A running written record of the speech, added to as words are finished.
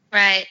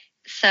Right.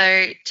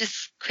 So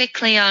just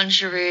quickly on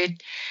Giroud,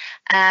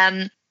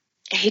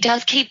 he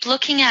does keep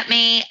looking at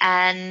me,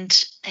 and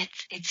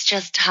it's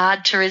just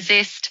hard to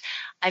resist.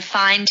 I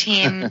find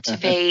him to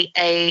be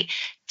a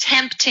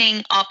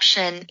tempting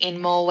option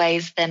in more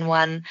ways than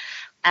one.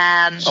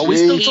 Are we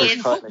still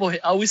talking football?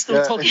 Are we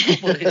still talking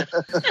football here?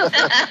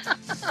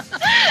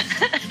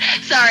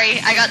 Sorry,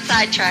 I got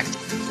sidetracked.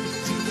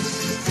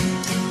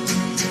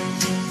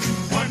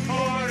 One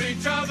for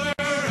each other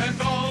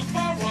and all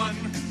for one.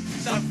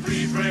 The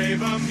three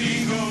brave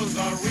amigos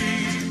are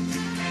we.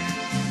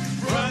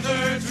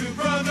 Brother to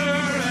brother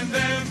and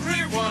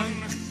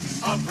everyone,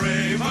 a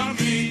brave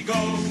amigo.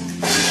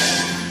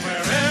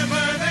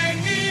 Wherever they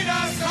need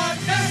us, our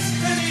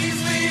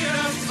destinies lead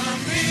us.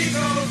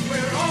 Amigos,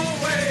 we're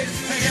always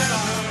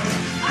together.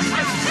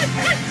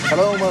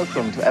 Hello and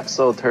welcome to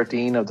episode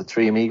 13 of the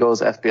Three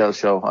Amigos FPL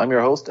show. I'm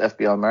your host,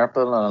 FPL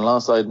Marple, and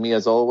alongside me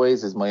as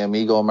always is my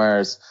amigo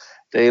Mars.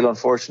 Dale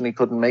unfortunately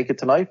couldn't make it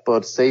tonight,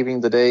 but saving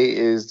the day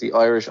is the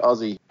Irish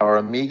Aussie, our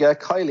amiga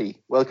Kylie.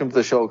 Welcome to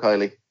the show,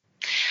 Kylie.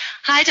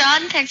 Hi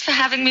Don, thanks for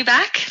having me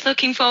back.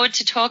 Looking forward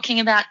to talking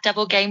about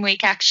double game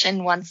week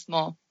action once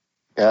more.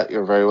 Yeah,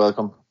 you're very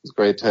welcome. It's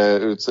great.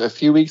 It's a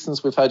few weeks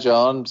since we've had you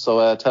on,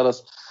 so tell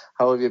us,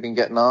 how have you been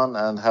getting on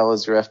and how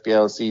has your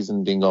FPL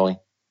season been going?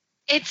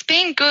 It's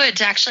been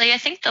good, actually. I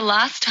think the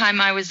last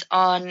time I was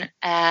on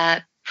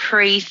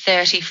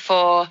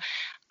pre-34,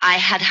 I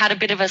had a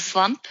bit of a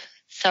slump.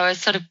 So I was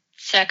sort of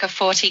circa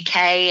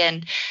 40K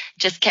and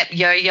just kept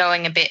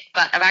yo-yoing a bit.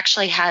 But I've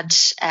actually had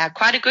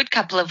quite a good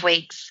couple of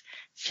weeks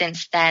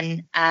since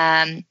then.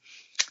 I'm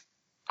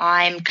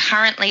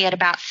currently at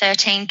about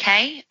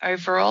 13K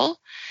overall.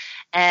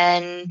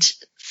 And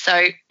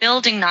so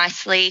building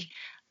nicely.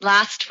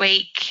 Last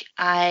week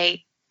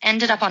I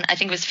ended up on, I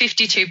think it was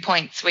 52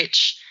 points,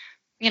 which,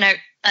 you know,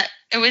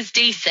 it was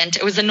decent.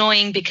 It was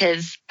annoying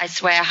because I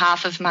swear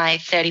half of my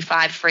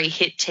 35 free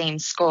hit team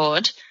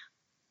scored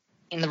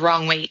in the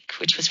wrong week,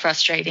 which was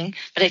frustrating.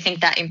 But I think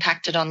that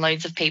impacted on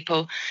loads of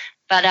people.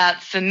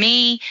 But for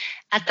me,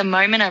 at the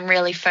moment, I'm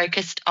really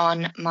focused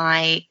on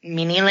my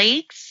mini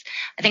leagues.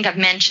 I think I've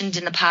mentioned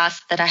in the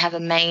past that I have a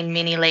main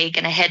mini league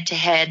and a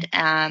head-to-head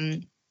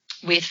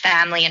with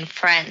family and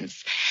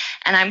friends.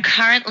 And I'm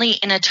currently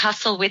in a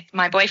tussle with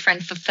my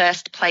boyfriend for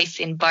first place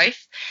in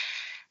both.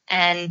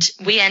 And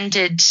we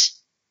ended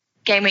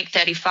game week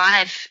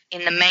 35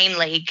 in the main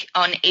league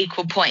on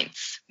equal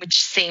points,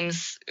 which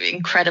seems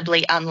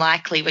incredibly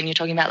unlikely when you're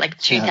talking about like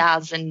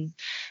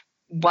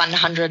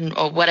 2,100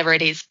 or whatever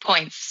it is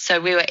points. So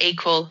we were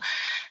equal.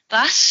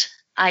 But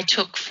I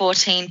took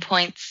 14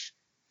 points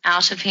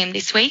out of him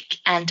this week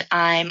and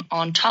I'm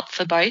on top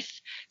for both.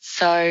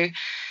 So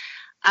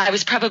I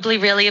was probably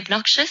really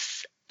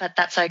obnoxious, but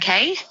that's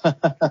okay.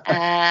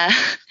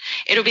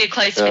 It'll be a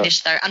close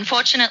finish, though.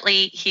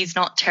 Unfortunately, he's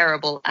not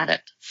terrible at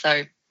it,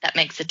 so that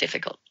makes it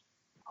difficult.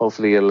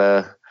 Hopefully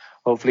you'll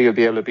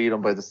be able to beat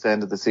him by the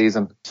end of the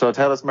season. So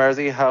tell us,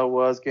 Marzi, how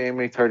was game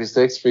week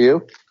 36 for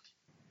you?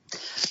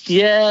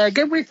 Yeah,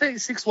 game week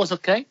 36 was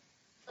okay.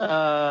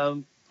 I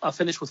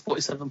finished with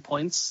 47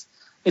 points.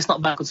 It's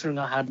not bad considering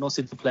I had no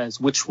City players,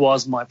 which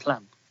was my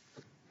plan.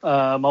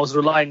 I was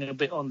relying a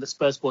bit on the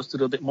Spurs boys to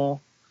do a bit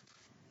more.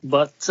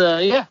 But,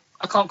 yeah,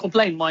 I can't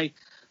complain. My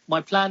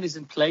plan is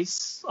in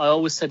place. I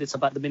always said it's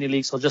about the mini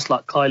league, so just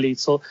like Kylie.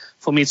 So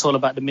for me, it's all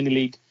about the mini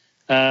league.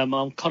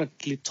 I'm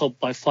currently top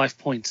by 5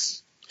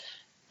 points.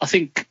 I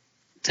think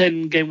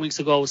 10 game weeks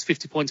ago, I was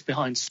 50 points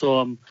behind. So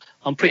I'm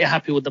pretty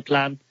happy with the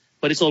plan.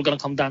 But it's all going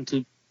to come down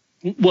to,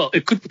 well,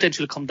 it could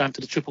potentially come down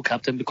to the triple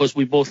captain because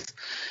we both,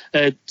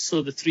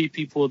 so the three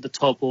people at the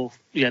top,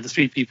 the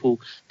three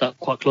people that are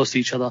quite close to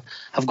each other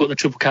have got the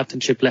triple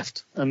captainship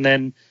left. And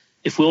then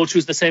if we all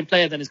choose the same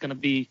player, then it's going to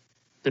be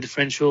the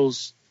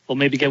differentials or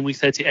maybe game week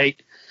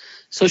 38.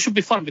 So it should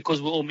be fun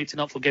because we're all meeting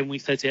up for game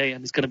week 38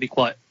 and it's going to be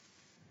quite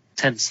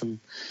tense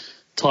and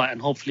tight.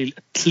 And hopefully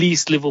at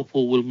least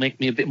Liverpool will make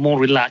me a bit more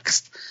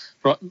relaxed,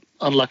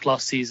 unlike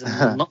last season,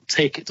 and not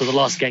take it to the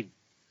last game.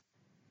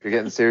 You're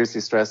getting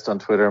seriously stressed on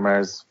Twitter,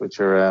 Mars, with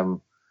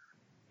your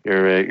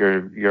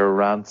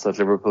rants at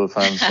Liverpool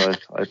fans. So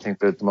I think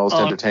they're the most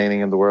entertaining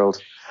in the world.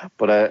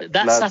 But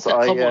lads,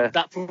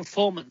 that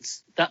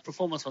performance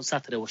on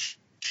Saturday was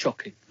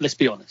shocking. Let's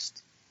be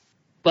honest.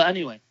 But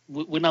anyway,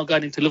 we're now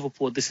going into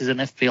Liverpool. This is an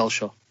FPL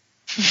show.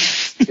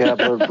 Yeah,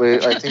 but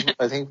I think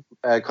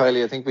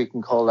Kylie, I think we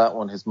can call that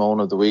one his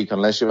moan of the week,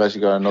 unless you've actually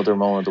got another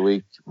moan of the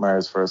week,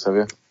 Mars, for us, have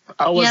you? That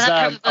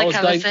probably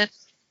covers it.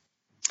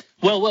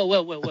 Well.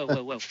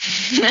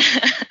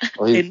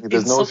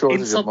 There's no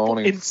shortage of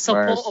moaning. In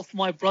support of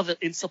my brothers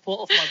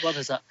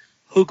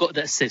who got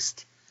the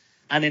assist,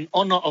 and in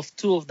honour of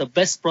two of the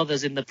best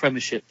brothers in the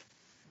Premiership,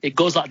 it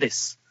goes like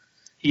this: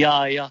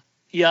 yeah,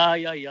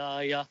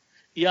 Torre,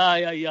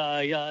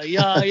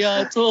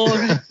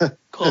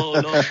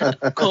 colo,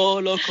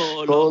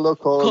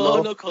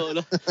 Torre,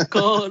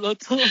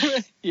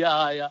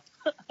 yeah.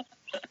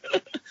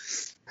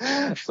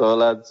 So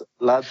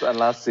lads and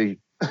lassie,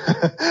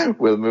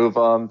 we'll move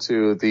on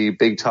to the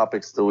big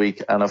topics of the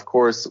week. And of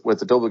course, with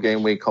the double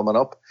game week coming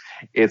up,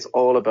 it's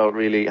all about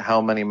really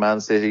how many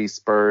Man City,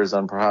 Spurs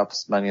and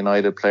perhaps Man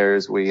United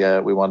players we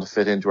want to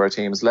fit into our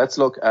teams. Let's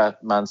look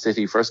at Man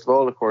City. First of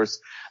all, of course,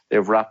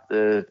 they've wrapped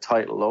the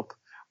title up,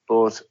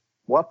 but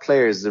what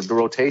players, the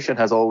rotation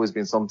has always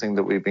been something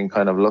that we've been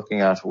kind of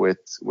looking at with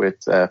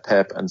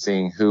Pep and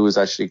seeing who is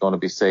actually going to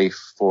be safe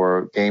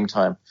for game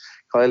time.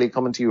 Kylie,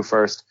 coming to you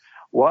first.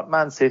 What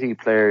Man City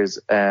players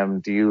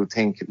do you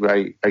think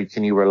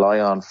can you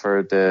rely on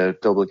for the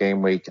double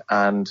game week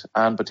and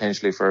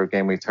potentially for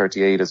game week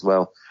 38 as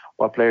well?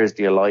 What players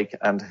do you like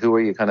and who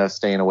are you kind of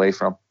staying away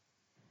from?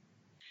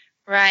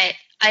 Right.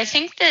 I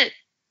think that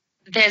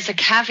there's a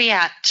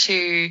caveat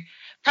to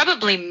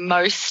probably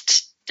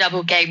most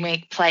double game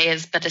week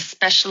players, but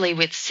especially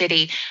with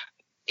City.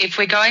 If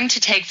we're going to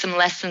take some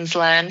lessons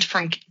learned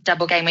from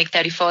double game week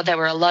 34, there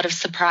were a lot of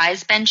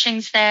surprise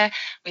benchings there.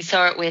 We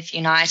saw it with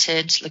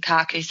United,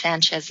 Lukaku,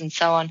 Sanchez and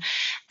so on.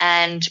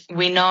 And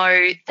we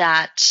know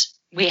that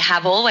we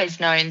have always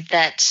known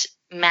that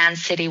Man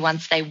City,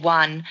 once they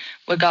won,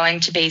 were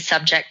going to be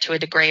subject to a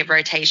degree of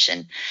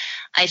rotation.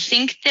 I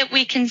think that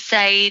we can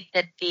say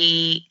that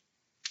the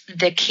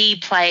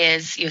key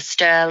players, your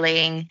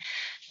Sterling,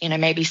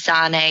 maybe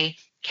Sane,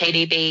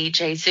 KDB,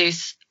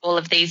 Jesus, all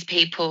of these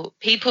people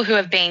who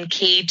have been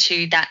key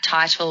to that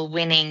title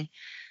winning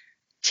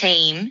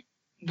team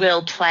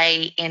will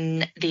play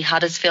in the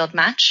Huddersfield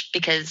match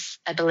because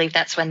I believe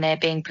that's when they're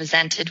being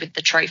presented with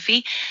the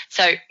trophy.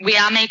 So we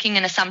are making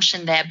an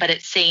assumption there, but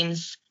it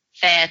seems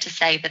fair to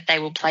say that they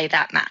will play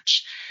that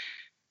match.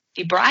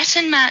 The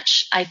Brighton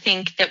match, I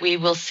think that we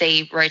will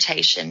see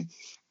rotation.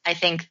 I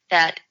think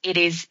that it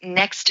is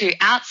next to,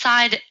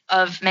 outside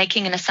of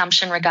making an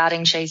assumption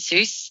regarding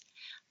Jesus,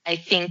 I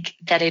think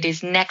that it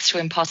is next to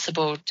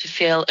impossible to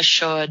feel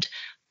assured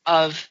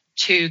of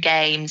 2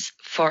 games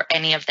for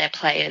any of their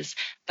players.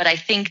 But I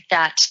think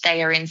that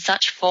they are in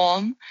such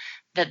form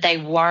that they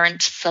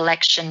warrant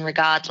selection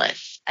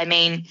regardless. I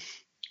mean,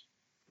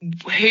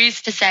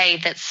 who's to say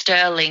that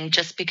Sterling,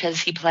 just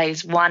because he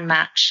plays one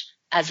match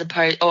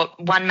or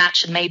one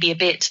match and maybe a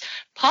bit,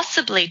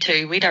 possibly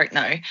 2, we don't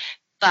know.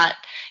 But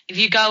if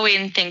you go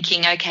in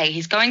thinking, okay,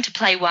 he's going to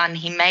play one,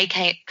 he may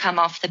come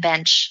off the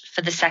bench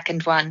for the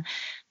second one,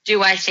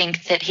 do I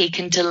think that he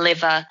can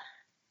deliver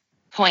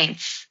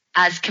points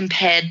as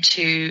compared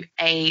to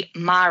a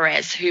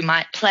Mahrez who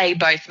might play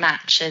both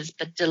matches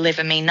but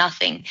deliver me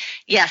nothing?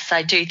 Yes,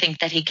 I do think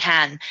that he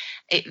can.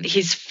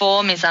 His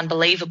form is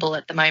unbelievable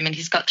at the moment.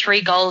 He's got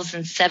 3 goals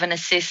and 7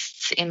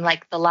 assists in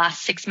the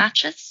last 6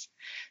 matches.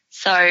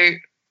 So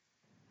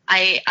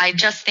I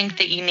just think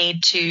that you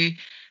need to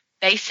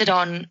base it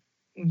on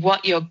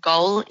what your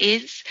goal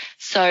is.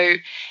 So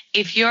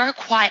if you're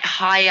quite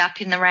high up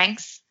in the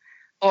ranks,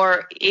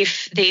 or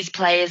if these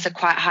players are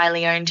quite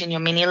highly owned in your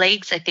mini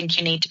leagues, I think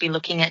you need to be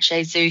looking at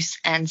Jesus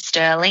and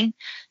Sterling.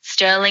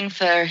 Sterling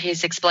for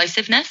his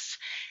explosiveness.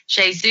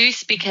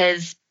 Jesus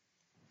because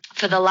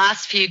for the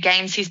last few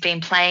games he's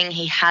been playing,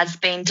 he has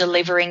been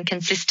delivering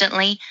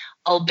consistently,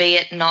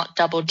 albeit not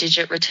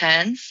double-digit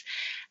returns.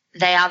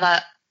 They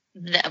are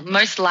the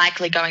most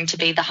likely going to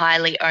be the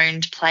highly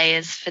owned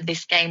players for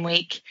this game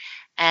week,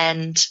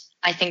 and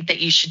I think that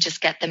you should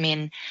just get them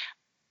in.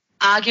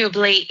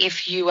 Arguably,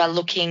 if you are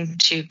looking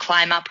to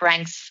climb up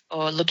ranks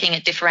or looking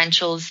at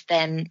differentials,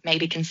 then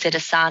maybe consider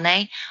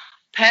Sane.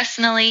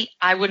 Personally,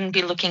 I wouldn't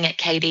be looking at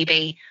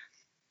KDB,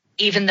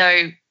 even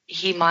though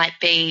he might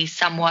be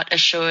somewhat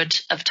assured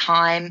of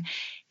time.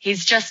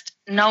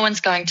 No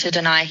one's going to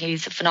deny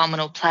he's a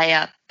phenomenal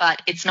player,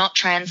 but it's not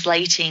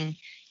translating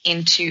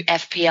into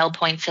FPL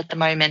points at the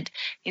moment.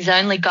 He's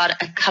only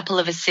got a couple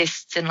of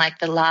assists in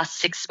the last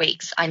 6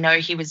 weeks. I know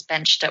he was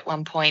benched at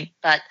one point,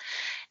 but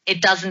it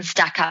doesn't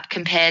stack up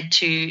compared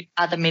to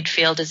other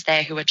midfielders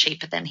there who are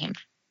cheaper than him.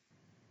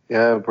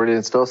 Yeah,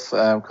 brilliant stuff,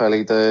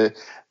 Kylie.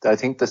 I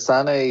think the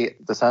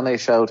Sané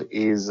shout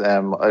is,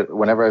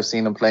 whenever I've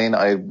seen him playing,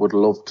 I would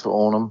love to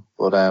own him.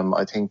 But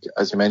I think,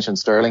 as you mentioned,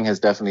 Sterling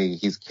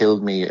he's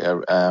killed me.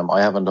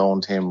 I haven't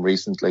owned him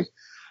recently,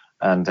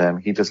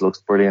 and he just looks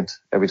brilliant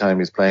every time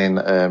he's playing.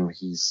 And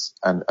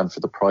for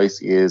the price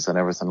he is and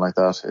everything like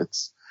that,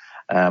 it's.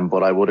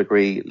 But I would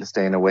agree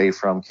staying away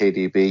from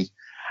KDB.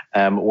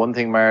 One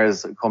thing,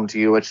 Mars, come to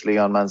you actually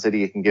on Man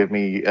City. You can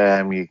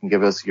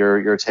give us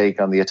your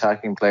take on the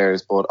attacking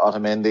players. But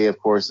Otamendi, of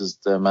course, is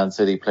the Man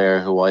City player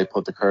who I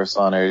put the curse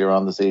on earlier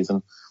on the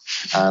season,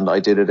 and I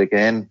did it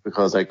again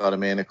because I got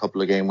him in a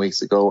couple of game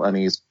weeks ago, and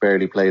he's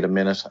barely played a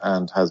minute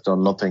and has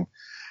done nothing.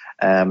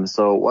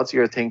 So, what's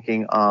your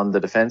thinking on the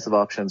defensive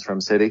options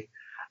from City,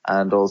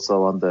 and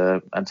also on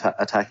the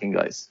attacking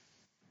guys?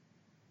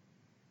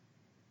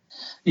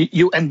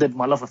 You ended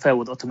my love affair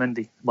with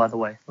Otamendi, by the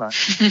way.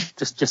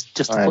 Just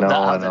to put that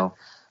out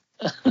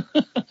there.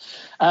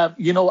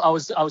 I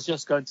was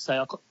just going to say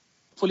I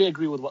fully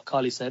agree with what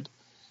Carly said,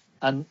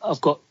 and I've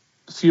got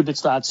a few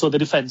bits to add. So the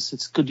defense,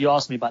 it's good you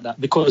asked me about that,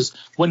 because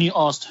when you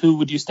asked who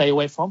would you stay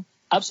away from,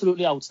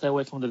 absolutely I would stay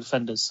away from the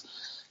defenders.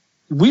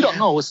 We don't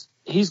know.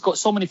 He's got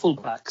so many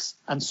fullbacks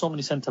and so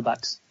many centre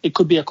backs. It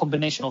could be a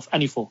combination of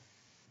any four.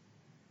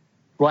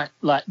 right?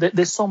 Like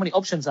there's so many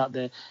options out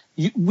there.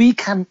 We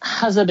can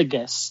hazard a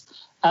guess.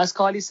 As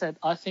Kylie said,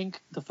 I think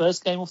the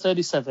first game of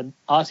 37,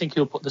 I think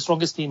he'll put the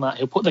strongest team out.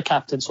 He'll put the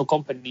captain, so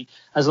Kompany,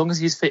 as long as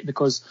he's fit,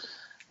 because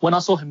when I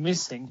saw him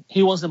missing,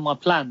 he wasn't my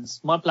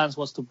plans. My plans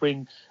was to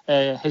bring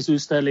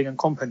Jesus, Sterling and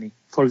Kompany,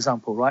 for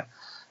example, right?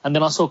 And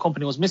then I saw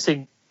Kompany was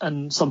missing,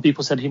 and some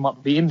people said he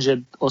might be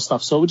injured or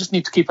stuff. So we just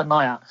need to keep an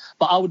eye out.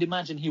 But I would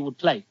imagine he would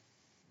play.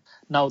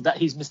 Now that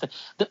he's missed it.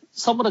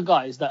 Some of the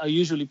guys that are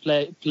usually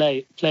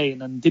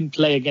playing and didn't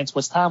play against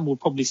West Ham will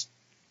probably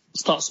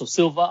start. So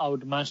Silva, I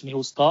would imagine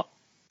he'll start.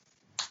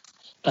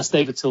 That's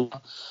David Silva.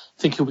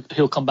 I think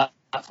he'll come back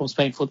from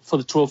Spain for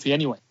the trophy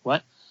anyway,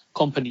 right?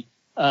 Kompany.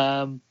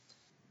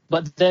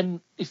 But then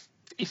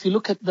if you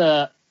look at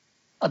the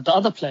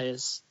other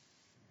players,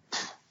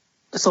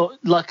 so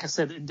like I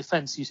said, in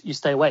defence you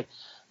stay away.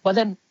 But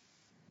then,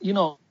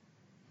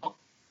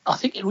 I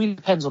think it really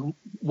depends on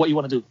what you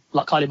want to do.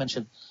 Like Kylie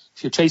mentioned,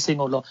 if you're chasing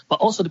or not,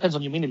 but also depends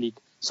on your mini league.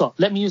 So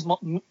let me use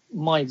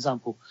my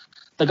example.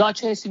 The guy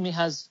chasing me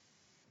has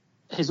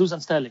Jesus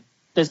and Sterling.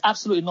 There's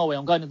absolutely no way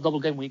I'm going to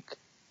double game week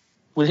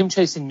with him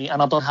chasing me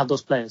and I don't have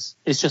those players.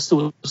 It's just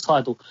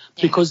suicidal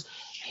because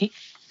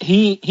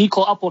he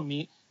caught up on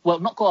me. Well,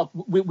 not caught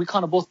up. We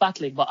kind of both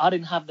battling, but I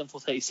didn't have them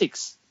for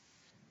 36.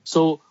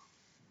 So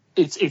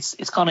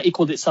it's kind of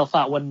equaled itself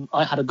out when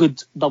I had a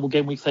good double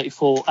game week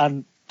 34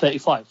 and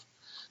 35.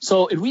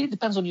 So it really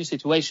depends on your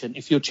situation.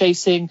 If you're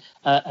chasing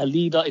a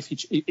leader,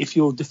 if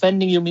you're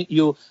defending your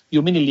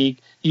mini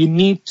league, you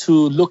need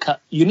to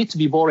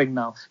be boring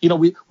now.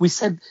 We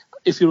said,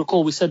 if you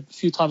recall, we said a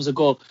few times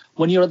ago,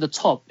 when you're at the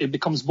top, it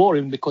becomes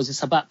boring because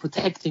it's about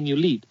protecting your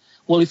lead.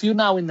 Well, if you're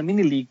now in the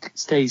mini league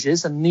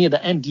stages and near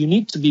the end, you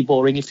need to be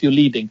boring if you're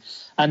leading,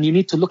 and you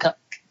need to look at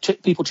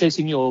people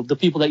chasing you, or the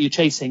people that you're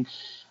chasing,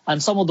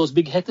 and some of those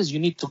big hitters you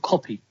need to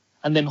copy,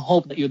 and then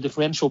hope that your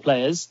differential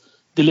players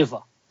deliver.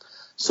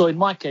 So in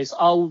my case,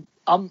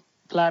 I'm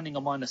planning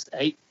a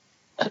 -8.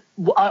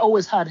 I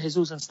always had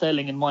Jesus and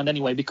Sterling in mind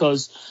anyway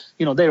because,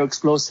 they're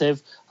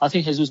explosive. I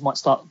think Jesus might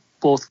start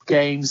both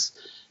games,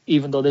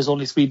 even though there's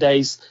only 3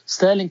 days.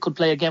 Sterling could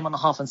play a game and a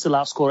half and still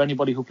outscore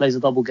anybody who plays a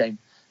double game,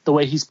 the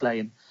way he's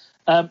playing.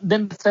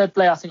 Then the third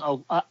player, I think,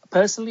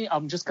 personally,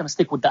 I'm just going to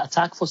stick with that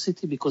attack for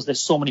City because there's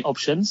so many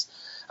options.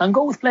 And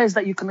go with players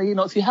that you can,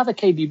 if you have a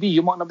KDB,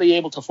 you might not be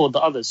able to afford the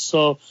others.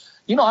 So,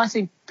 I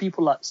think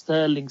people like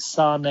Sterling,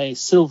 Sane,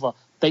 Silva,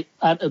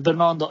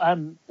 Bernardo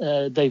and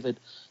David,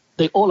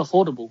 they're all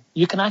affordable.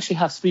 You can actually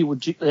have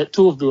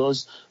two of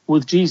those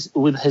with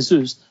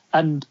Jesus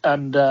and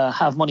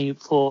have money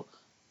for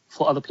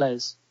other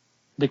players,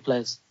 big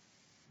players.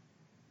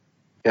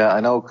 Yeah,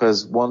 I know,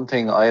 because one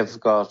thing, I've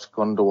got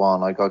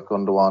Gundogan. I got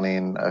Gundogan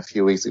in a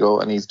few weeks ago,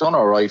 and he's done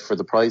all right for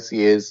the price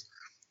he is.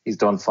 He's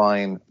done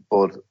fine.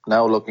 But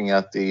now looking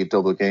at the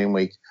double game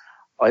week,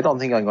 I don't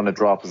think I'm going to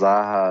drop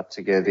Zaha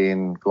to get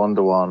in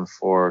Gundogan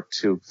for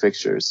 2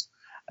 fixtures.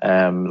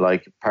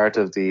 Part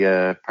of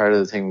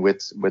the thing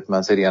with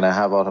Man City, and I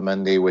have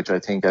Otamendi, which I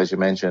think, as you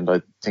mentioned,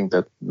 I think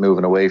that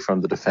moving away from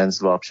the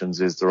defensive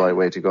options is the right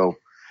way to go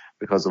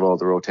because of all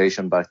the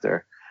rotation back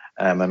there.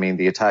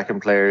 The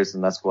attacking players,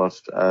 and that's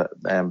what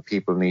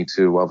people need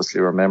to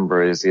obviously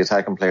remember, is the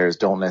attacking players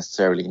don't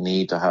necessarily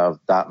need to have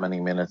that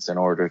many minutes in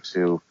order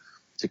to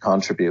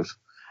contribute.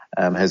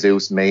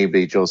 Jesus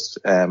maybe just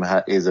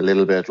is a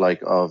little bit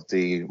like of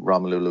the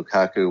Romelu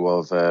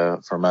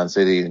Lukaku for Man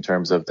City, in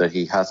terms of that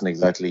he hasn't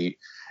exactly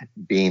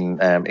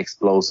been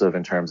explosive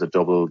in terms of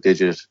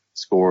double-digit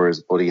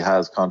scores, but he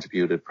has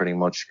contributed pretty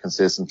much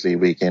consistently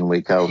week in,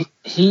 week out.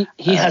 He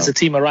has a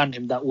team around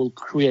him that will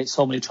create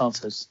so many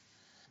chances.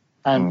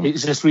 And it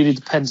just really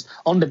depends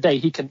on the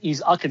day.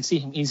 I can see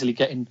him easily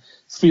getting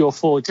 3 or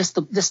 4, just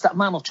that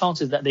amount of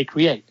chances that they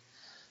create.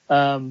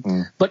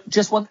 But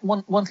just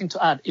one thing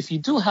to add: if you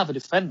do have a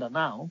defender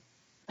now,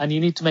 and you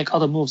need to make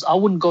other moves, I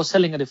wouldn't go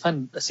selling a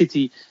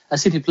City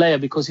player,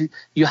 because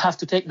you have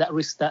to take that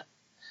risk. That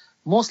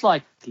most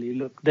likely,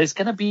 look, there's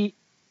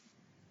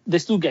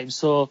 2 games,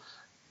 so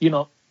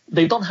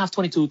they don't have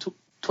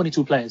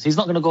 22 players. He's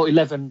not going to go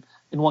 11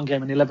 in one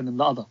game and 11 in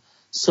the other.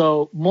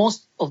 So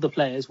most of the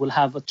players will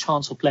have a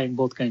chance of playing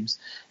both games.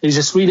 It's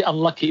just really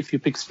unlucky if you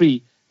pick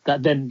 3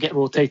 that then get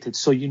rotated.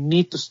 So you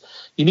need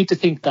to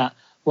think that,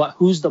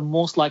 who's the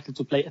most likely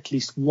to play at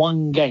least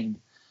one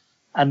game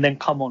and then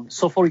come on.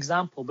 So, for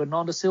example,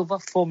 Bernardo Silva,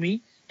 for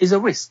me, is a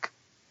risk.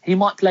 He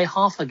might play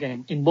half a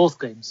game in both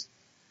games.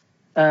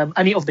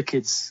 Any of the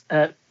kids,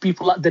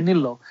 people like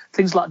Danilo,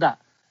 things like that.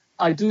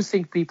 I do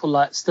think people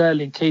like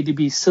Sterling,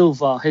 KDB,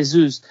 Silva,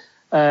 Jesus,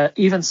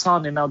 even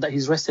Sane, now that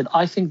he's rested,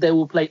 I think they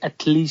will play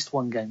at least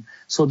one game.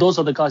 So those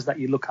are the guys that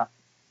you look at.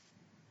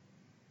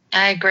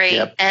 I agree.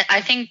 Yep.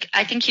 I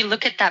think you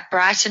look at that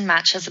Brighton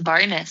match as a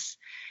bonus.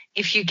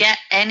 If you get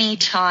any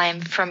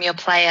time from your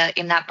player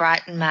in that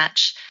Brighton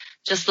match,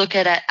 just look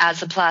at it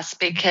as a plus,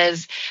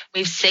 because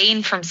we've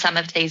seen from some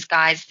of these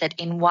guys that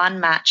in one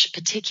match,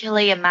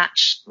 particularly a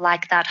match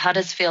like that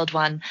Huddersfield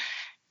one,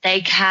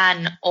 they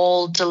can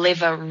all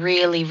deliver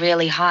really,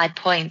 really high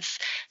points.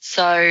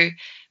 So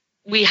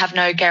we have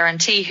no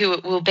guarantee who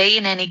it will be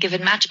in any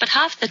given match, but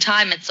half the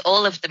time it's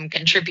all of them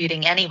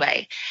contributing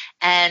anyway.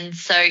 And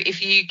so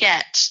if you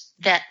get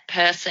that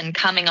person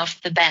coming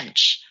off the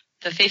bench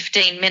for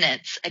 15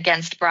 minutes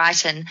against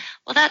Brighton,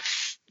 well,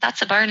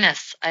 that's a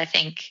bonus, I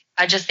think.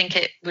 I just think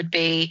it would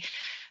be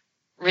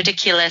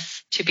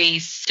ridiculous to be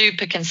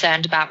super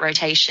concerned about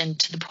rotation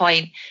to the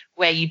point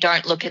where you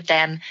don't look at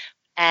them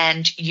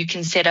and you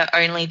consider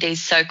only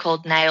these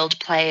so-called nailed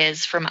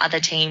players from other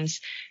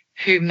teams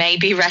who may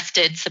be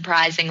rested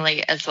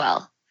surprisingly as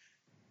well.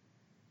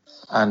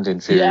 And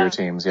inferior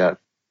teams, yeah.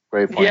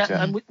 Great point.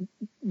 Yeah, and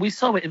we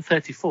saw it in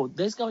 34.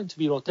 There's going to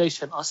be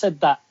rotation. I said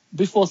that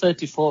before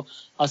 34.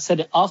 I said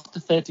it after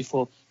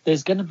 34.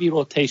 There's going to be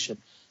rotation.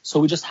 So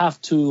we just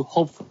have to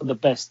hope for the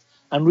best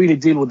and really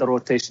deal with the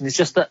rotation. It's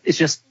just the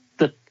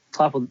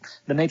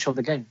nature of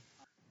the game.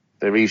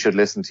 They really should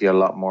listen to you a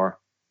lot more,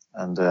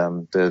 and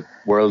the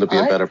world would be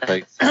a better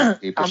place.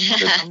 People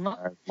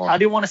I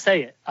didn't want to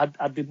say it.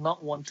 I did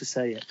not want to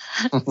say it.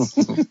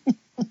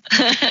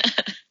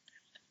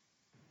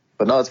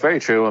 But no, it's very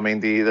true. I mean,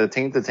 the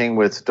thing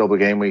with double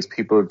game weeks,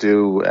 people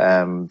do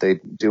they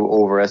do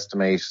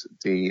overestimate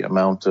the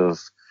amount of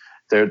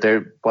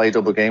they're by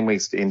double game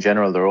weeks in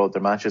general.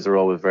 Their matches are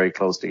always very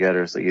close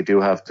together, so you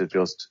do have to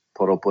just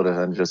put up with it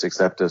and just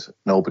accept it.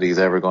 Nobody's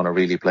ever going to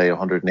really play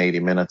 180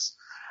 minutes,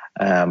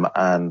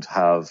 and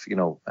have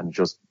you're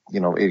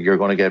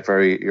going to get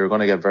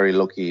very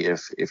lucky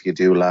if you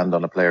do land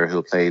on a player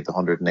who'll play the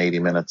 180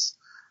 minutes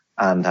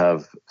and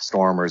have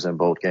stormers in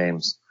both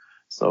games.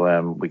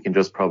 So we can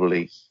just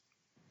probably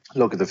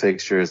look at the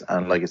fixtures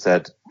and, like I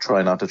said,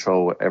 try not to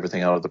throw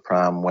everything out of the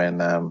pram when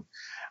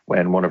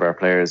one of our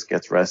players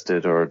gets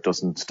rested or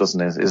isn't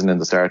in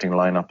the starting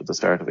lineup at the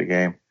start of the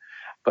game.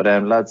 But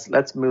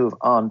let's move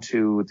on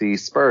to the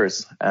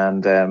Spurs.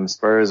 And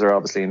Spurs are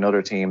obviously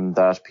another team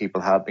that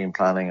people have been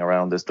planning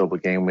around this double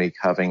game week,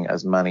 having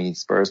as many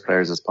Spurs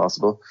players as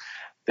possible.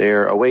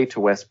 They're away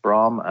to West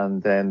Brom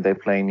and then they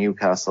play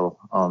Newcastle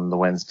on the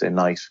Wednesday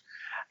night.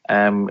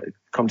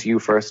 Come to you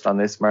first on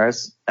this,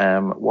 Mars.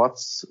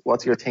 What's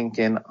your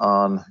thinking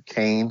on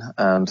Kane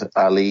and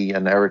Ali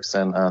and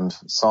Eriksen and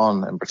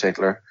Son in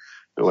particular,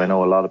 who I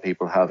know a lot of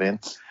people have in,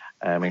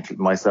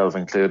 myself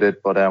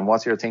included. But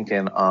what's your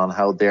thinking on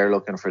how they're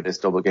looking for this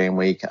double game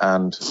week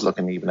and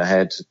looking even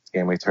ahead to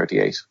game week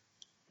 38?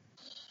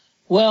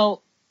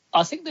 Well,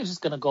 I think they're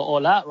just going to go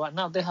all out right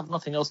now. They have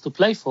nothing else to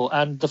play for,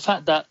 and the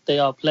fact that they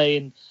are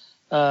playing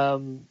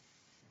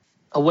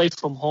away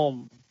from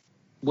home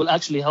will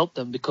actually help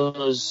them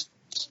because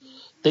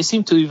they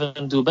seem to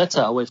even do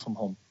better away from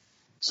home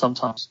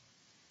sometimes.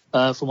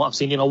 From what I've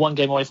seen, one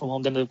game away from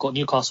home, then they've got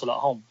Newcastle at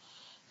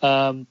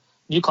home.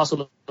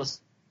 Newcastle is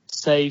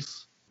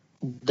safe.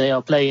 They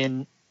are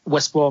playing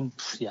West Brom.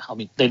 Yeah, I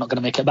mean, they're not going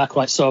to make it back,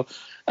 right? So,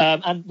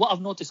 and what I've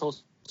noticed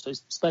also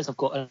is Spurs have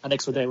got an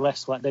extra day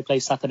rest, right? They play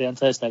Saturday and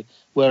Thursday,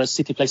 whereas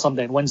City play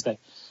Sunday and Wednesday.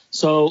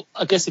 So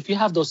I guess if you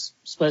have those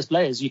Spurs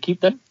players, you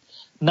keep them.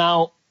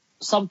 Now,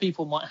 some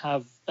people might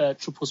have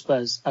triple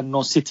Spurs and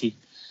no City.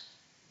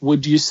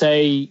 Would you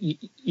say, do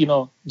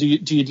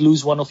you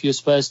lose one of your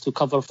Spurs to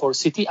cover for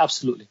City?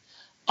 Absolutely.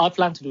 I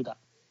plan to do that.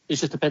 It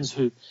just depends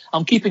who.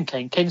 I'm keeping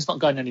Kane. Kane's not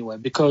going anywhere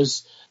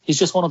because he's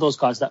just one of those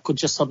guys that could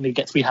just suddenly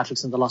get 3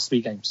 hat-tricks in the last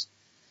 3 games.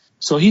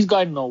 So he's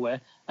going nowhere,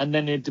 and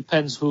then it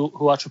depends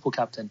who are triple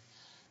captain.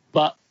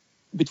 But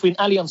between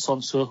Ali and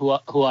Son,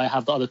 who I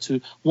have the other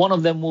 2, one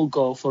of them will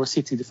go for a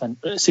City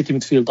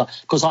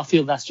midfielder because I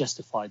feel that's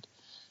justified.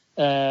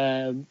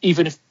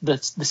 Even if the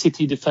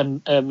City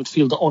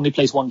midfielder only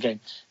plays 1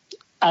 game.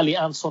 Ali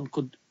and Son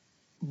could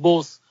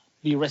both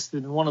be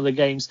rested in one of the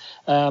games.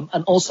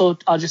 And also,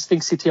 I just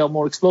think City are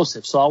more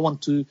explosive. So I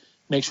want to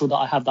make sure that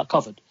I have that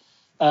covered.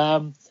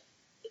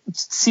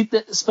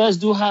 Spurs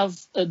do have...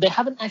 they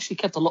haven't actually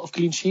kept a lot of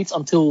clean sheets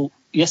until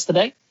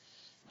yesterday.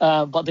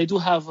 But they do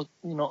have,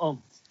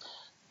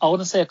 I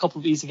wouldn't say a couple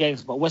of easy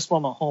games, but West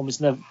Brom at home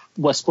is never...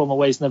 West Brom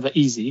away is never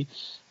easy.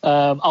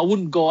 I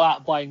wouldn't go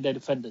out buying their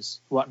defenders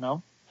right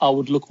now. I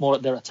would look more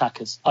at their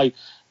attackers. I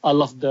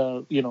love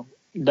the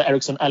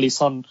Eriksen, Ali,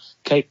 Son,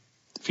 Kate.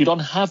 If you don't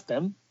have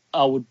them,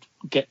 I would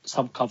get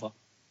some cover.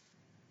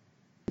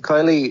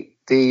 Kylie,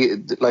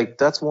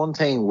 that's one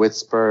thing with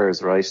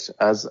Spurs, right?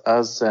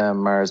 As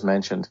Mars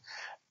mentioned,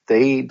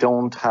 they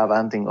don't have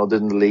anything other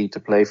than the league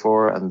to play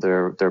for and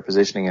their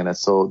positioning in it.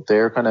 So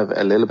they're kind of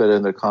a little bit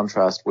in the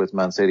contrast with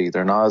Man City.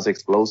 They're not as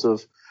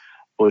explosive,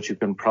 but you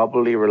can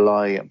probably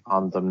rely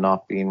on them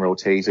not being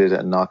rotated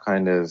and not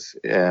kind of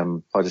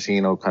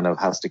Pochettino kind of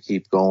has to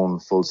keep going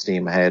full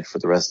steam ahead for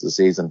the rest of the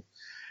season.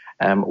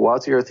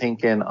 What's your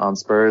thinking on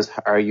Spurs?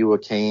 Are you a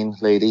Kane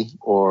lady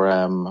or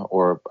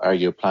are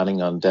you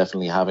planning on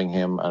definitely having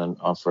him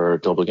for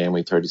double game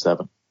week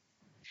 37?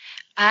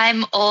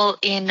 I'm all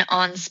in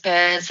on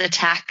Spurs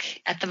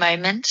attack at the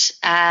moment.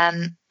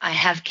 I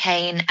have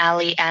Kane,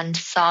 Ali and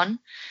Son.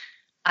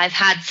 I've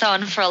had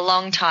Son for a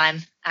long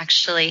time.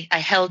 actually. I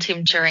held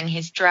him during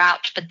his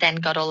drought, but then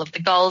got all of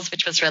the goals,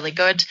 which was really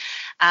good.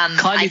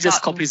 Kylie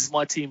just copies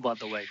my team, by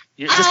the way.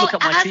 Just look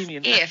at my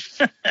team. If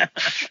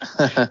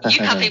you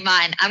copy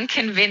mine, I'm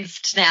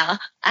convinced now.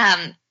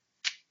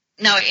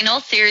 No, in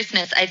all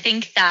seriousness, I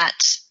think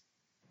that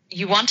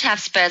you want to have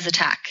Spurs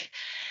attack.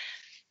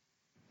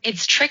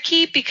 It's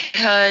tricky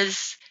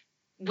because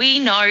we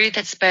know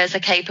that Spurs are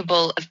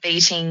capable of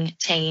beating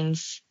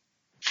teams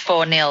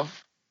 4-0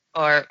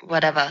 or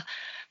whatever.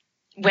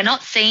 We're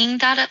not seeing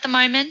that at the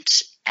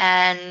moment,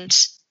 and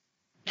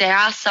they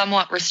are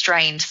somewhat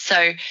restrained.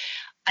 So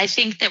I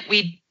think that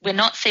we're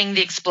not seeing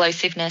the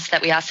explosiveness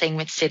that we are seeing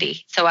with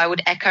City. So I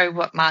would echo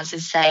what Mars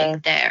is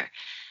saying there.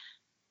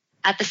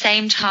 At the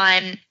same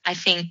time, I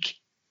think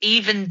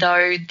even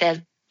though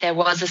there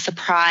was a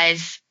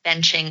surprise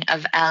benching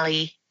of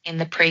Ali in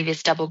the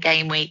previous double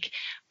game week,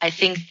 I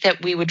think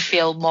that we would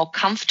feel more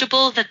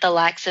comfortable that the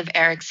likes of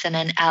Eriksen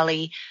and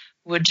Ali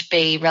would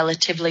be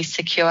relatively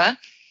secure.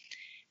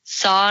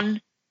 Son,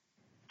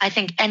 I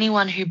think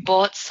anyone who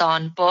bought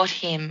Son bought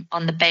him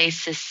on the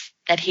basis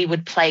that he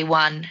would play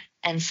one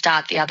and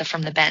start the other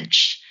from the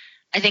bench.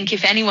 I think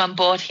if anyone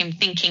bought him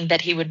thinking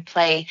that he would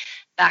play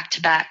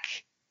back-to-back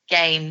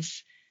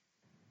games,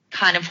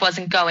 kind of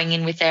wasn't going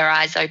in with their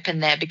eyes open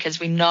there, because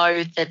we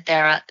know that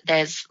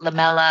there's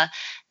Lamela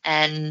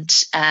and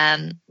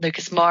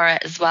Lucas Moura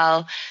as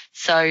well.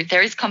 So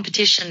there is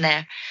competition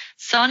there.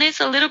 Son is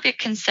a little bit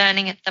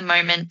concerning at the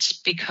moment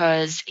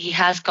because he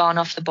has gone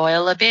off the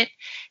boil a bit.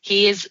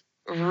 He is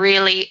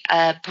really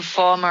a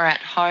performer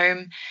at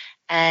home,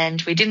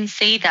 and we didn't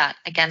see that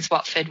against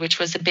Watford, which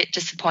was a bit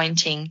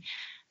disappointing.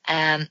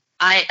 I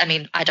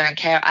mean, I don't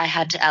care. I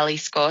had Ali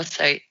score,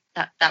 so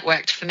that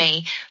worked for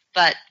me.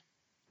 But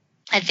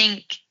I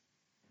think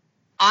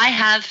I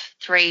have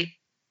 3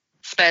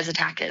 Spurs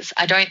attackers.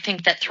 I don't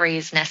think that 3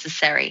 is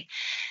necessary.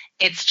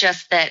 It's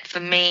just that for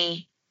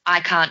me, I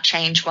can't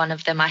change one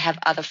of them. I have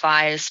other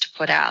fires to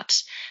put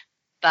out.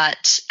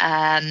 But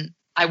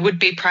I would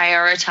be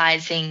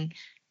prioritising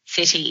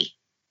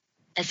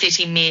a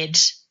City mid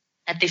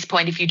at this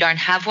point if you don't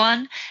have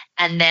one,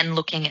 and then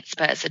looking at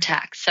Spurs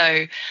attack.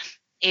 So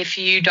if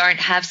you don't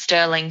have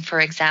Sterling, for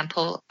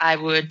example, I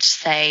would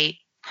say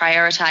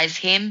prioritise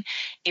him.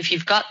 If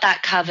you've got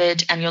that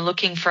covered and you're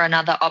looking for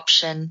another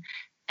option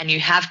and you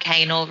have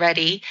Kane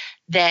already,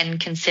 then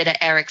consider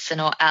Eriksen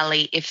or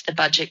Ali if the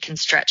budget can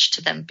stretch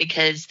to them,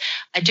 because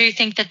I do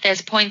think that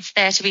there's points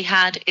there to be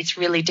had. It's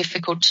really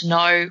difficult to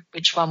know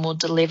which one will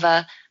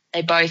deliver.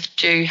 They both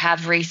do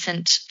have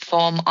recent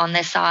form on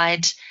their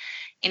side.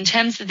 In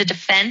terms of the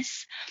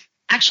defence,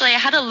 actually I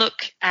had a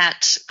look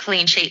at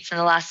clean sheets in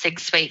the last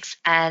 6 weeks,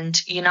 and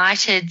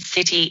United,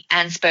 City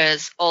and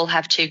Spurs all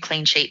have 2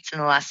 clean sheets in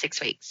the last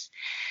 6 weeks.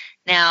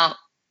 Now,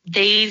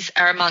 these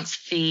are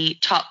amongst the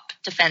top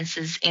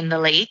defences in the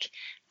league.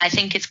 I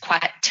think it's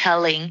quite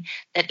telling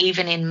that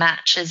even in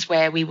matches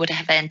where we would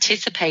have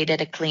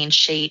anticipated a clean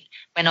sheet,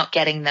 we're not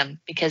getting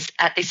them, because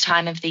at this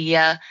time of the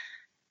year,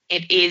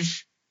 it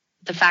is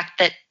the fact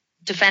that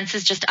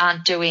defences just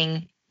aren't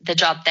doing the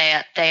job.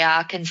 They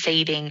are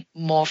conceding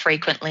more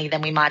frequently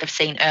than we might have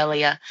seen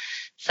earlier.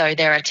 So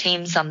there are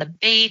teams on the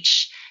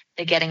beach,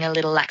 they're getting a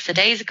little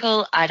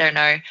lackadaisical, I don't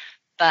know.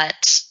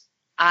 But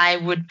I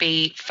would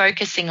be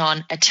focusing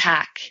on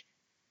attack,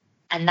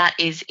 and that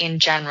is in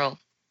general.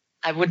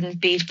 I wouldn't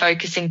be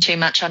focusing too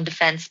much on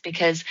defence,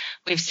 because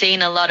we've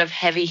seen a lot of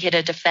heavy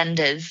hitter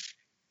defenders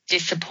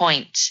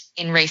disappoint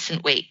in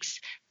recent weeks.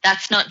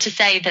 That's not to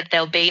say that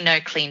there'll be no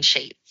clean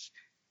sheets,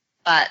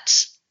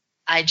 but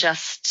I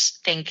just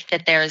think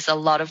that there is a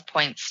lot of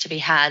points to be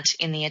had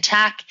in the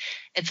attack.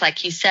 It's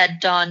like you said,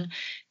 Don,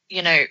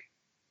 you know,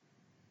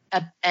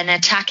 an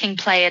attacking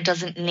player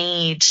doesn't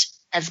need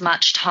as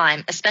much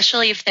time,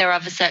 especially if they're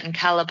of a certain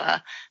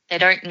caliber. They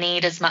don't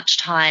need as much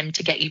time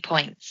to get you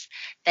points.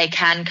 They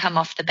can come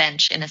off the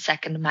bench in a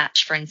second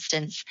match, for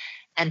instance,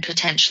 and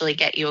potentially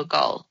get you a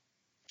goal.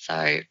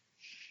 So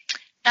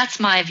that's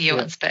my view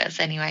on Spurs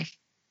anyway.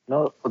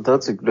 No,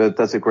 that's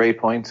a great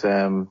point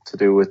to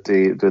do with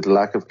the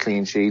lack of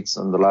clean sheets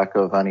and the lack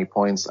of any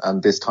points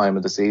and this time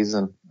of the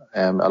season.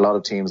 A lot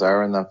of teams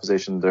are in that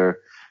position. They're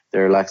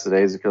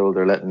lackadaisical,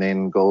 they're letting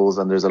in goals,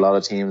 and there's a lot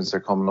of teams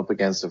they're coming up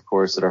against, of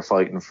course, that are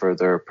fighting for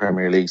their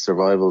Premier League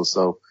survival.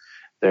 So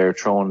they're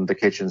throwing the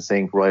kitchen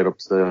sink right up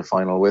to the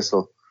final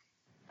whistle.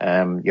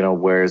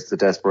 Whereas the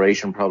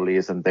desperation probably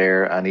isn't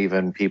there, and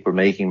even people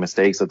making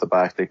mistakes at the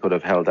back, they could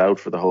have held out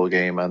for the whole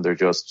game, and they're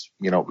just,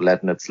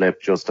 letting it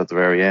slip just at the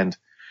very end.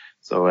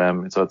 So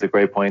it's a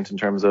great point in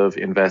terms of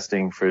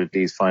investing for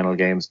these final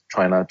games.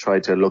 Try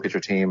to look at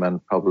your team,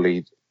 and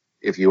probably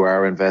if you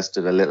are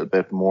invested a little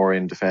bit more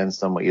in defence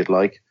than what you'd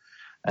like,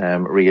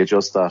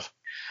 readjust that.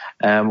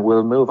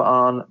 We'll move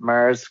on.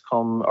 Mars,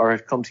 come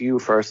to you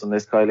first on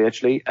this, Kylie.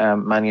 Actually,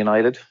 Man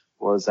United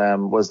was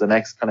the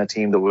next kind of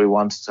team that we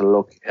wanted to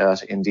look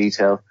at in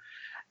detail.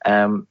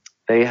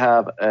 They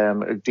have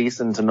a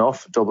decent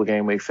enough double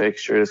game week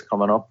fixtures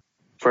coming up.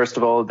 First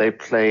of all, they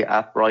play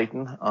at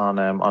Brighton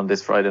on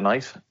this Friday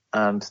night.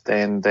 and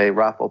then they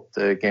wrap up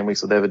the game week.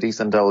 So they have a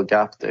decent double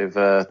gap. They've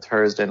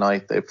Thursday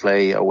night they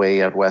play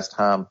away at West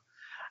Ham.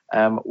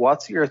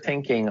 What's your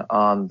thinking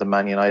on the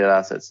Man United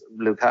assets?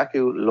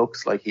 Lukaku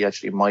looks like he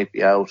actually might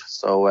be out.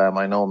 So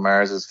I know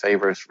Mars's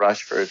favourite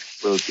Rashford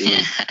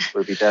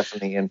will be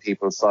definitely in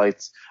people's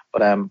sights.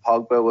 But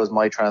Pogba was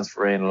my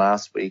transfer in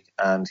last week,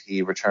 and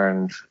he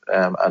returned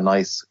a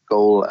nice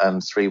goal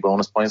and 3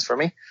 bonus points for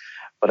me.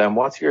 But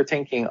what's your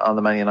thinking on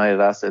the Man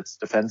United assets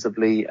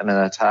defensively and in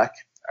attack?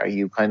 Are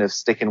you kind of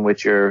sticking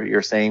with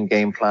your same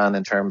game plan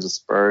in terms of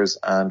Spurs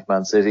and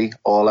Man City,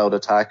 all out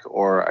attack,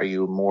 or are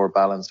you more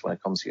balanced when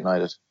it comes to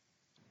United?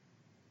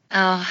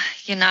 Oh,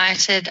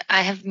 United,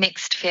 I have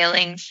mixed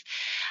feelings.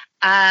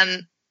 I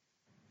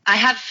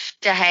have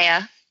De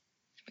Gea,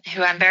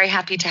 who I'm very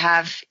happy to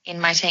have in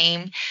my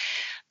team,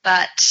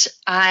 but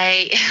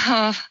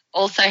I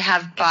also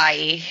have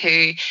Bailly,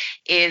 who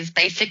is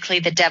basically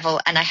the devil,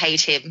 and I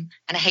hate him,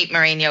 and I hate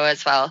Mourinho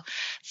as well.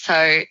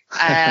 So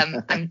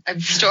I'm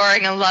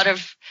storing a lot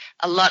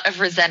of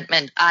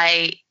resentment.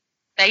 I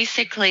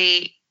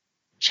basically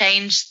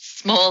changed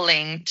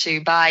Smalling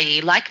to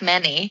Bailly, like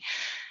many,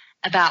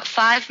 about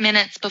 5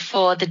 minutes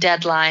before the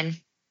deadline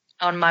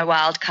on my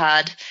wild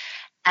card,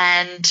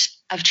 and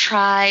I've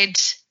tried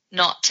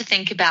not to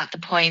think about the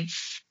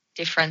points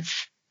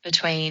difference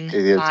between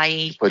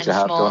Bailly and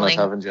Smalling.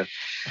 Haven't you?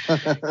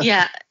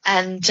 Yeah,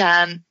 and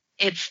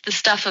it's the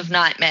stuff of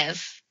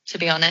nightmares, to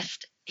be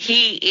honest.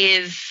 He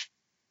is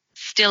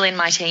still in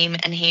my team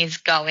and he's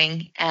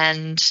going,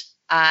 and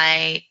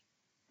I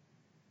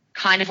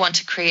kind of want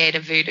to create a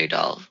voodoo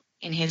doll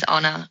in his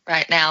honor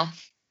right now.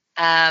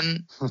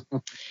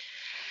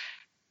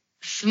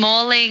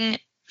 Smalling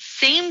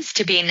seems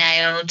to be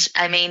nailed.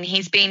 I mean,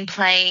 he's been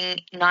playing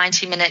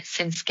 90 minutes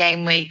since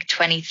game week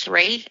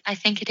 23, I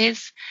think it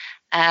is.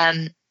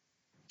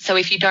 So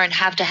if you don't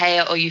have De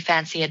Gea or you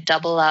fancy a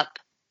double up,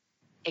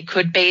 it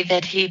could be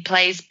that he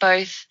plays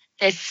both.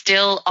 There's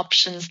still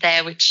options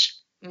there, which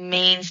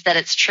means that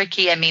it's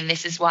tricky. I mean,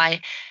 this is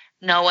why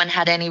no one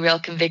had any real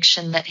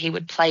conviction that he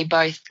would play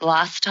both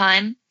last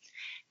time.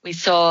 We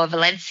saw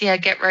Valencia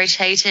get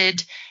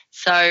rotated.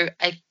 So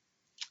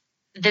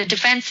the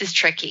defense is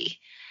tricky.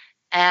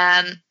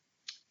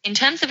 In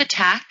terms of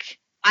attack,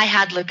 I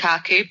had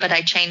Lukaku, but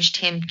I changed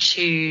him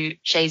to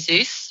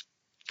Jesus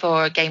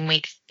for game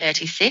week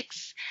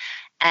 36,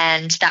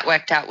 and that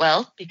worked out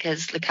well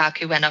because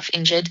Lukaku went off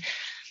injured.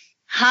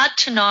 Hard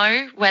to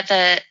know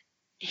whether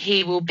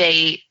he will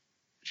be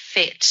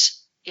fit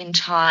in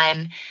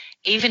time.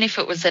 Even if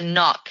it was a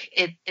knock,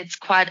 it's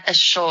quite a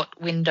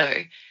short window,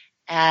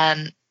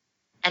 and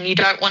you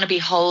don't want to be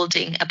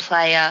holding a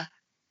player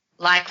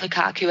like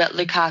Lukaku at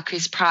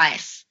Lukaku's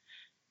price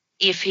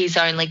if he's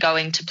only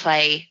going to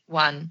play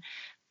one,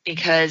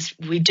 because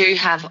we do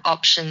have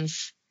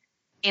options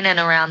in and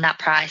around that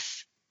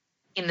price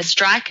in the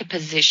striker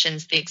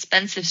positions, the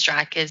expensive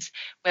strikers,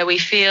 where we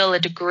feel a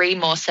degree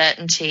more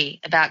certainty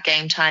about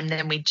game time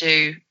than we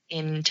do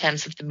in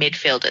terms of the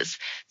midfielders.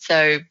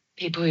 So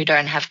people who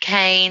don't have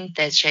Kane,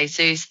 there's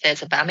Jesus,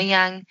 there's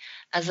Aubameyang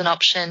as an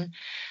option.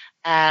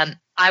 I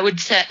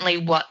would certainly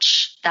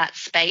watch that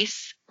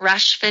space.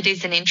 Rashford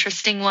is an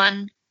interesting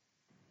one.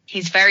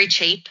 He's very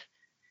cheap.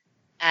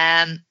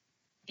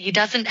 He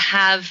doesn't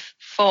have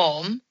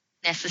form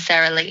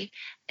necessarily.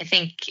 I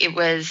think it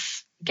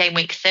was game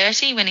week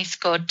 30 when he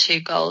scored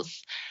 2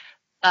 goals.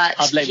 But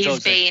he's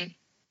Jose. been...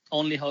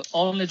 Only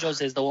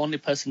Jose is the only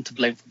person to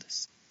blame for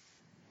this.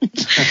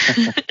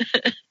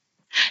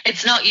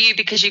 It's not you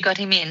because you got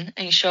him in.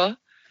 Are you sure?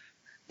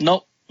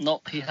 No,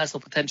 he has the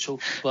potential,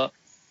 but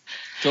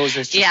Jose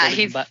is just holding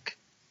him back.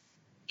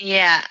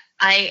 Yeah,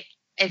 I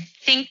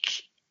think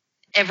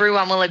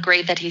everyone will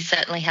agree that he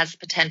certainly has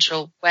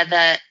potential.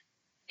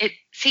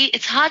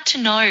 It's hard to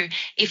know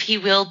if he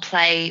will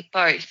play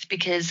both,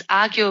 because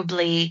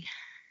arguably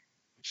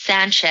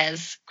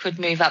Sanchez could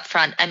move up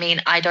front. I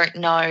mean, I don't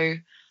know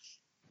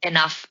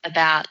enough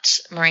about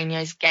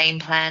Mourinho's game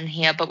plan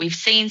here, but we've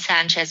seen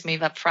Sanchez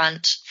move up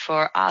front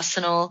for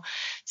Arsenal.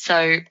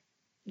 So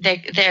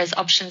there's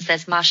options.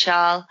 There's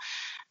Martial.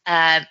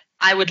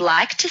 I would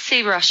like to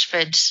see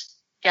Rashford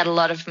get a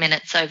lot of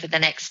minutes over the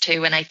next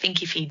 2, and I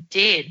think if he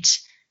did,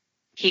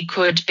 he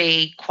could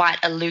be quite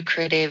a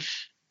lucrative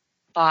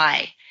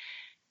buy.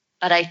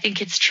 But I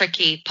think it's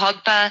tricky.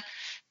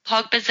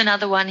 Pogba's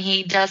another one.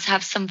 He does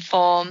have some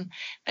form,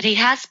 but he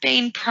has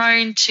been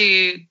prone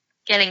to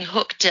getting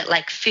hooked at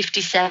like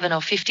 57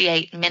 or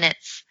 58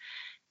 minutes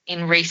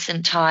in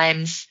recent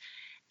times.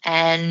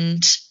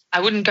 And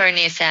I wouldn't go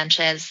near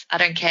Sanchez. I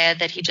don't care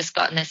that he just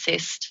got an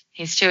assist.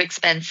 He's too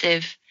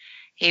expensive.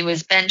 He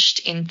was benched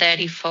in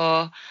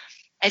 34.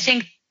 I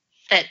think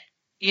that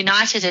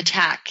United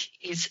attack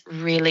is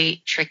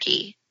really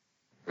tricky.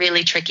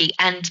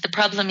 And the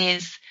problem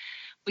is,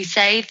 we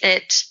say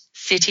that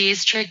City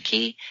is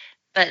tricky,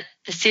 but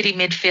the City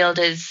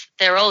midfielders,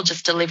 they're all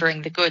just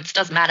delivering the goods.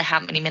 Doesn't matter how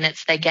many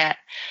minutes they get.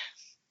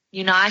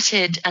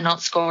 United are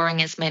not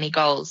scoring as many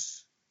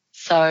goals.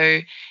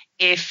 So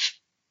if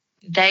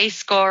they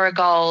score a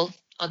goal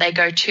or they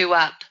go 2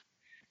 up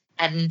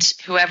and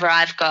whoever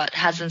I've got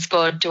hasn't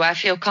scored, do I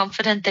feel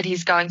confident that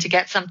he's going to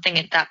get something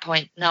at that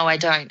point? No, I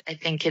don't. I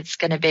think it's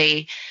going to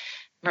be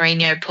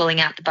Mourinho pulling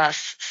out the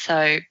bus.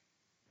 So,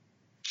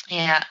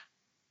 yeah,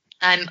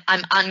 I'm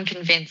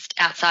unconvinced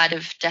outside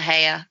of De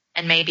Gea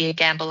and maybe a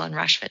gamble on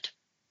Rashford.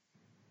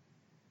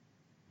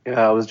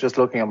 Yeah, I was just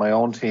looking at my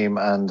own team,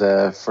 and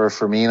for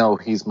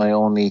Firmino, he's my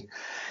only.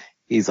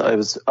 I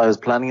was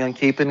planning on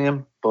keeping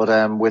him, but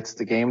with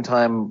the game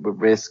time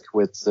risk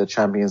with the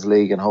Champions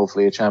League and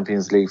hopefully a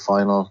Champions League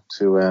final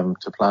to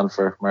plan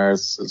for,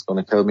 Mars is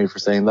going to kill me for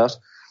saying that.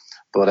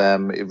 But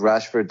if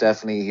Rashford,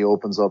 definitely he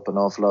opens up an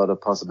awful lot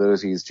of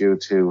possibilities due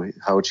to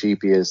how cheap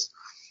he is,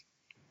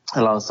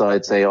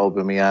 alongside say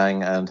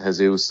Aubameyang and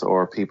Jesus,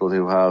 or people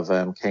who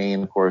have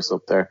Kane, of course,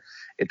 up there.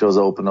 It does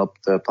open up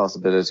the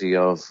possibility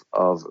of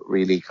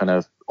really kind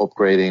of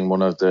upgrading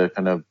one of the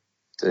kind of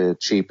the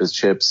cheapest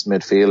chips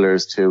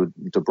midfielders to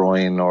De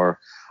Bruyne or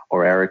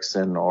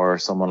Eriksen or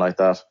someone like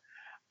that.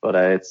 But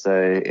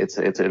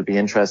it'll be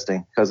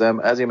interesting because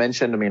as you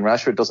mentioned, I mean,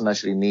 Rashford doesn't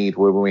actually need,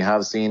 when we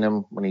have seen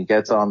him, when he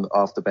gets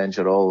off the bench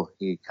at all,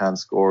 he can't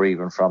score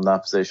even from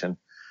that position.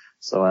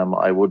 So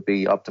I would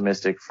be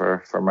optimistic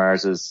for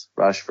Mars's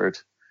Rashford.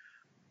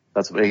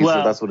 That's what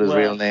his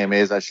real name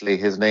is actually.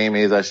 His name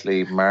is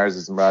actually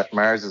Mars's Rashford, not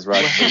Mars's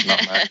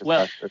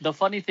Rashford. The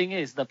funny thing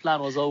is, the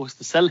plan was always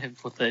to sell him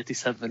for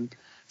 37.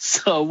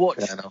 So watch,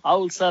 yeah, I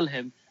will sell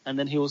him, and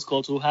then he will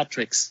score 2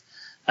 hat-tricks.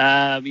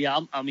 I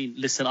mean,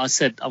 listen, I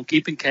said I'm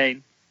keeping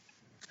Kane.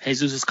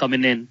 Jesus is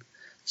coming in,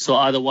 so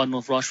either one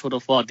of Rashford or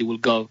Vardy will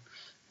go.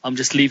 I'm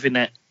just leaving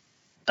it.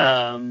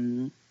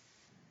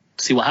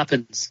 See what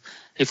happens.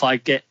 If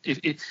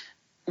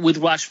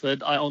with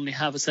Rashford, I only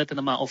have a certain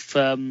amount of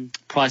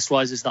price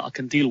rises that I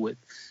can deal with.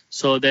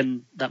 So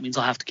then that means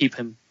I have to keep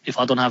him. If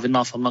I don't have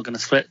enough, I'm not going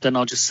to threat. Then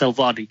I'll just sell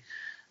Vardy.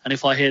 And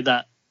if I hear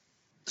that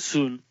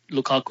soon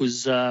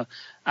Lukaku's out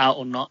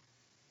or not,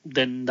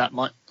 then that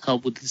might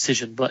help with the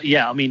decision. But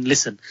yeah, I mean,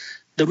 listen,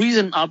 the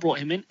reason I brought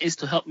him in is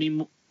to help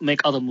me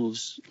make other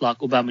moves like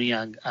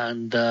Aubameyang,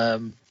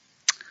 and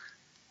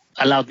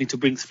allowed me to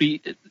bring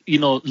 3,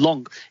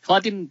 long. If I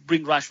didn't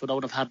bring Rashford, I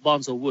would have had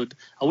Barnes or Wood.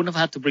 I wouldn't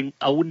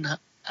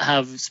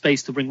have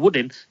space to bring Wood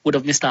in, would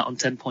have missed out on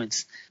 10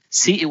 points.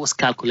 See, it was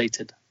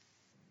calculated.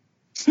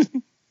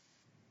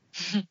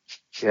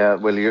 Yeah,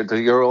 well,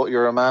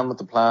 you're a man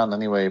with a plan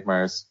anyway,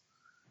 Mars.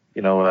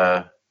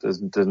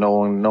 There's no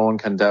one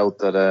can doubt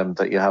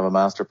that you have a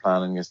master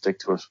plan and you stick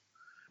to it,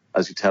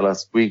 as you tell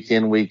us week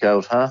in, week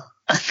out, huh?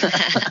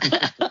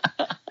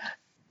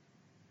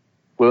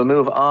 We'll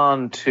move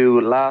on to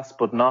last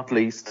but not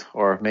least,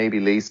 or maybe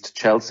least,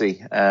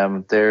 Chelsea.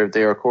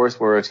 They of course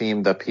were a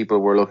team that people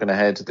were looking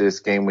ahead to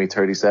this game week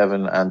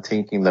 37 and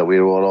thinking that we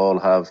would all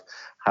have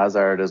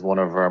Hazard as one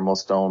of our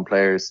must-own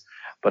players.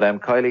 But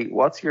Kylie,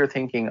 what's your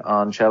thinking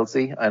on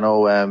Chelsea? I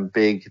know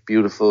big,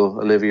 beautiful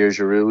Olivier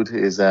Giroud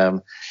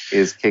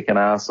is kicking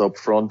ass up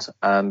front,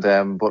 and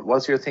but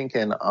what's your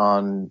thinking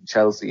on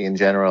Chelsea in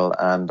general,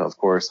 and of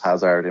course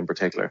Hazard in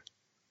particular?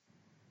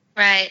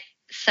 Right.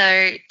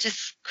 So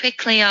just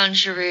quickly on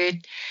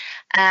Giroud,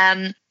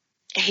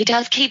 he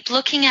does keep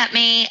looking at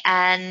me,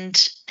 and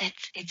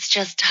it's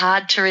just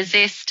hard to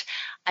resist.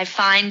 I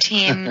find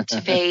him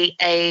to be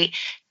a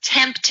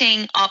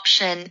tempting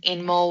option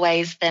in more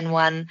ways than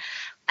one.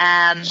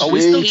 Are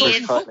we still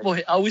talking football?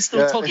 Are we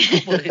still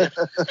talking football here?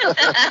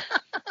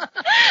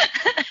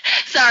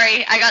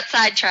 Sorry, I got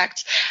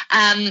sidetracked.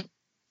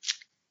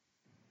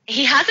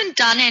 He hasn't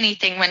done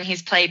anything when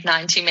he's played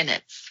 90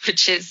 minutes,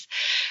 which is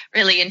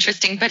really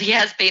interesting, but he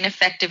has been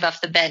effective off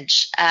the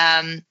bench.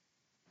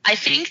 I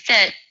think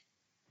that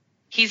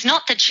he's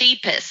not the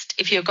cheapest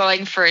if you're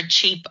going for a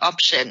cheap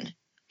option.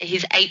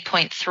 He's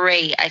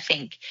 8.3, I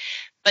think.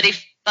 But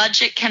if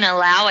budget can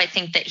allow, I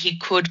think that he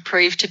could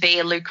prove to be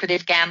a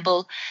lucrative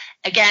gamble.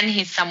 Again,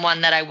 he's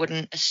someone that I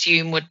wouldn't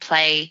assume would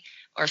play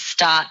or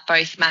start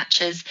both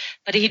matches,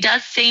 but he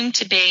does seem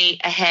to be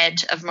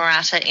ahead of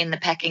Morata in the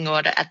pecking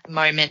order at the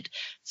moment.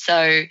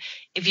 So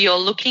if you're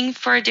looking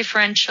for a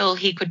differential,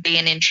 he could be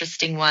an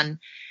interesting one.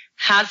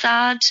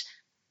 Hazard,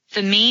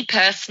 for me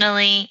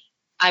personally,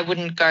 I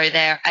wouldn't go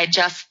there. I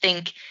just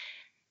think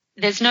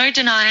there's no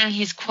denying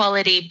his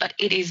quality, but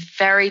it is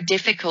very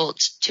difficult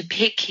to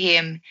pick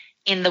him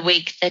in the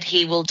week that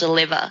he will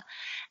deliver.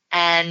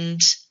 And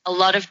a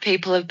lot of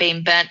people have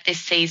been burnt this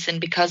season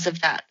because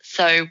of that.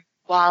 So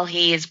while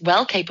he is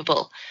well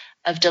capable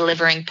of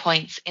delivering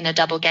points in a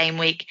double game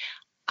week,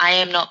 I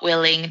am not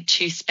willing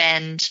to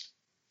spend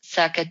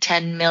circa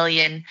 10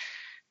 million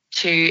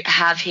to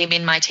have him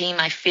in my team.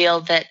 I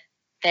feel that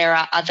there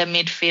are other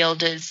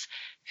midfielders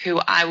who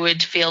I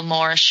would feel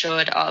more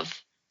assured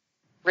of,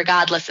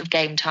 regardless of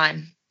game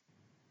time.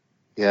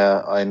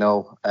 Yeah, I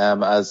know.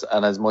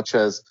 As much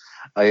as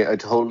I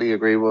totally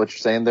agree with what you're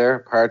saying there,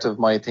 part of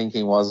my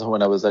thinking was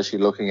when I was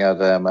actually looking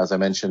at, as I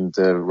mentioned,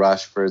 the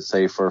Rashford,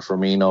 say, for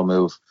Firmino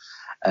move,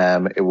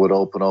 it would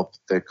open up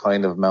the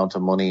kind of amount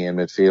of money in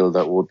midfield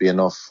that would be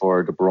enough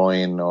for De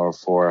Bruyne or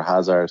for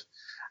Hazard.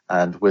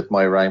 And with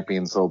my rank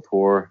being so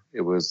poor,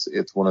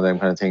 it's one of them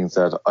kind of things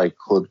that I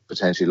could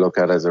potentially look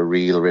at as a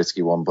real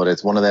risky one. But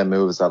it's one of them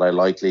moves that I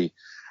likely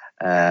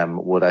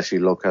would actually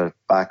look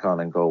back on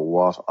and go,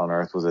 what on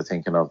earth was I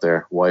thinking of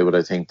there? Why would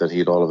I think that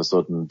he'd all of a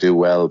sudden do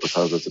well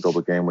because it's a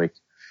double game week?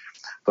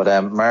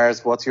 But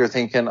Mars, what's your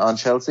thinking on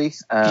Chelsea?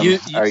 You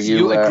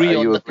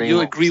agree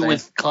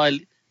with Kyle?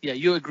 Yeah,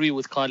 you agree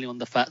with Kylie on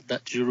the fact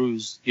that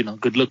Giroud's,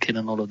 good looking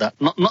and all of that.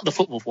 Not the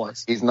football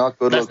wise. He's not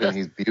good looking.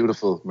 He's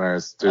beautiful,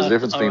 Mars. There's a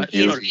difference between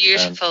beauty. He's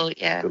beautiful.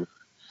 Yeah,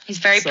 he's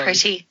very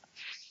pretty.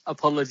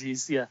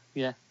 Apologies. Yeah.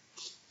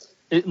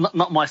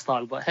 Not my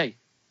style, but hey,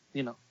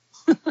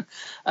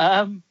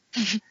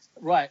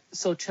 Right.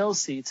 So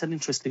Chelsea, it's an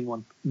interesting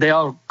one. They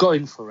are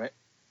going for it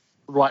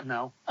right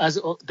now. As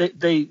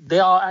they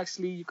are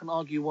actually, you can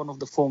argue, one of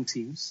the form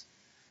teams.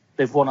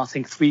 They've won, I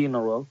think, 3 in a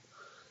row.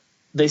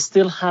 They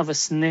still have a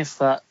sniff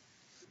at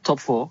top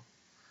 4.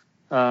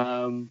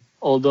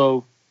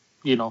 Although,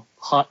 I don't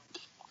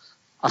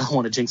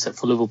want to jinx it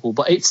for Liverpool,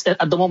 but it's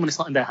at the moment it's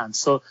not in their hands.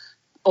 So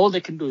all they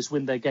can do is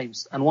win their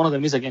games, and one of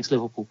them is against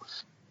Liverpool.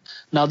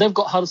 Now they've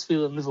got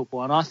Huddersfield and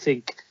Liverpool, and I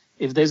think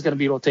if there's going to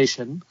be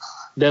rotation,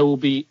 there will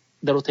be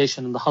the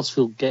rotation in the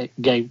Huddersfield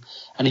game,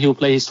 and he'll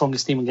play his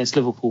strongest team against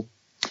Liverpool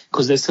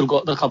because they've still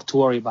got the cup to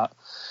worry about.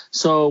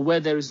 So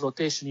where there is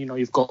rotation,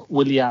 you've got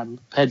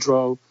Willian,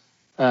 Pedro,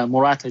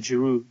 Morata,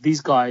 Giroud. These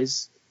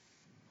guys,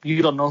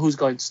 you don't know who's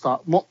going to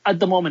start. At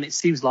the moment, it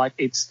seems like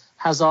it's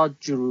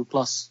Hazard,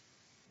 Giroud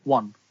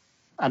 +1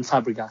 and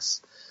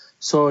Fabregas.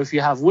 So if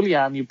you have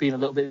Willian, you've been a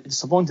little bit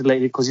disappointed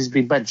lately because he's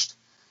been benched.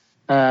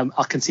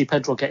 I can see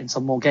Pedro getting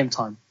some more game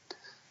time.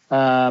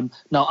 Now,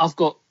 I've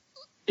got,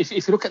 if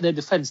you look at their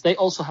defence, they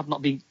also have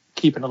not been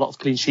keeping a lot of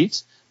clean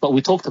sheets. But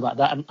we talked about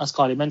that, and as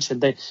Kylie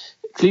mentioned,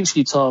 clean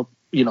sheets are,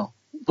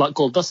 like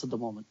gold dust at the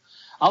moment.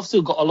 I've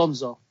still got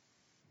Alonso.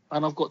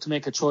 And I've got to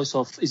make a choice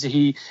of,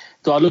 do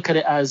I look at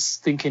it as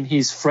thinking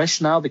he's fresh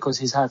now because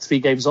he's had 3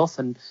 games off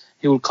and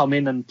he will come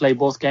in and play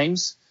both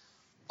games?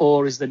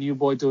 Or is the new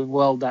boy doing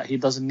well that he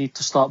doesn't need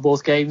to start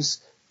both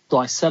games? Do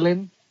I sell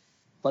him?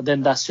 But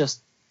then that's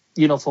just,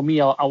 for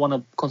me, I want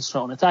to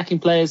concentrate on attacking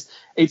players.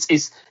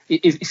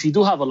 If you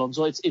do have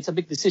Alonso, it's a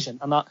big decision.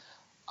 And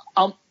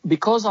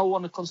because I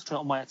want to concentrate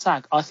on my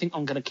attack, I think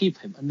I'm going to keep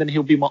him. And then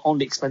he'll be my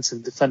only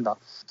expensive defender.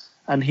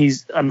 And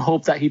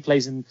hope that he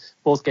plays in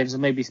both games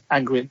and maybe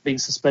angry at being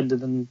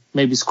suspended and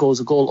maybe scores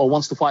a goal or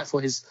wants to fight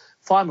for his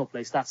final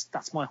place.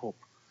 That's my hope.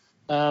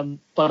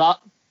 But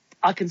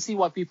I can see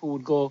why people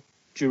would go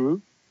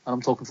Giroud, and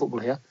I'm talking football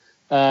here,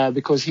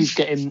 because he's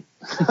getting.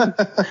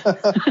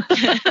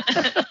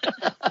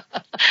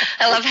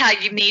 I love how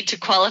you need to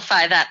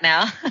qualify that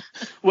now.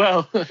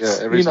 Well, yeah,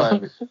 every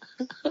time.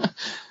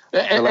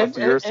 Well,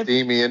 after your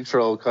steamy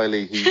intro,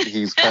 Kylie,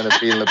 he's kind of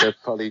feeling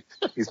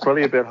he's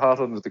probably a bit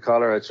hot under the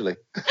collar, actually.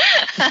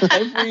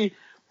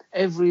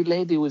 Every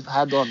lady we've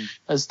had on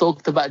has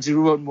talked about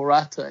Giroud and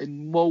Morata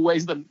in more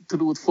ways than to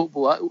do with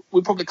football.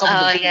 We probably covered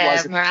the football. Oh,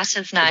 yeah,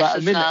 Morata's nice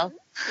as well.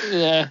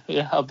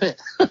 Yeah, a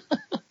bit.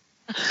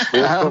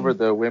 We'll cover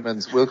the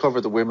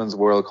women's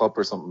World Cup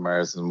or something,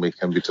 Mars, and we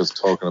can be just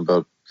talking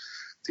about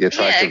the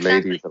attractive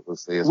ladies that we'll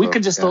see as we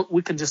can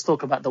just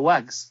talk about the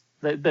wags.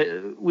 We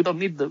don't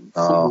need the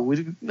football.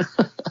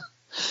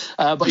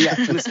 But yeah,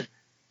 listen,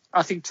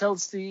 I think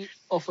Chelsea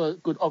offer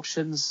good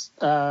options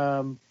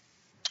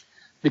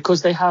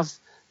because they have,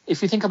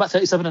 if you think about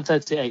 37 and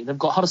 38, they've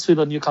got Huddersfield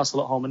and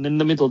Newcastle at home, and in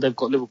the middle they've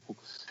got Liverpool.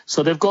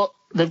 So they've got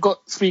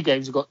 3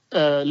 games. You've got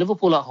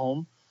Liverpool at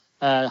home,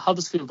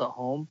 Huddersfield at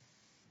home,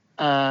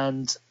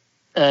 and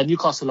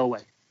Newcastle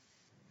away.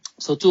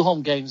 So 2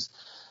 home games.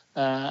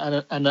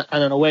 And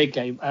an away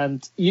game,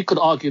 and you could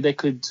argue they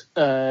could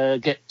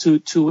get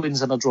two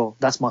wins and a draw.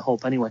 That's my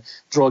hope anyway.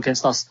 Draw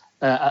against us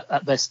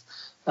at best.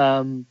 They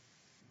want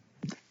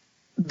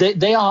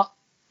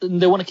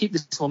to keep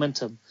this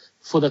momentum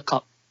for the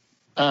cup.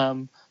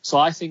 So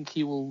I think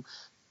he will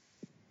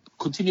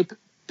continue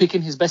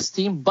picking his best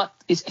team, but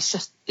it's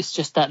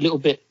just that little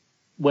bit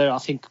where I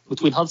think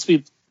between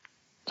Huddersfield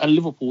and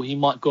Liverpool he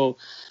might go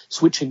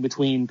switching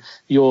between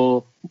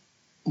your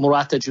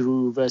Morata,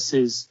 Giroud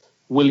versus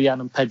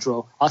Willian and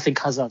Pedro. I think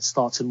Hazard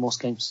starts in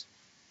most games.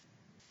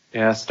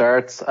 Yeah,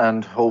 starts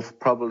and hope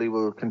probably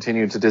will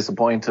continue to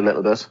disappoint a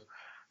little bit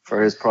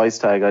for his price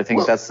tag. I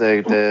think that's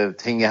the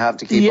thing you have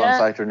to keep on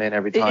factoring in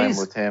every time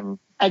with him.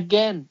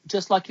 Again,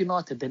 just like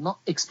United, they're not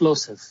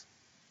explosive.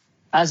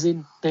 As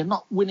in, they're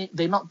not winning,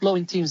 they're not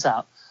blowing teams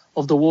out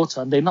of the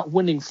water, and they're not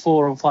winning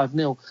 4 and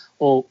 5-0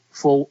 or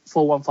 4-1,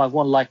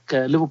 5-1 like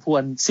Liverpool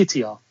and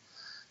City are.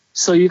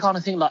 So you kind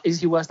of think, like, is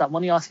he worth that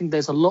money? I think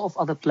there's a lot of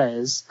other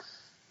players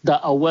that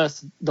are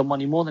worth the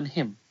money more than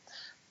him.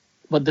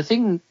 But the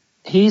thing,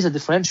 he's a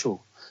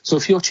differential. So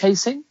if you're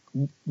chasing,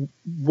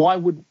 why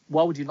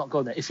would you not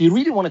go there? If you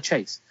really want to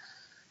chase,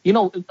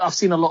 I've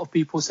seen a lot of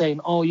people saying,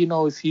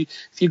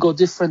 if you go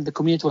different, the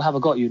community will have a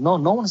go at you. No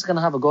one's going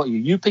to have a go at you.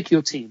 You pick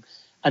your team,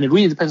 and it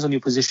really depends on your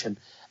position.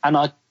 And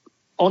I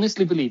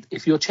honestly believe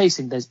if you're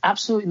chasing, there's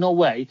absolutely no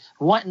way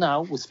right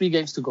now with 3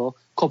 games to go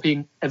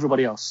copying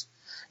everybody else.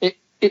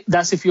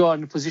 that's if you're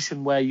in a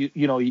position where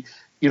you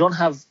don't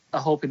have a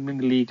hope in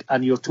mini league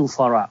and you're too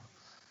far out.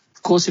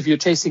 Of course, if you're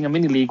chasing a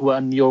mini league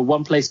and you're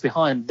one place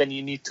behind, then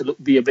you need to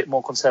be a bit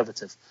more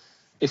conservative.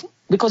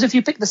 Because if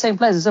you pick the same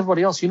players as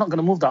everybody else, you're not going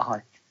to move that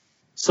high.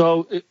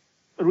 So it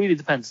really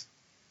depends.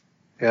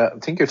 Yeah, I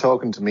think you're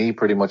talking to me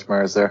pretty much,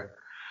 Mars, there.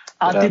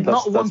 I did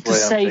not want to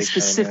say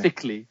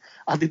specifically.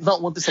 I did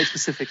not want to say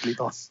specifically,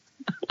 Don.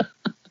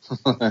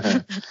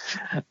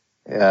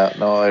 Yeah,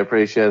 no, I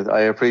appreciate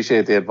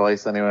the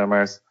advice anyway,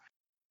 Mars.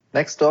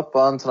 Next up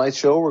on tonight's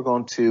show, we're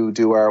going to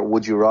do our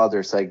Would You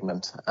Rather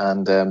segment.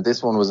 And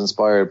this one was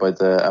inspired by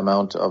the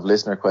amount of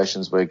listener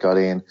questions we got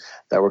in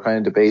that were kind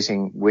of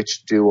debating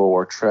which duo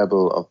or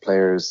treble of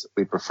players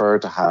we prefer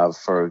to have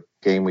for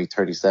game week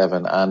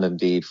 37 and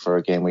indeed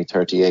for game week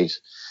 38.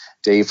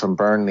 Dave from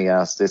Burnley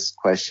asked this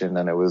question,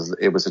 and it was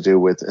to do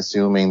with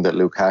assuming that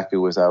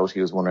Lukaku was out.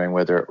 He was wondering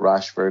whether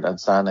Rashford and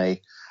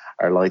Sané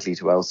are likely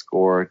to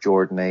outscore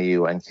Jordan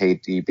Ayew and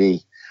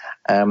KDB.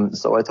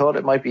 So I thought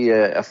it might be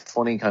a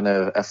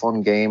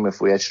fun game if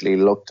we actually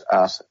looked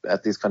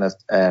at these kind of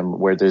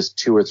where there's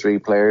 2 or 3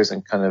 players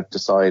and kind of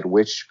decide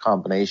which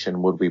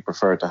combination would we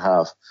prefer to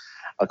have.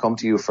 I'll come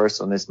to you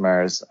first on this,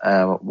 Mars.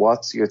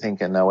 What's your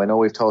thinking? Now, I know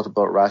we've talked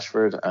about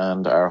Rashford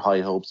and our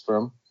high hopes for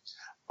him,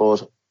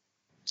 but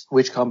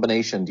which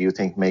combination do you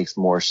think makes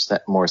more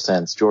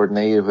sense? Jordan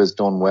Ayew has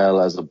done well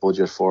as a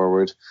budget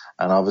forward,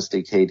 and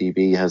obviously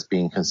KDB has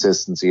been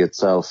consistency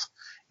itself,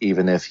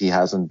 even if he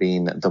hasn't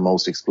been the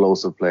most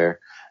explosive player.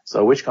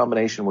 So which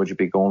combination would you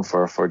be going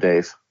for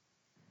Dave?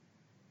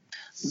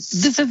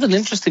 This is an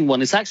interesting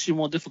one. It's actually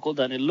more difficult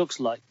than it looks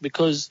like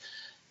because,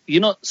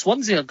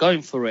 Swansea are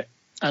going for it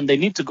and they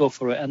need to go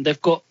for it. And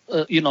they've got,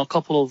 a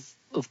couple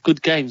of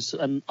good games,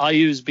 and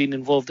Ayew's been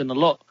involved in a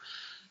lot.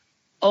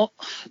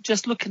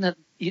 Just looking at,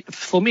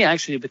 for me,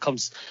 actually, it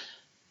becomes,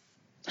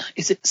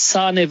 is it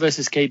Sané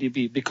versus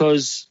KDB?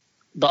 Because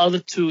the other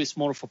two is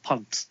more of a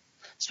punt,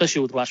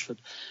 especially with Rashford.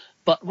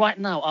 But right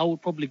now, I would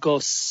probably go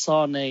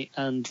Sané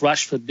and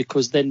Rashford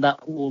because then that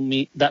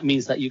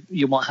means that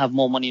you might have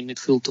more money in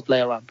midfield to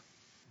play around.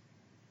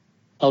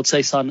 I would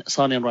say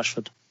Sané and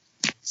Rashford.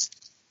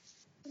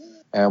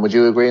 Would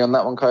you agree on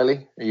that one,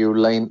 Kylie? Are you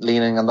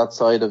leaning on that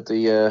side of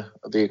the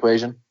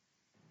equation?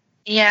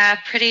 Yeah,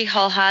 pretty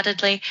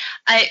wholeheartedly.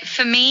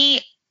 For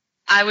me,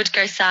 I would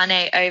go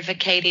Sané over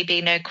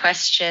KDB, no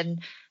question.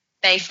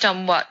 Based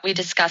on what we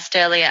discussed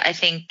earlier, I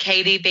think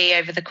KDB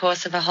over the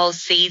course of a whole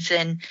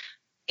season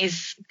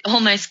is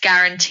almost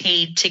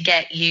guaranteed to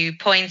get you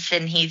points,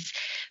 and he's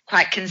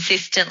quite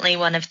consistently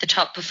one of the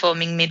top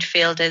performing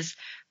midfielders.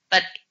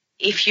 But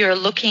if you're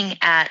looking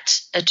at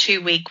a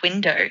 2-week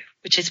window,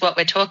 which is what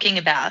we're talking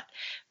about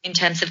in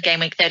terms of game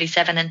week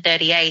 37 and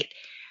 38,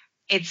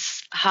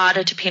 it's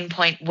harder to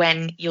pinpoint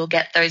when you'll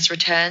get those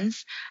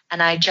returns.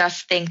 And I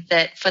just think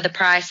that for the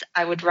price,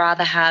 I would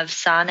rather have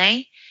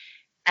Sané.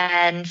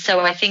 And so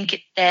I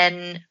think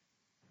then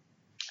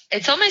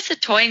it's almost a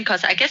toy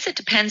because I guess it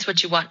depends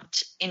what you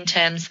want in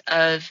terms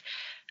of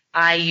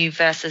Ayew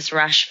versus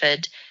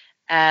Rashford.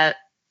 Sané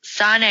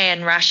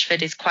and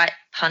Rashford is quite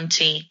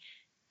punty,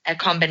 a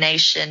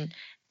combination,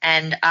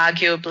 and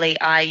arguably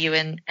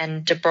Ayew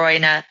and De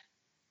Bruyne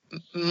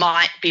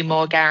might be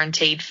more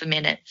guaranteed for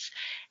minutes.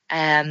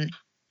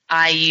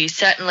 Ayew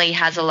certainly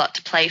has a lot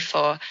to play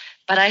for,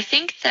 but I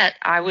think that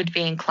I would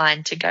be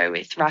inclined to go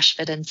with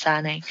Rashford and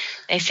Sané.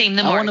 They seem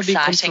the more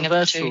exciting of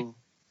the two.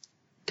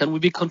 Can we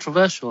be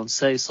controversial and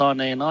say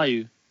Sané and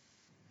Ayew?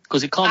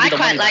 Because it can't be the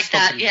quite money like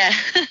that, yeah.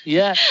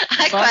 Yeah,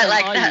 I quite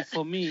like that.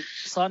 For me,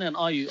 Sané and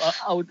Ayew,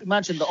 I would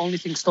imagine the only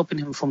thing stopping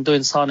him from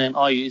doing Sané and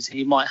Ayew is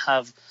he might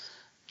have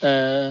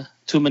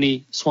too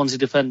many Swansea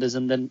defenders,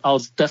 and then I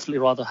would definitely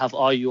rather have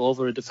Ayew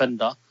over a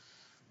defender.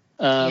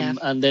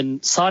 And then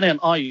Sané and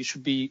Ayew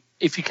should be,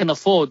 if you can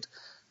afford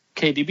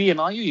KDB and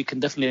Ayew, you can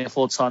definitely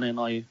afford Sané and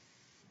Ayew.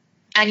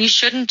 And you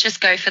shouldn't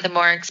just go for the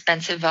more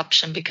expensive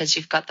option because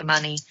you've got the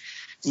money.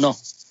 No,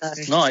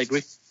 I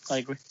agree.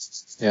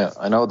 Yeah,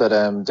 I know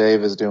that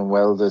Dave is doing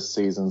well this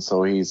season,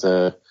 so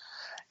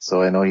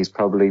I know he's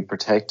probably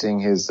protecting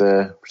his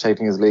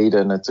lead,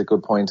 and it's a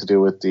good point to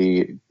do with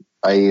the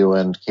Ayew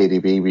and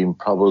KDB being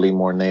probably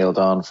more nailed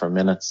on for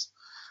minutes.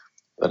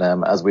 But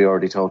as we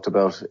already talked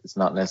about, it's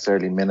not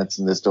necessarily minutes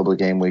in this double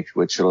game week,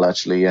 which will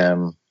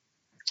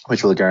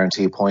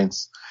guarantee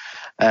points.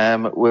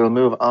 We'll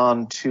move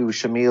on to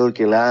Shamil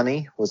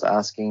Gilani was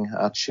asking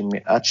at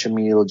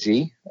Shamil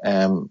G.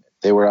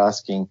 They were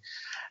asking,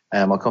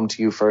 I'll come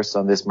to you first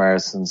on this,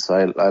 Mars, since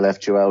I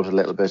left you out a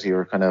little bit. You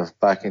were kind of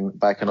backing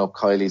up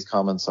Kylie's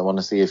comments. I want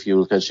to see if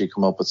you'll actually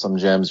come up with some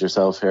gems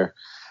yourself here.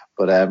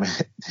 But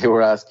they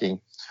were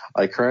asking,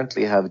 I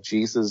currently have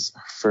Jesus,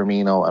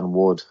 Firmino and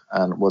Wood,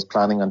 and was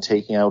planning on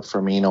taking out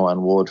Firmino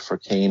and Wood for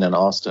Kane and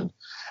Austin.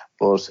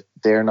 But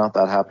they're not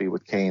that happy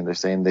with Kane. They're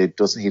saying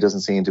he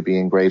doesn't seem to be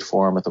in great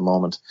form at the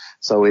moment.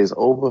 So is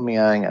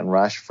Aubameyang and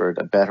Rashford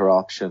a better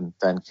option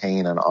than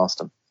Kane and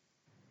Austin?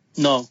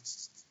 No,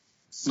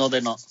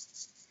 they're not.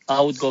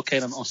 I would go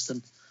Kane and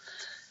Austin.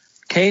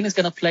 Kane is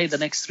going to play the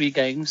next 3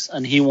 games,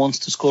 and he wants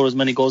to score as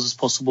many goals as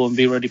possible and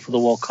be ready for the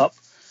World Cup.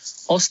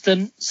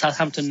 Austin,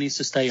 Southampton needs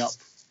to stay up.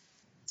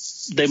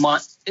 They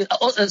might.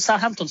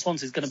 Southampton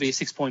Swansea is going to be a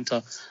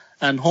 6-pointer,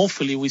 and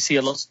hopefully we see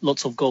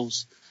lots of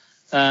goals.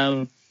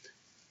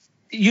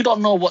 You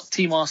don't know what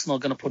team Arsenal are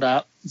going to put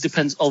out.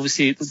 Depends,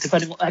 obviously,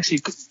 depending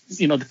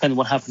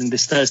what happens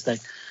this Thursday.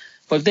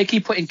 But if they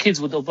keep putting kids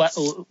with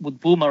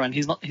Boomerang,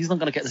 he's not going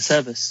to get the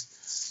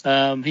service.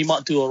 He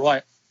might do all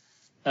right.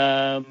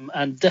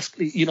 And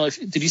definitely,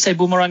 did you say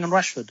Boomerang and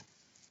Rashford?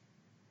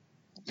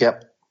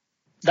 Yep.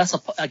 That's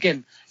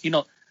again,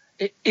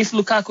 if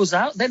Lukaku's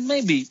out, then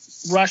maybe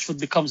Rashford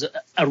becomes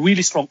a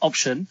really strong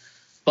option.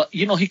 But,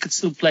 he could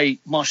still play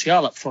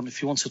Martial up front if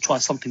he wants to try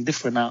something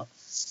different out.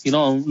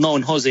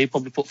 Knowing Jose, he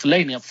probably put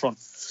Fellaini up front.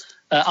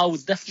 I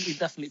would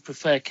definitely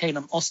prefer Kane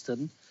and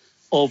Austin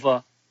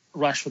over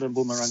Rashford and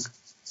Boomerang.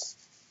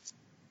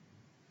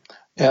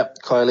 Yeah,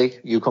 Kylie,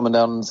 you coming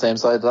down on the same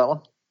side of that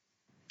one?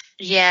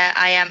 Yeah,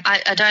 I am.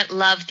 I don't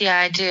love the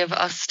idea of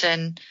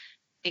Austin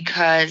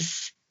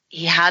because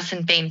he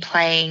hasn't been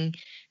playing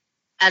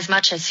as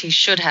much as he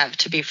should have,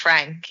 to be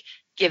frank,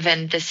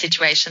 given the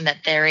situation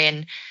that they're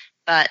in.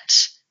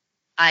 But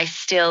I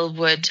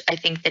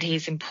think that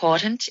he's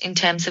important in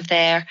terms of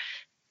their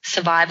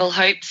survival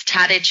hopes.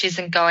 Tadic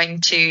isn't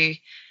going to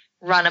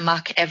run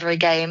amok every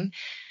game.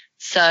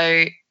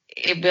 So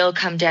it will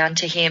come down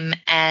to him.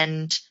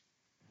 And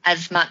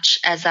as much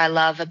as I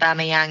love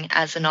Aubameyang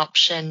as an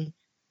option,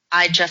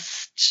 I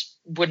just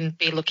wouldn't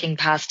be looking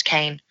past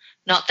Kane.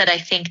 Not that I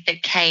think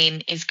that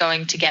Kane is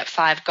going to get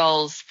 5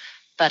 goals,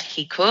 but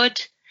he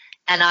could.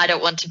 And I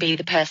don't want to be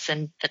the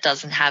person that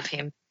doesn't have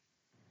him.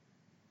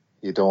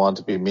 You don't want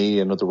to be me,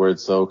 in other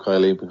words, though,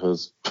 Kylie,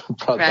 because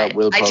that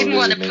will probably I didn't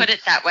want to be put it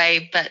that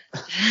way, but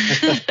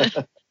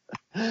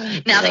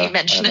now that you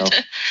mention it.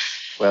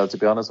 Well, to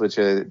be honest with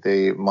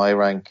you, my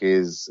rank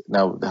is,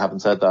 now having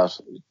said that,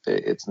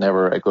 it's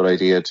never a good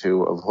idea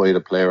to avoid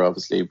a player,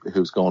 obviously,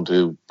 who's going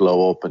to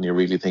blow up and you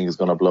really think is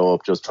going to blow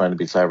up, just trying to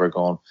be clever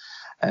going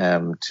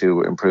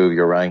to improve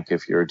your rank.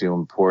 If you're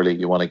doing poorly,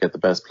 you want to get the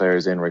best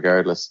players in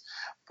regardless.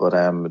 But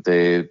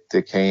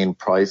the Kane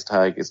price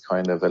tag is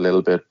kind of a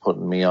little bit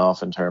putting me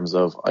off in terms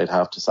of I'd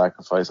have to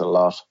sacrifice a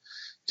lot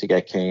to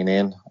get Kane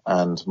in,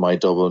 and my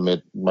double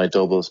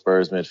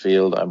Spurs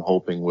midfield I'm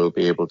hoping will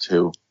be able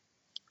to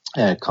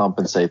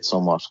compensate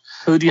somewhat.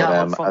 Who do you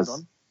have up front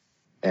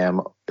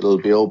on? It'll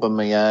be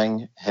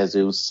Aubameyang,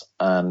 Jesus,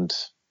 and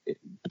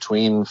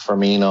between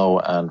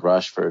Firmino and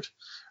Rashford,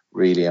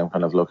 really I'm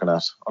kind of looking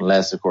at,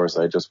 unless of course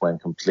I just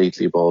went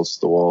completely balls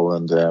to the wall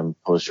and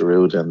put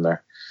Giroud in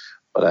there.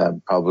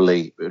 But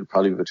probably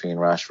between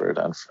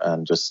Rashford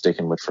and just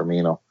sticking with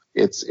Firmino.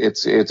 It's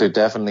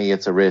definitely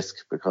a risk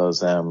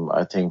because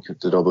I think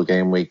the double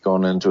game week,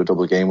 going into a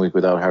double game week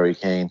without Harry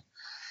Kane,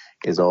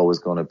 is always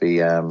going to be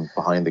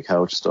behind the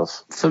couch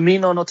stuff.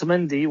 Firmino and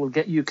Otamendi will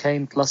get you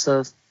Kane plus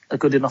a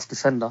good enough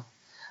defender.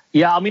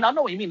 Yeah, I mean, I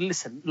know what you mean.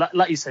 Listen,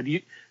 like you said,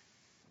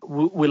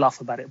 we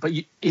laugh about it, but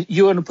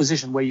you're in a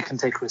position where you can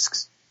take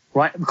risks,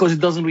 right? Because it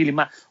doesn't really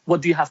matter.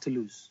 What do you have to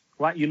lose,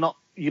 right?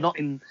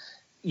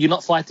 You're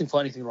not fighting for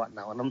anything right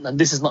now, and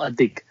this is not a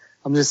dig.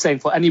 I'm just saying,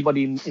 for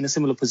anybody in a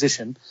similar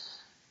position,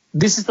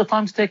 this is the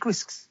time to take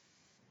risks,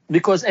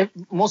 because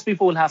most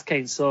people will have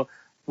Kane. So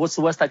what's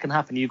the worst that can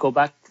happen? You go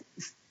back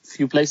a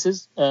few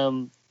places.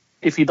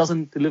 If he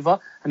doesn't deliver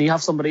and you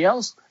have somebody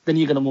else, then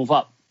you're going to move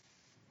up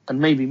and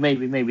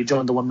maybe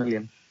join the 1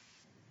 million.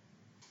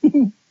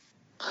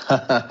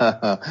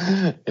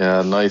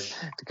 Yeah, nice.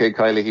 Okay,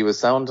 Kylie, he was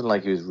sounding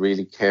like he was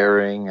really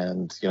caring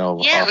and, it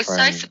was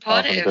so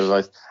supportive.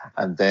 Advice,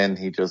 and then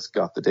he just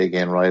got the dig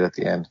in right at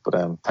the end.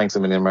 But thanks a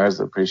million, Mars.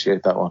 I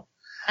appreciate that one.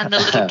 And the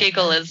little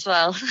giggle as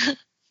well.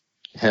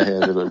 yeah,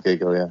 the little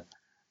giggle, yeah.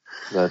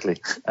 Exactly.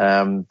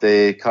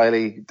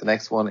 Kylie, the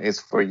next one is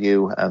for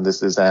you, and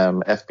this is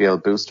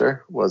FBL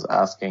Booster was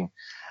asking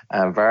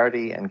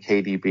Vardy and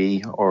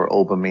KDB or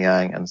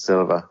Aubameyang and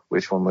Silva.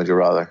 Which one would you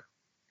rather?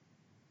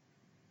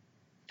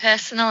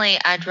 Personally,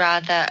 I'd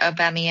rather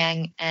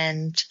Aubameyang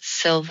and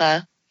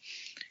Silva.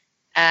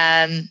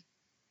 I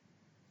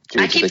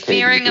keep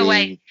veering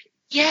away.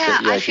 Yeah,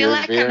 I feel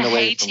like I'm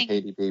hating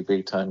KDB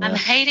big time. Yeah. I'm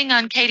hating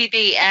on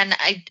KDB, and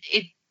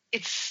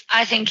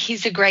I think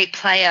he's a great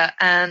player.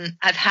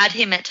 I've had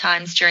him at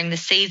times during the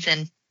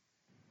season.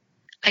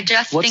 I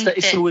just what's the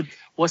issue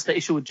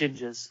with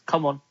Gingers?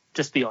 Come on.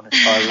 Just be honest.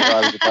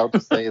 I was about to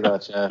say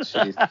that. Yeah,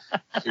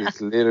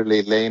 she's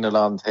literally laying it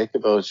on thick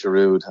about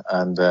Giroud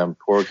and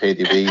poor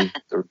KDB,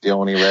 the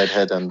only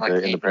redhead in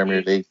the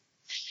Premier League.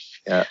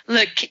 Yeah.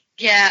 Look,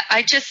 yeah,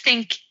 I just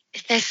think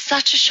there's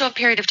such a short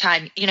period of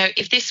time.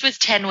 If this was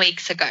 10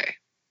 weeks ago,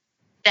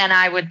 then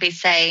I would be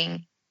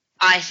saying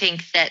I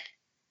think that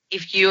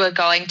if you are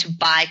going to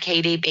buy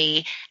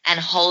KDB and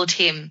hold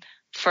him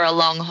for a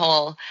long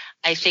haul,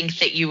 I think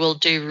that you will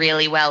do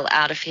really well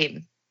out of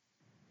him.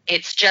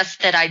 It's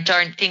just that I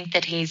don't think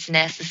that he's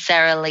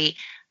necessarily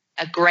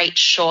a great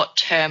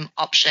short-term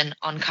option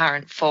on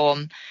current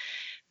form.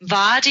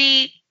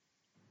 Vardy,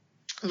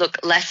 look,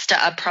 Leicester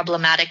are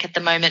problematic at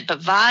the moment, but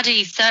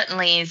Vardy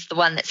certainly is the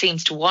one that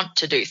seems to want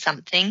to do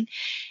something.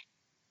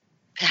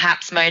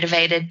 perhaps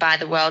motivated by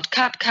the World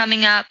Cup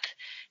coming up.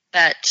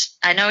 But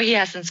I know he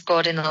hasn't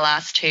scored in the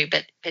last two,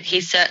 but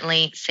he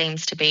certainly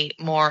seems to be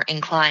more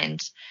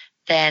inclined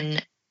than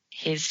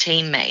his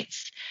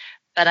teammates.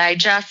 But I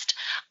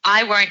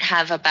won't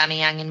have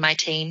Aubameyang in my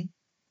team,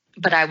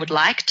 but I would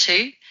like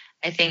to.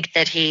 I think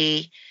that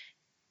he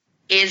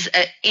is,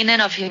 in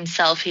and of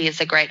himself, he is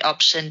a great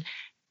option.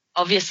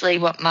 Obviously,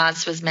 what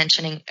Mars was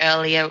mentioning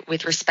earlier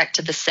with respect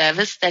to the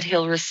service that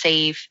he'll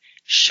receive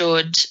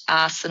should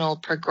Arsenal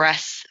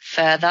progress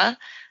further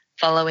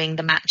following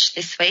the match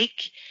this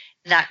week,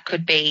 that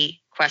could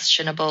be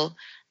questionable.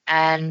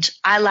 And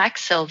I like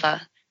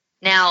Silva.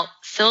 Now,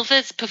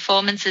 Silva's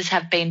performances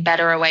have been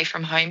better away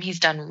from home. He's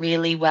done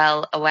really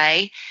well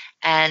away.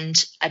 And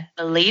I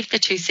believe the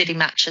 2 City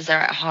matches are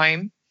at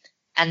home.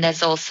 And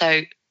there's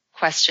also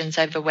questions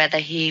over whether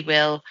he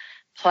will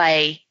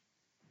play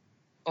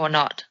or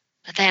not.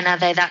 But then are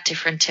they that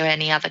different to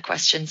any other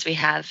questions we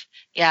have?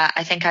 Yeah,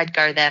 I think I'd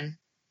go them.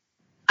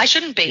 I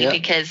shouldn't be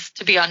because,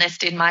 to be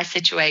honest, in my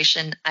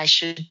situation, I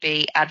should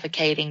be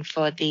advocating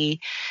for the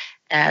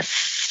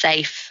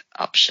safe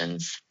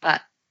options.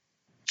 But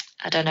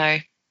I don't know.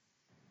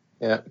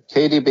 Yeah,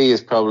 KDB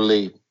is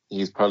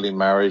probably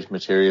marriage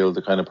material,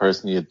 the kind of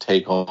person you'd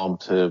take home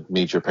to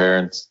meet your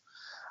parents.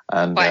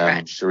 And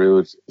right.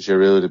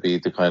 Giroud would be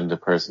the kind of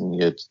person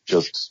you'd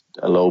just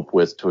elope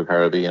with to a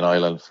Caribbean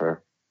island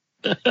for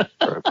a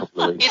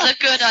couple of weeks. You look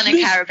good on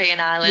a Caribbean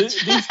island.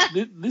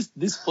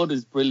 This pod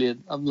is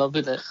brilliant. I'm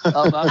loving it.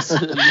 I'm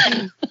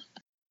absolutely.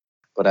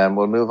 But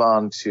we'll move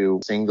on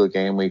to single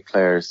game week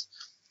players.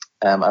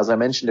 As I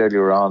mentioned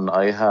earlier on,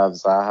 I have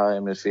Zaha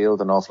in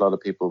midfield. An awful lot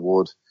of people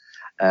would.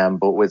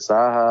 But with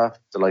Zaha,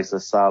 the likes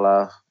of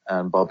Salah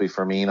and Bobby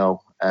Firmino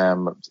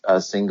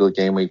as single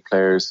game week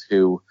players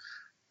who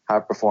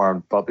have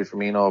performed. Bobby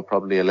Firmino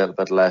probably a little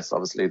bit less,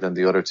 obviously, than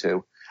the other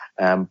two.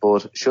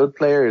 But should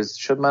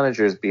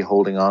managers be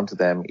holding on to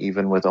them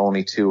even with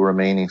only 2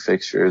 remaining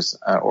fixtures?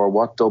 Or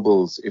what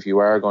doubles, if you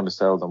are going to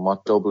sell them,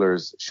 what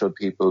doublers should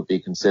people be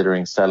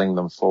considering selling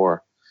them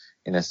for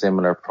in a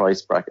similar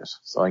price bracket?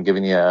 So I'm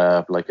giving you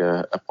a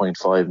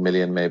 0.5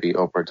 million maybe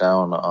up or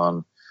down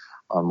on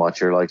what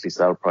your likely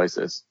sell price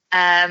is.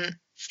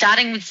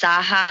 Starting with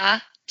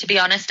Zaha, to be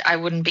honest, I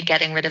wouldn't be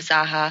getting rid of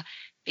Zaha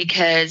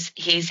because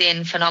he's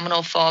in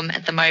phenomenal form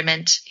at the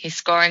moment. He's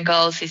scoring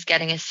goals, he's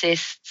getting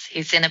assists,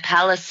 he's in a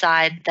Palace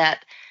side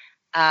that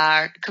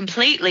are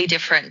completely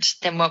different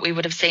than what we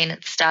would have seen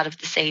at the start of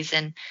the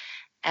season.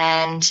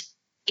 And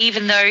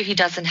even though he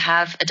doesn't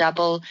have a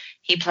double,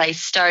 he plays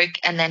Stoke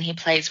and then he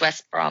plays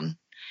West Brom.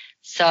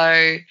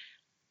 So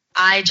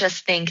I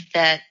just think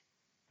that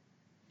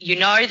you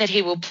know that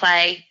he will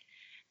play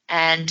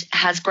and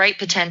has great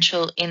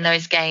potential in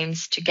those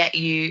games to get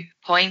you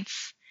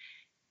points,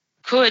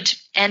 could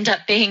end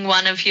up being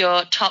one of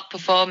your top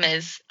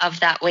performers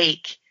of that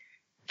week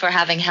for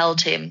having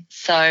held him.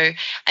 So,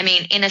 I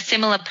mean, in a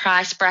similar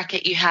price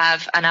bracket, you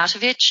have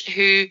Arnautovic,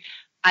 who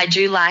I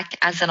do like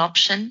as an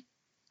option,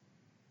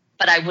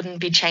 but I wouldn't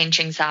be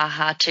changing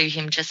Zaha to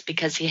him just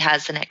because he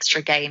has an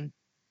extra game.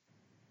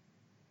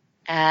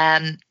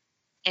 In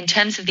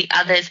terms of the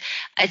others,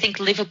 I think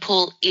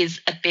Liverpool is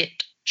a bit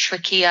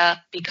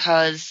trickier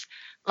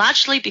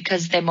largely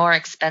because they're more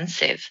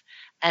expensive.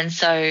 And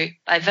so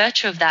by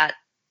virtue of that,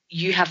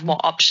 you have more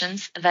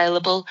options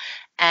available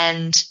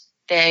and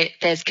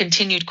there's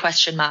continued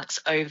question marks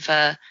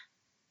over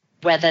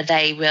whether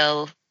they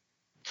will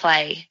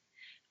play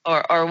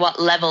or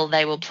what level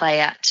they will play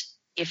at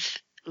if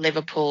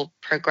Liverpool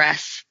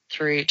progress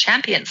through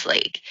Champions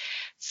League.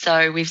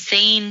 So we've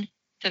seen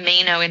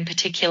Firmino in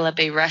particular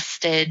be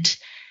rested.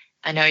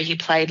 I know he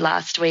played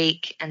last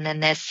week, and then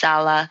there's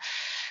Salah.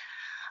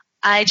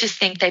 I just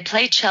think they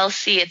play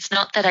Chelsea. It's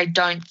not that I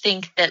don't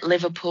think that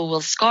Liverpool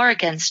will score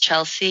against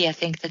Chelsea. I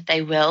think that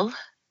they will.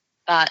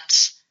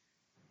 But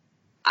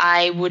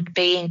I would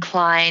be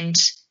inclined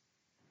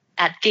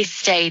at this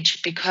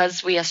stage,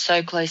 because we are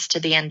so close to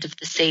the end of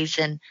the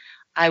season,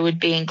 I would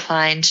be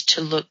inclined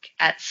to look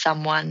at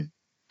someone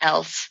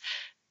else.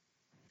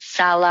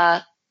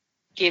 Salah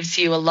gives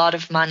you a lot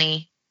of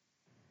money.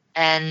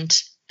 And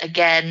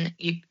again,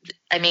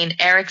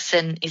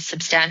 Eriksen is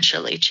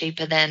substantially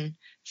cheaper than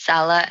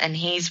Salah, and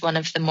he's one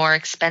of the more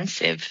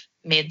expensive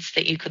mids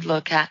that you could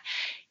look at.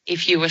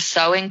 If you were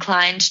so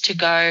inclined to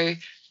go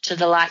to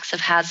the likes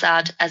of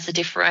Hazard as a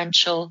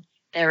differential,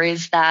 there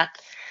is that.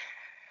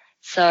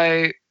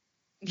 So,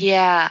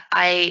 yeah,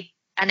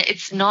 and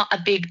it's not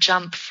a big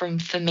jump from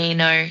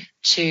Firmino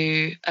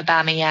to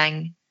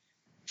Aubameyang.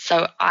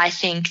 So I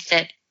think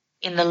that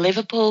in the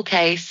Liverpool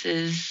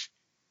cases,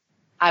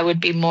 I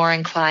would be more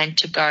inclined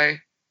to go.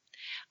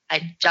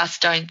 I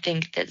just don't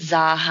think that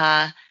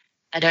Zaha,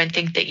 I don't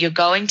think that you're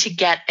going to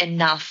get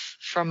enough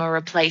from a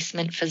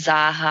replacement for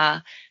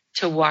Zaha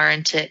to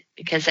warrant it,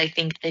 because I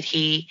think that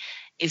he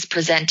is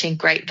presenting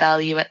great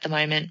value at the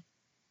moment.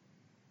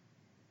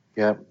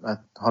 Yeah,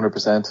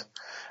 100%.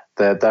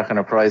 That kind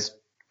of price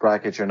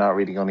bracket, you're not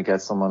really going to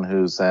get someone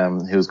who's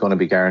going to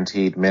be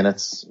guaranteed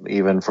minutes,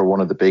 even for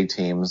one of the big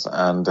teams,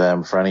 and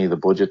for any of the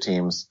budget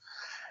teams,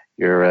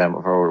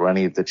 for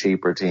any of the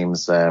cheaper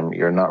teams,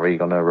 you're not really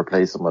going to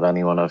replace him with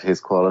anyone of his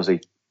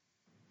quality.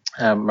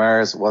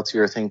 Mars, what's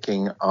your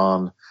thinking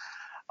on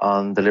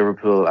the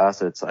Liverpool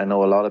assets? I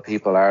know a lot of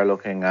people are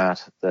looking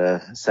at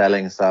the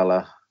selling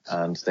Salah,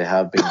 and they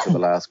have been for the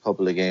last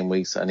couple of game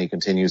weeks, and he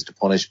continues to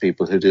punish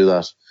people who do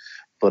that.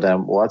 But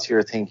what's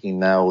your thinking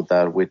now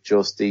that with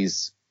just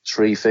these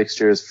 3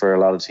 fixtures for a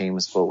lot of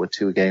teams, but with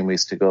 2 game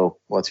weeks to go,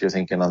 what's your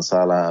thinking on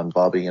Salah and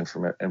Bobby in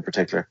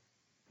particular?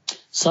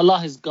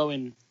 Salah is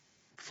going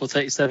for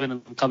 37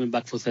 and coming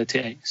back for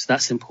 38. It's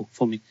that simple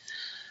for me.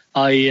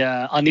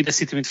 I need a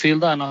city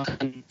midfielder, and I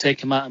can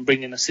take him out and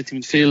bring in a city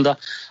midfielder.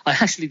 I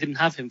actually didn't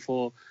have him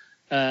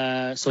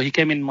so he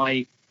came in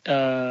my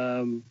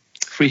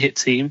free hit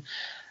team,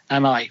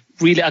 and I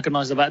really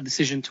agonized about the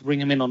decision to bring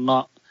him in or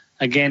not.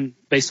 Again,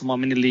 based on my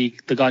mini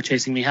league, the guy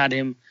chasing me had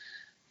him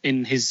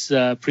in his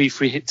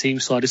pre-free hit team,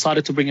 so I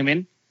decided to bring him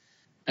in,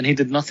 and he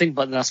did nothing,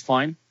 but that's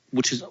fine,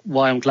 which is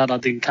why I'm glad I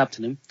didn't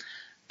captain him.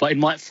 But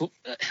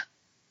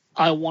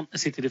I want a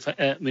city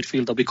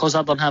midfielder because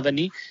I don't have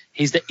any.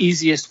 He's the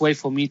easiest way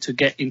for me to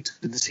get into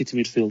the city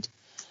midfield.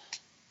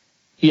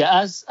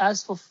 Yeah,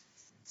 as for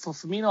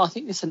Firmino, I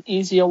think it's an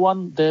easier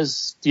one.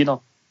 There's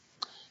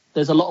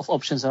a lot of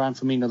options around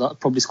Firmino that are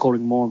probably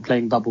scoring more and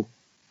playing double.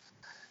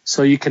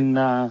 So you can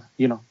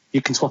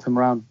swap him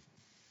around.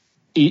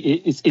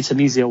 It's an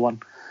easier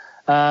one.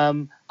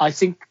 I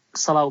think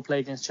Salah will play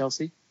against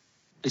Chelsea.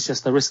 It's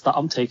just the risk that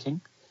I'm taking,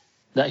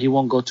 that he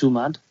won't go too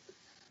mad.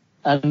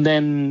 And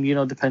then,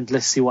 depends.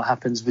 Let's see what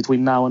happens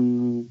between now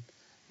and,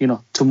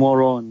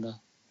 tomorrow and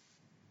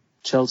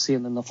Chelsea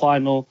and then the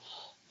final.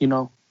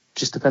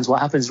 Just depends what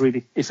happens,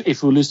 really.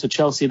 If we lose to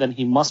Chelsea, then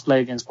he must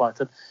play against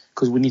Brighton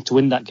because we need to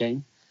win that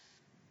game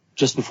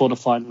just before the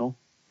final,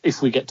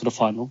 if we get to the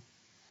final.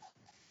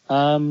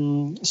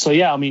 So,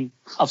 yeah, I mean,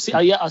 I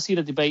see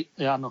the debate.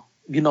 Yeah, I know.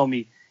 You know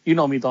me,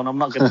 Don. I'm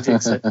not going to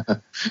jinx it.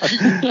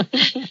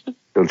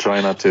 You'll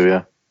try not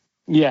to,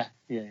 yeah.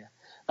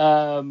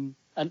 Yeah.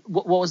 And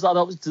what was that?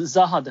 That was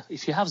Zaha.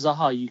 If you have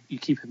Zaha, you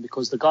keep him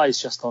because the guy is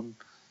just on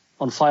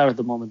fire at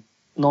the moment.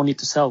 No need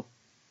to sell.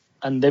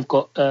 And they've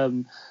got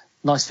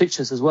nice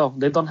fixtures as well.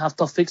 They don't have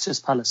tough fixtures,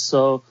 Palace,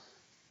 so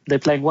they're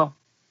playing well.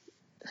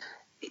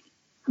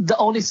 The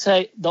only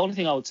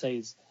thing I would say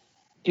is,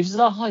 if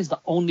Zaha is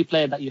the only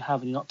player that you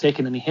have and you're not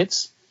taking any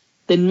hits,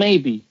 then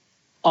maybe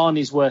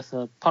Arnie's worth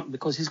a punt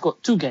because he's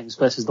got 2 games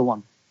versus the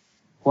 1,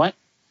 right?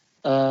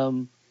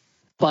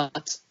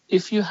 But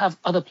if you have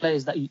other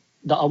players that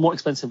are more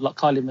expensive, like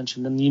Kylie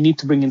mentioned, and you need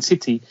to bring in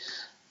City,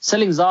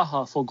 selling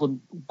Zaha for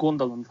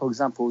Gundogan, for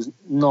example, is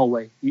no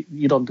way.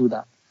 You don't do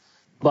that.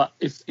 But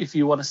if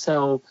you want to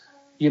sell,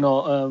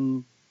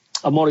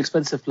 a more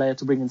expensive player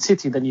to bring in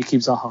City, then you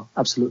keep Zaha.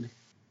 Absolutely.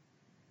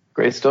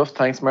 Great stuff.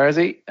 Thanks,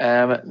 Marzi.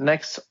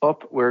 Next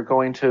up, we're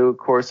going to, of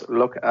course,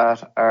 look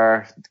at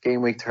our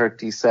Game Week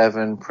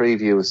 37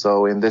 preview.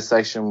 So in this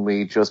section,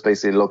 we just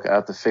basically look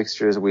at the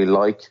fixtures we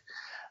like,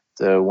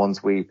 the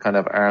ones we kind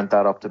of aren't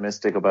that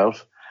optimistic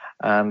about.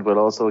 And we'll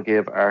also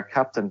give our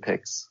captain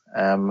picks.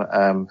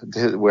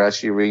 We're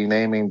actually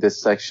renaming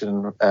this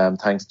section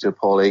thanks to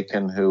Paul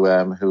Aiken,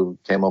 who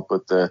came up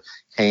with the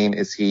Kane,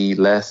 is he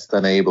less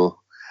than able,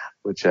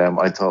 which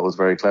I thought was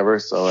very clever.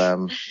 So I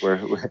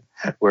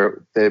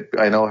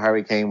know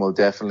Harry Kane will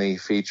definitely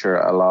feature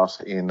a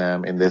lot in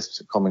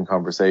this coming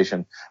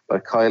conversation.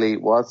 But Kylie,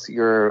 what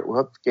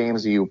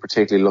games are you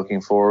particularly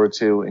looking forward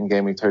to in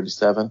Game Week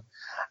 37?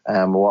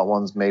 What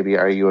ones maybe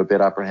are you a bit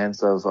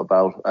apprehensive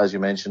about, as you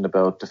mentioned,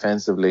 about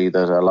defensively,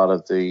 that a lot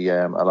of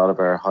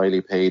our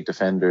highly paid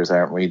defenders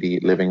aren't really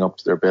living up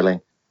to their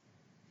billing?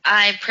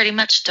 I pretty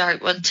much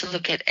don't want to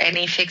look at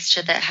any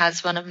fixture that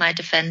has one of my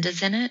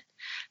defenders in it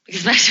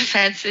because my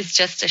defense is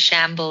just a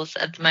shambles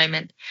at the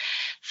moment.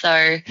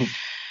 So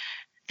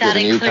that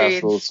includes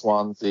Newcastle,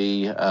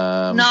 Swansea.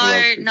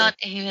 No, not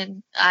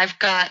even. I've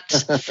got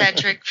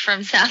Cedric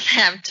from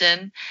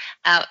Southampton.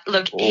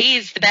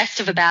 He's the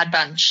best of a bad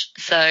bunch.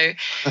 So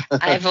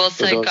I've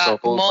also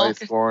got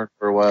Morgan. For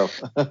a while.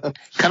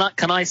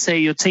 Can I say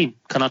your team?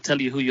 Can I tell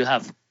you who you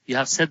have? You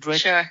have Cedric,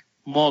 sure.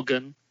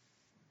 Morgan,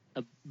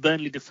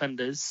 Burnley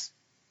defenders,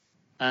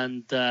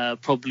 and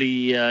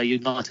probably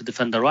United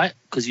defender, right?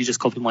 Because you just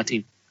copied my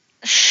team.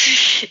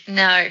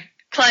 No,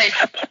 close.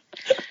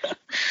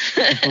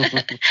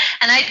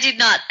 And I did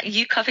not.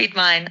 You copied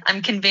mine.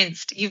 I'm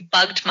convinced you've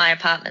bugged my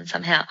apartment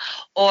somehow,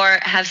 or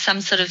have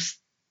some sort of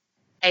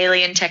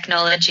alien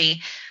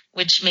technology,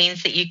 which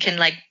means that you can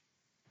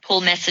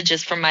pull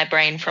messages from my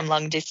brain from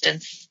long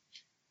distance.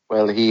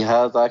 Well, he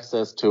has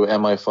access to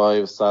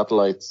MI5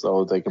 satellites,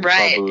 so they can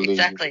probably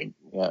exactly.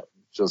 Yeah,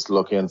 just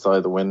look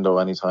inside the window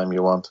anytime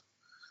you want.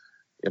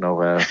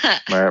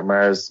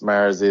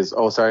 Mars is.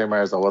 Oh, sorry,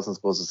 Mars. I wasn't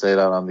supposed to say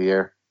that on the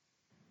air.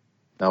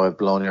 Now I've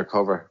blown your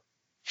cover.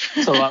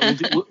 So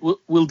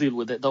we'll deal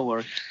with it. Don't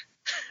worry.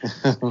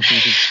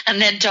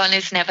 And then John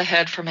is never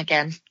heard from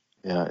again.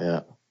 Yeah.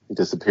 He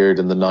disappeared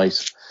in the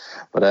night.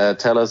 But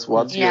tell us,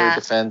 what's your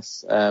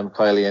defence,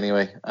 Kylie?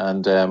 Anyway,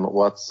 and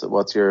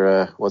what's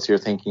your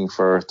thinking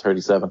for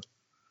 37?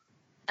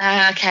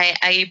 Okay,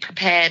 are you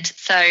prepared?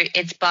 So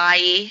it's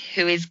Bailly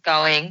who is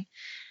going,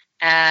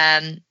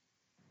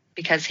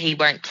 because he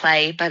won't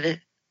play by the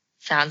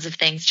sounds of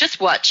things. Just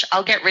watch.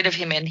 I'll get rid of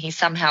him and he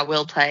somehow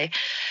will play.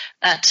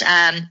 But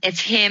it's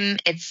him,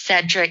 it's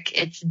Cedric,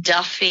 it's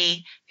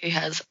Duffy, who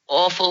has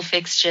awful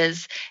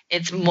fixtures.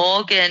 It's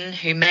Morgan,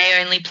 who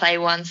may only play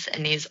once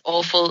and is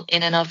awful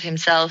in and of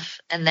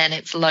himself. And then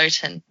it's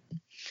Lowton.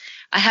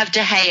 I have De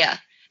Gea,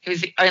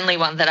 who's the only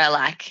one that I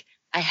like.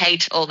 I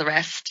hate all the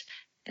rest.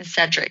 And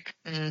Cedric,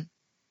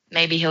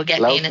 maybe he'll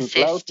get me an assist.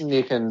 Lowton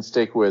you can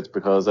stick with,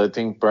 because I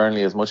think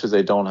Burnley, as much as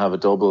they don't have a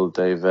double,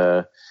 they've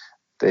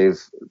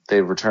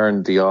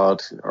returned the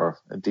odd or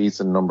a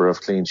decent number of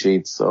clean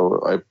sheets.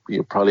 So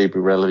you'll probably be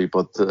relative,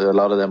 but a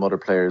lot of them other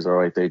players, all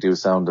right, they do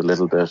sound a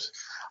little bit.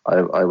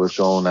 I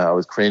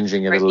was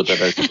cringing a little bit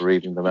as you were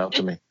reading them out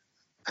to me.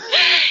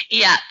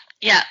 Yeah,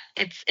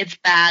 it's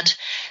bad.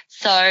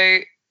 So,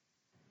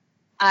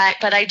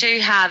 but I do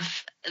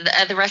have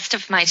the rest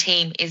of my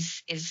team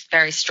is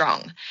very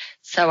strong.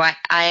 So I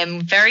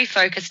am very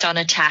focused on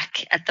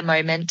attack at the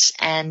moment,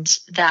 and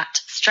that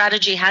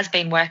strategy has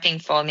been working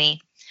for me.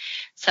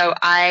 So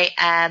I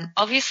am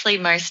obviously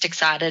most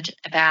excited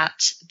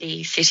about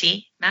the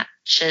City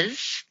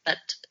matches, but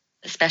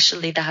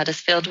especially the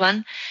Huddersfield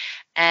one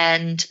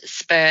and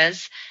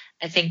Spurs.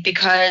 I think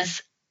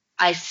because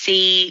I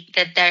see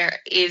that there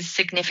is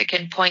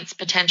significant points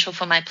potential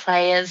for my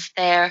players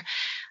there.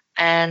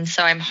 And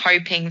so I'm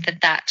hoping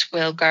that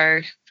will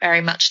go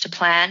very much to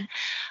plan.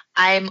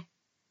 I'm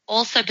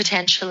also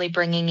potentially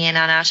bringing in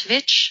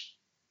Arnautovic,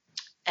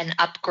 an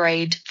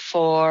upgrade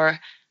for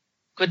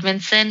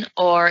Goodmanson,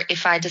 or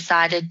if I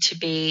decided to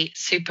be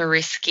super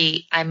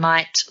risky, I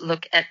might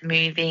look at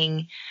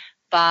moving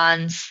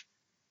Barnes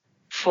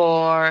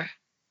for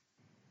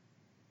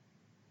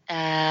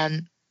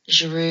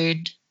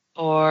Giroud,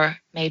 or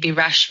maybe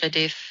Rashford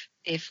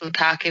if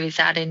Lukaku is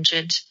out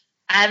injured.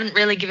 I haven't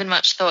really given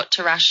much thought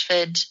to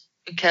Rashford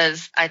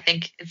because I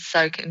think it's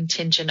so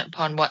contingent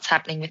upon what's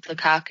happening with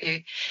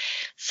Lukaku.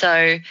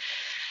 So,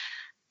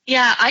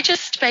 yeah, I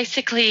just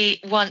basically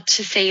want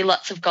to see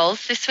lots of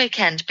goals this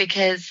weekend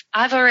because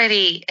I've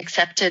already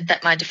accepted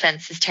that my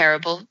defence is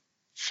terrible.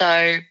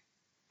 So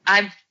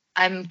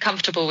I'm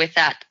comfortable with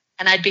that.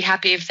 And I'd be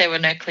happy if there were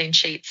no clean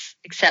sheets,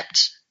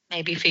 except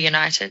maybe for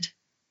United.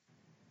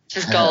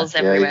 Just goals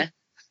everywhere.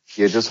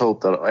 You just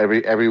hope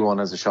that everyone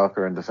is a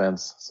shocker in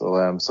defence.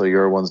 So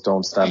your ones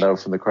don't stand out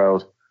from the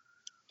crowd.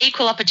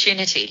 Equal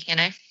opportunity, you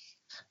know.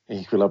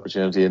 Equal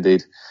opportunity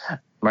indeed.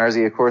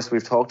 Marzi, of course,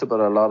 we've talked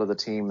about a lot of the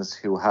teams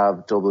who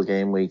have double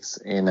game weeks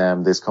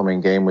in this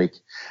coming game week.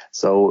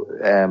 So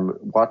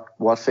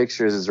what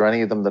fixtures, is there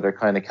any of them that are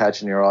kind of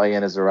catching your eye,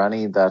 and is there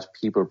any that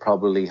people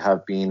probably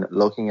have been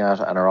looking at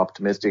and are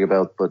optimistic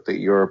about but that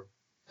you're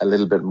a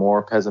little bit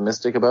more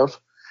pessimistic about?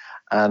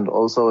 And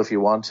also, if you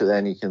want to,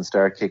 then you can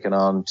start kicking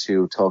on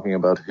to talking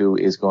about who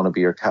is going to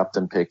be your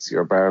captain picks,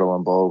 your Barlow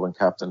and Baldwin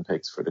captain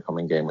picks for the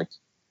coming game week.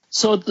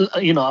 So,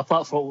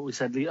 apart from what we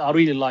said, I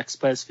really like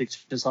Spurs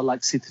fixtures. I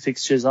like City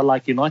fixtures. I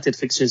like United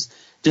fixtures.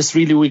 Just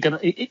really, we're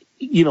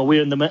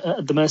in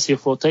the mercy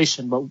of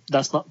rotation, but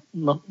that's not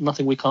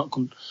nothing we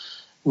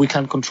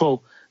can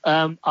control.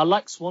 I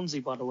like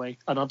Swansea, by the way,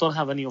 and I don't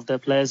have any of their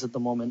players at the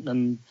moment.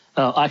 And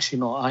actually,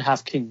 no, I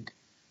have King.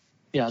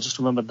 Yeah, I just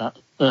remembered that.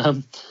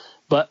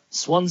 But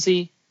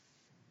Swansea,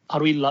 I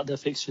really like their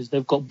fixtures.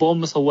 They've got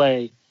Bournemouth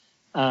away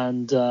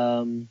and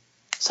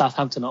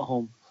Southampton at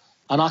home.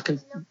 And I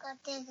can... Look, I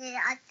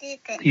did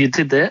it. You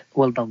did it?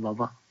 Well done,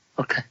 Baba.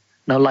 Okay.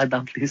 Now lie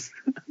down, please.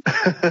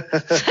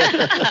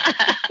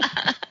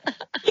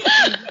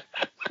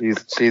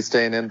 She's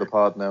staying in the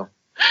pod now.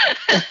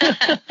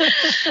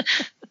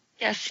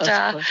 Yes,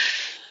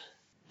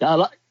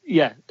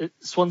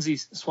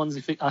 Swansea.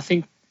 I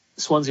think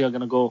Swansea are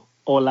going to go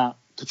all out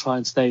to try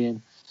and stay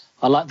in.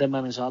 I like their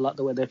manager. I like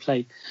the way they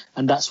play.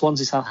 And that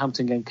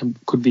Swansea-Southampton game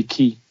could be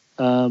key.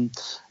 And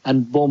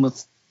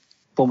Bournemouth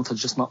are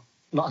just not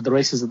at the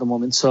races at the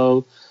moment.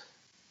 So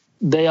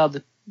they are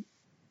the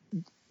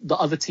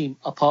other team,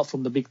 apart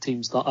from the big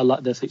teams, that I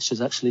like their fixtures,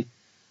 actually.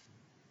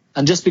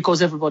 And just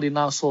because everybody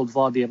now sold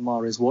Vardy and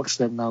Mahrez, watch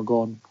them now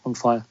go on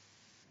fire.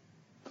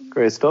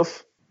 Great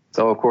stuff.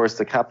 So, of course,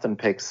 the captain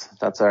picks.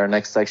 That's our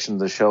next section of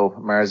the show.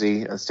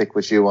 Marzi, I'll stick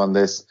with you on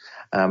this.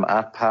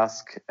 At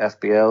Pask,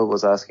 FBL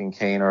was asking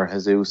Kane or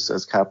Jesus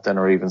as captain,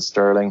 or even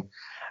Sterling.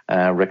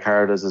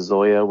 Ricardo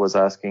Zazoya was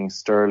asking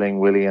Sterling,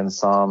 Willian,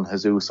 Son,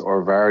 Jesus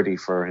or Vardy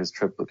for his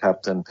triple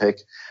captain pick.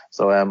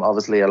 So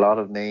obviously a lot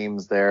of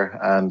names there,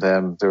 and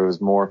there was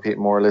more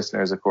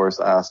listeners, of course,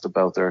 asked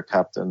about their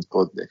captains.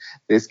 But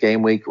this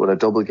game week, with a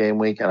double game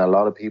week and a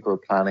lot of people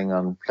planning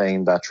on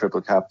playing that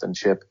triple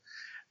captainship,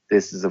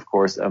 this is, of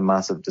course, a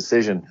massive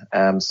decision.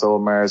 So,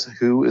 Mars,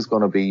 who is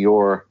going to be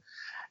your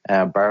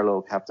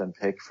Barlow captain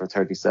pick for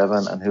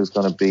 37, and who's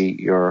going to be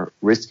your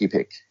risky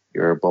pick,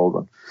 your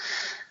Baldwin?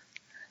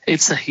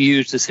 It's a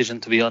huge decision,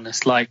 to be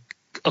honest. Like,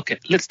 okay,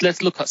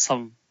 let's look at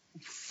some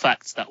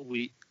facts that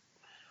we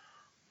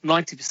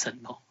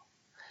 90% know.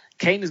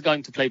 Kane is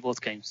going to play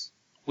both games.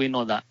 We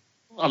know that.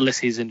 unless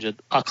he's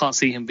injured. I can't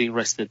see him being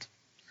rested.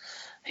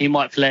 He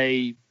might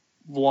play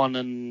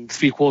 1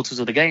 3/4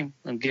 of the game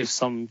and give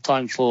some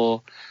time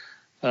for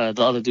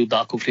the other dude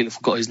that I completely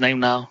forgot his name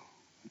now.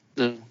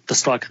 The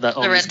striker that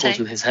always scores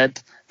with his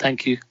head.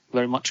 Thank you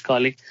very much,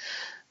 Kylie.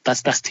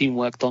 That's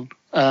teamwork done.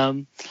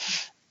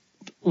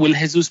 Will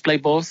Jesus play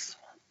both?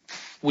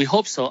 We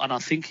hope so, and I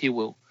think he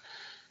will.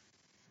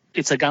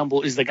 It's a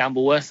gamble. Is the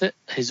gamble worth it?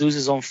 Jesus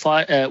is on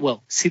fire.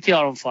 City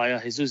are on fire.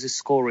 Jesus is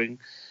scoring,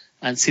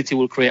 and City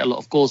will create a lot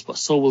of goals, but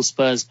so will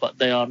Spurs, but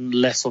they are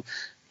less of...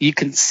 You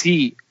can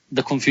see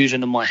the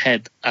confusion in my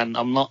head, and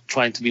I'm not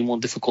trying to be more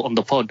difficult on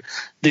the pod.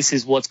 This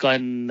is what's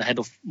going ahead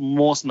of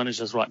most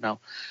managers right now.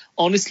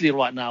 Honestly,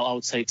 right now, I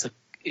would say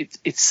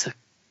it's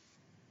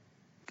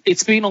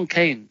been on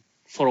Kane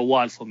for a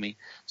while for me.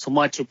 So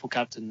my triple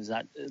captain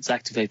is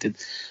activated.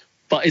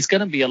 But it's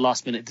going to be a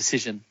last-minute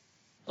decision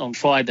on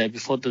Friday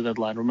before the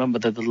deadline. Remember,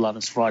 the deadline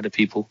is Friday,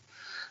 people.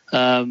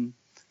 To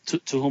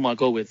whom I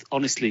go with,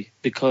 honestly,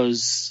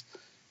 because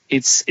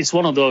it's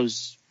one of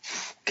those.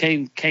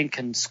 Kane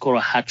can score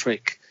a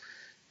hat-trick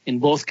in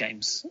both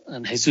games,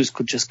 and Jesus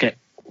could just get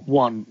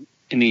 1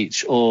 in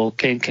each, or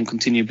Kane can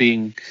continue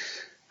being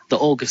the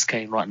August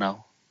Kane right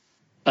now.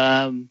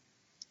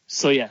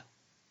 So, yeah,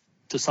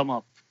 to sum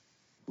up,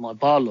 my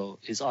Barlow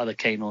is either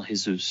Kane or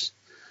Jesus.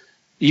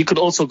 You could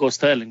also go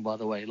Sterling, by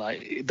the way.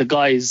 Like, the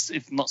guy is,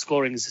 if not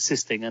scoring, is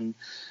assisting, and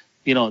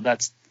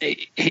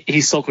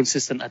he's so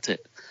consistent at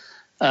it.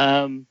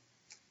 And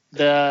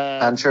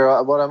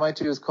sure, what I might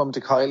do is come to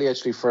Kylie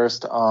actually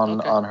first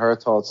on her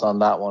thoughts on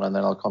that one, and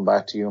then I'll come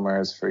back to you,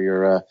 Mars, for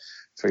your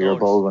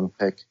Baldwin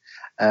pick.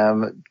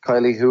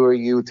 Kylie, who are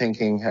you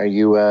thinking? Are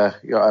you?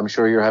 I'm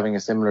sure you're having a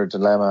similar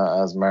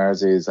dilemma as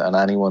Mars is, and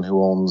anyone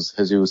who owns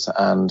Jesus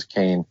and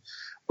Kane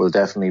will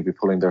definitely be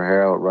pulling their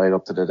hair out right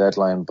up to the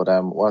deadline. But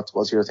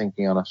what's your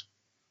thinking on it?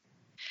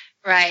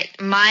 Right.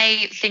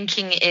 My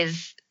thinking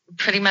is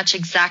pretty much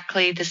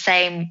exactly the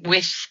same,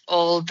 with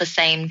all the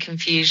same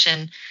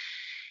confusion.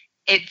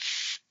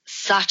 It's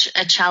such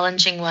a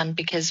challenging one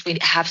because we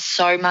have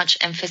so much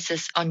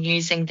emphasis on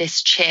using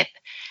this chip,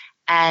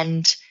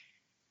 and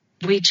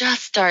we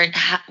just don't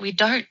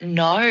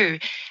know.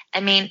 I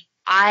mean,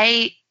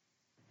 I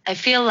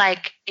feel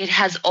like it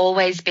has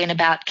always been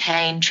about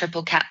Kane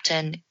triple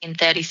captain in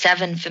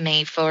 37 for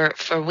me for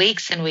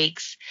weeks and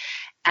weeks.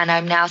 And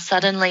I'm now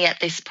suddenly at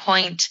this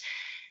point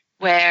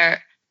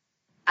where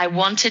I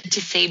wanted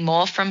to see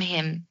more from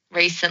him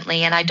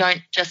recently. And I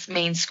don't just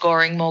mean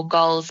scoring more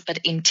goals, but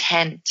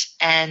intent.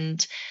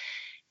 And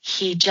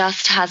he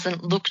just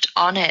hasn't looked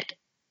on it.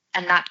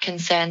 And that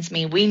concerns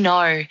me. We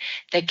know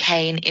that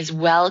Kane is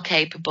well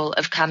capable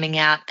of coming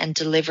out and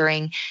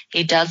delivering.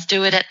 He does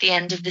do it at the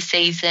end of the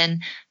season,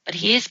 but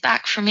he is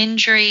back from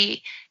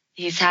injury.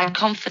 He's had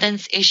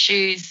confidence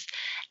issues.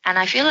 And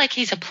I feel like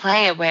he's a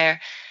player where,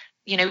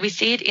 we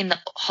see it in the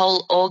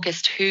whole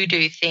August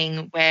hoodoo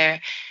thing where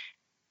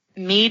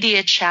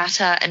media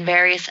chatter and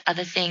various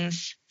other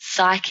things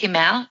psych him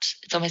out.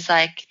 It's almost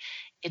like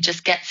it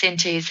just gets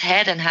into his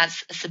head and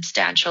has a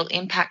substantial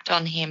impact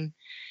on him.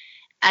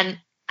 And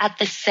at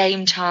the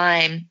same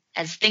time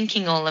as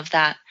thinking all of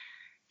that,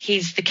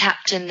 he's the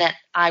captain that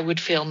I would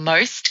feel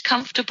most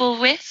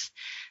comfortable with,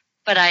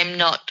 but I'm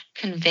not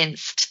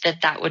convinced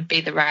that that would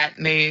be the right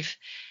move.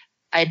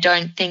 I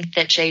don't think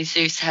that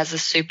Jesus has a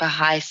super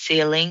high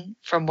ceiling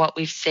from what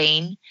we've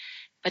seen,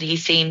 but he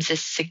seems a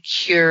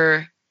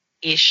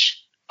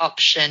secure-ish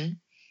option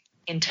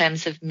in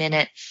terms of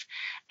minutes,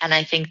 and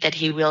I think that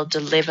he will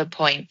deliver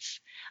points.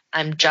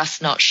 I'm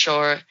just not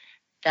sure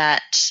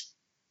that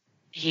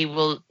he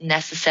will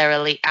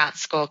necessarily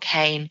outscore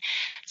Kane.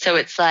 So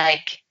it's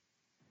like,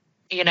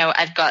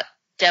 I've got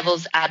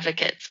devil's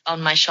advocates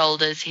on my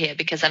shoulders here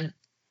because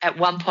at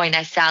one point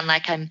I sound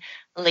like I'm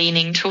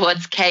leaning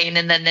towards Kane,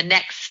 and then the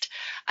next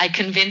I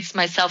convince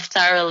myself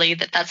thoroughly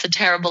that that's a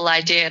terrible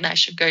idea and I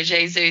should go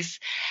Jesus.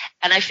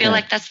 And I feel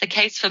like that's the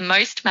case for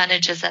most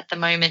managers at the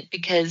moment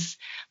because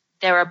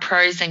there are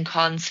pros and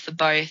cons for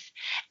both.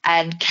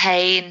 And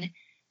Kane,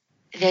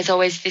 there's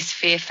always this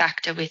fear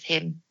factor with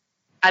him.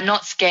 I'm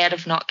not scared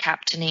of not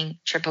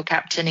triple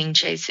captaining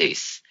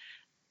Jesus.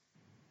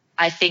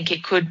 I think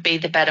it could be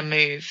the better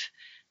move,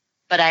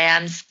 but I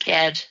am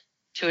scared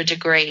to a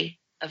degree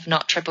of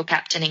not triple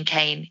captaining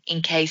Kane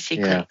in case he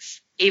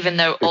clicks, even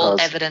though all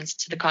evidence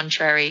to the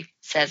contrary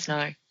says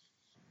no.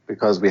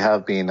 Because we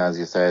have been, as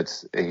you said,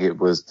 it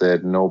was the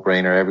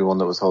no-brainer. Everyone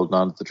that was holding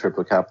on to the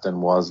triple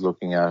captain was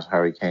looking at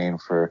Harry Kane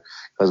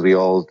because we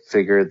all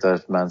figured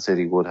that Man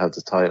City would have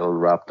the title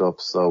wrapped up,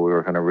 so we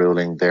were kind of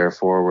ruling their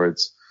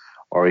forwards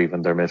or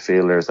even their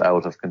midfielders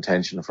out of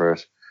contention for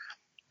it.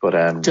 But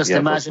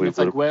imagine if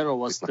Aguero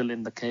was still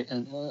in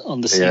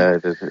on the scene. Yeah,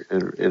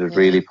 it'd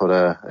really put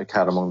a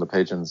cat among the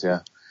pigeons. Yeah.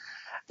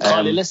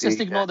 Carly, let's just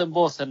ignore them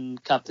both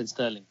and Captain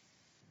Sterling.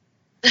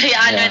 Yeah,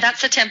 I know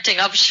that's a tempting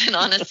option,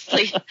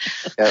 honestly.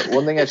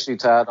 One thing actually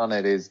to add on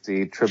it is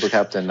the triple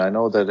captain. I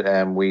know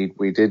that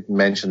we did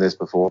mention this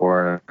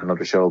before in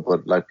another show,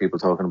 but like people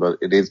talking about,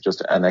 it is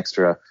just an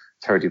extra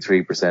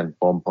 33%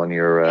 bump on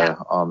your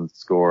on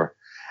score.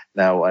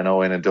 Now, I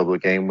know in a double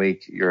game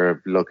week,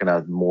 you're looking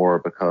at more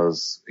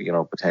because,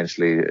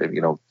 potentially, they're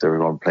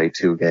going to play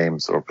 2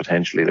 games, or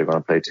potentially they're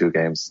going to play 2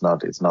 games.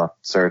 It's not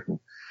certain.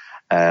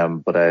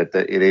 But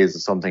it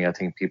is something I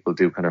think people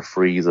do kind of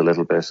freeze a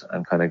little bit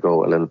and kind of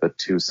go a little bit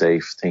too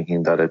safe,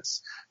 thinking that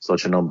it's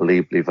such an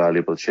unbelievably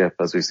valuable chip,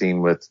 as we've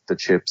seen with the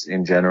chips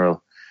in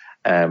general.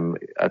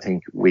 I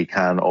think we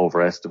can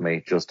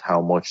overestimate just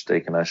how much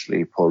they can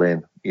actually pull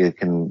in. You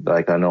can,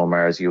 I know,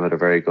 Mars, you had a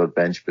very good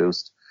bench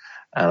boost,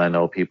 and I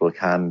know people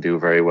can do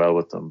very well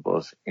with them,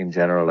 but in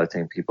general, I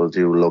think people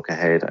do look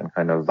ahead and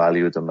kind of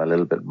value them a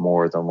little bit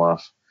more than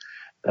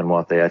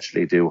what they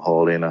actually do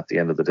haul in at the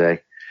end of the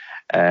day.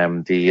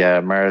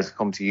 Mars,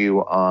 come to you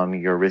on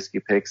your risky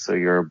picks, so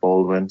your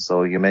Baldwin.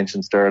 So you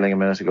mentioned Sterling a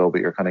minute ago,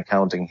 but you're kind of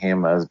counting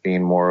him as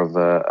being more of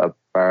a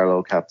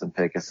Barlow captain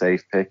pick, a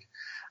safe pick.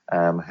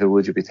 Who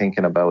would you be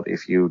thinking about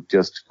if you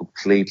just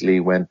completely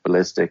went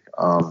ballistic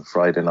on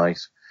Friday night?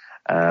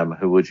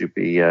 Who would you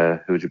be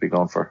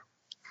going for?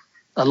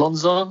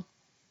 Alonso.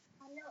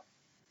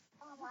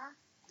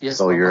 Yes.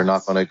 So you're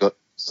not going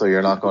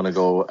to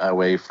go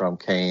away from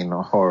Kane,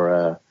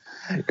 or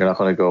you're not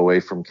going to go away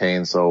from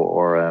Kane,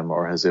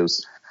 or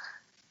Jesus.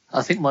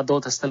 I think my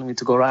daughter's telling me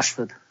to go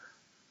Rashford.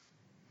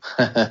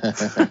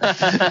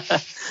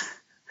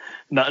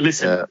 No,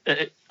 listen,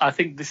 I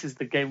think this is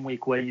the game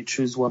week where you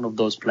choose one of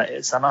those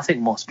players, and I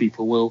think most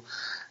people will.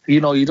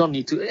 You don't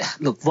need to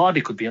look.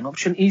 Vardy could be an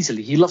option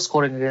easily. He loves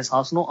scoring against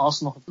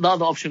Arsenal. The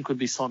other option could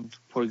be Son,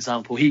 for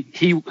example. He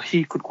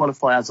could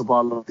qualify as a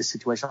Barlow of this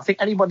situation. I think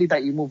anybody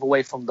that you move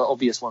away from the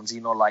obvious ones,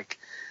 like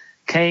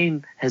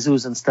Kane,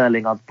 Jesus, and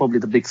Sterling are probably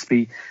the big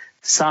 3.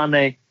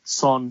 Sane,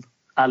 Son,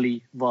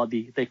 Ali,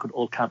 Vardy, they could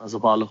all count as a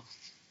Barlow.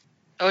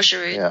 Or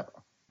Giroud. Yeah.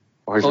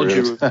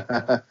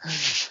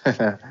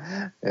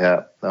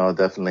 Yeah, no,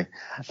 definitely.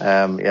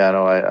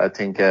 I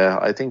think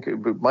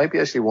it might be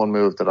actually one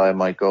move that I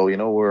might go. We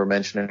were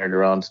mentioning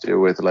earlier on to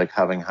do with like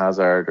having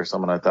Hazard or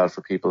someone like that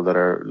for people that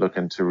are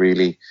looking to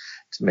really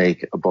to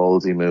make a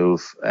ballsy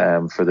move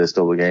for this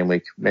double game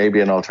week. Maybe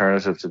an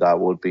alternative to that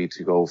would be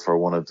to go for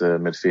one of the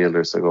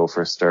midfielders, to go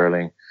for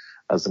Sterling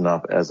as an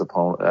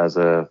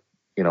alternative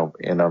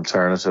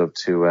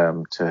to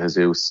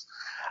Jesus.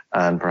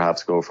 And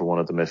perhaps go for one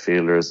of the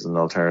midfielders as an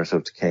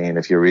alternative to Kane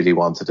if you really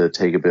wanted to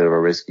take a bit of a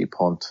risky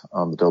punt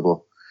on the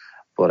double.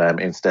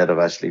 But instead of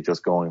actually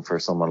just going for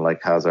someone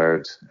like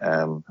Hazard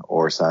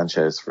or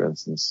Sanchez, for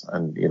instance,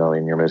 and in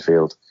your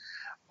midfield.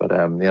 But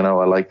I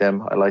like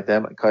them.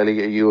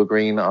 Kylie, are you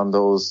agreeing on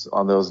those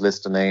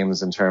list of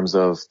names in terms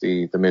of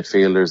the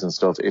midfielders and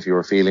stuff? If you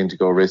were feeling to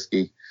go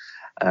risky,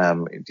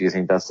 do you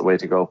think that's the way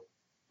to go?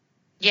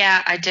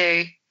 Yeah, I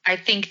do. I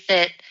think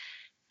that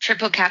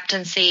triple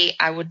captaincy,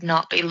 I would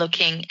not be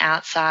looking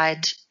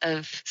outside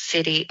of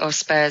City or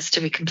Spurs,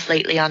 to be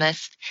completely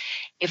honest.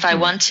 If I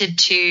wanted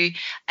to,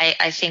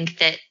 I think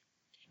that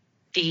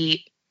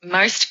the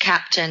most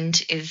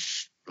captained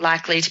is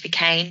likely to be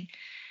Kane.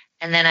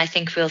 And then I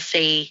think we'll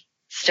see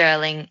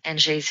Sterling and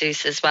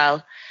Jesus as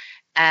well.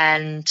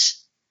 And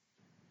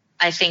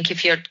I think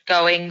if you're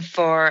going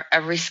for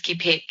a risky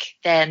pick,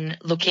 then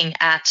looking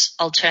at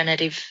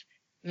alternative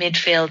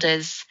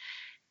midfielders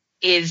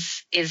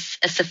is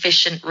a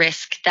sufficient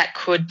risk that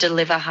could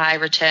deliver high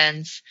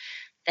returns.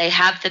 They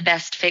have the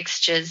best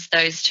fixtures,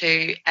 those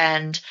two,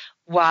 and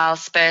while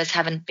Spurs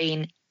haven't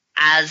been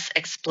as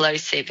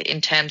explosive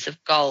in terms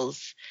of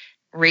goals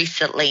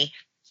recently,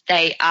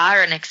 they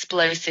are an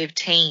explosive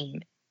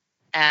team,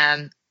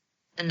 and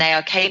they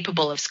are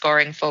capable of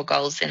scoring 4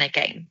 goals in a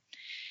game.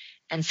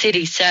 And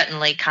City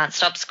certainly can't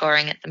stop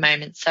scoring at the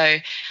moment, so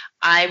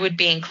I would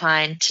be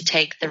inclined to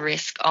take the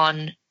risk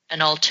on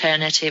an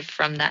alternative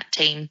from that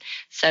team.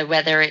 So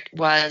whether it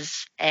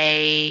was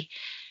an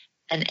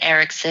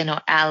Eriksen or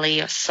Ali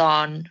or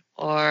Son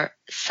or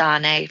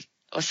Sane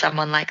or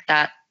someone like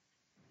that.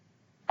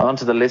 On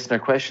to the listener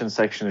question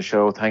section of the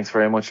show. Thanks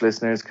very much,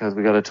 listeners, because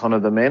we got a ton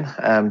of them in.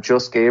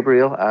 Just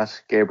Gabriel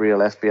at Gabriel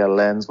FBL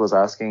Lens was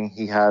asking,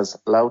 he has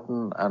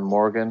Loughton and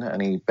Morgan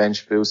and he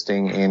bench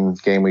boosting in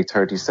game week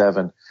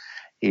 37.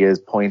 He has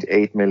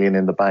 0.8 million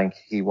in the bank.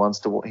 He's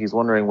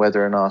wondering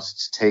whether or not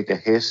to take a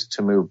hit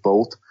to move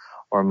both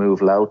or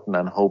move Loughton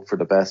and hope for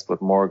the best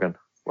with Morgan.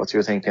 What's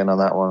your thinking on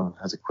that one?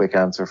 As a quick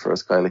answer for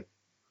us, Kylie.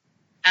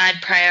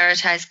 I'd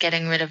prioritise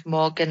getting rid of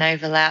Morgan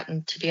over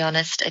Loughton, to be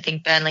honest. I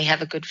think Burnley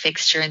have a good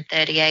fixture in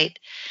 38.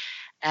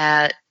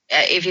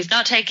 If he's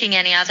not taking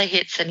any other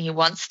hits and he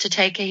wants to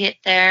take a hit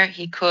there,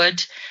 he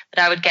could, but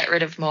I would get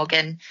rid of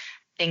Morgan.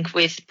 I think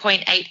with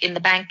 0.8 in the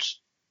bank,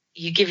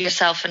 you give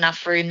yourself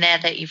enough room there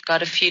that you've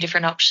got a few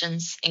different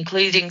options,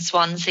 including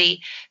Swansea,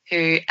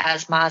 who,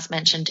 as Mars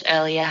mentioned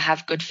earlier,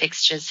 have good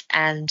fixtures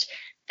and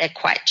they're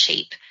quite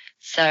cheap.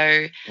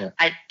 So yeah.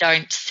 I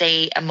don't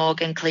see a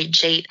Morgan clean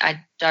sheet.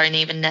 I don't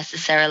even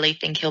necessarily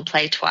think he'll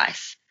play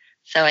twice.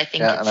 So I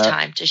think it's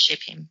time to ship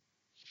him.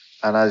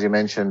 And as you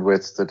mentioned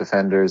with the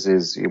defenders,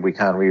 we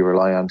can't really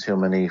rely on too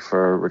many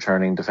for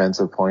returning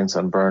defensive points,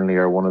 and Burnley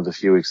are one of the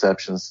few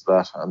exceptions to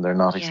that, and they're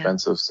not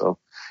expensive. So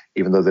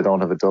even though they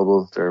don't have a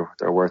double,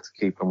 they're worth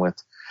keeping with.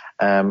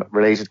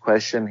 Related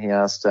question, he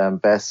asked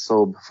best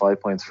sub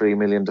 5.3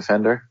 million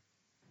defender.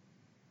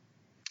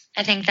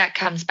 I think that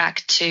comes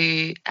back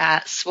to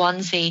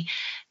Swansea.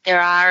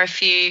 There are a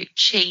few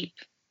cheap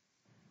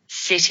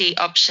City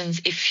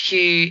options if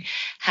you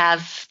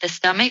have the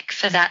stomach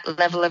for that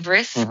level of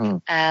risk. Mm-hmm.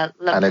 And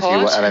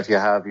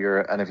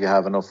if you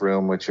have enough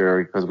room with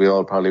because we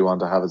all probably want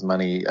to have as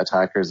many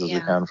attackers as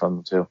we can from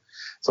them too.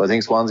 So I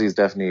think Swansea is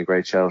definitely a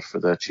great shout for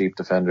the cheap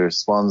defenders.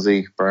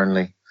 Swansea,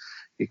 Burnley,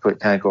 you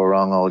can't go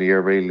wrong all year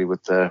really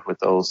with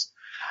those.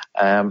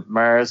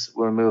 Mars,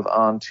 we'll move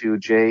on to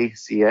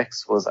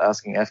JCX was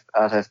asking at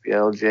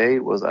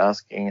FBLJ was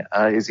asking,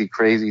 is he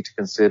crazy to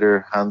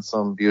consider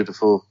handsome,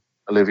 beautiful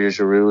Olivier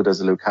Giroud as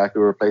a Lukaku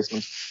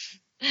replacement?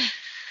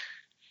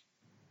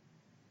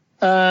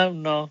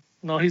 No,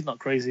 he's not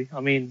crazy. I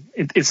mean,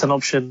 it's an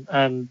option,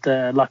 and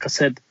like I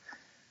said,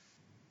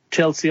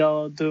 Chelsea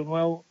are doing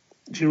well.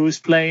 Giroud's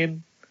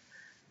playing,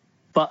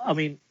 but I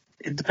mean,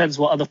 it depends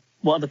what other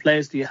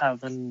players do you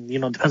have, and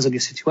it depends on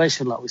your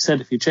situation. Like we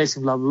said, if you're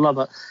chasing blah blah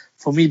blah, but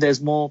for me,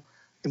 there's more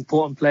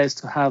important players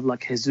to have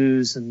like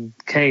Jesus and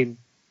Kane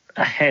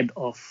ahead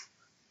of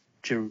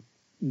Giroud.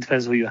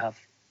 Depends who you have,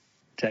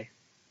 Jay.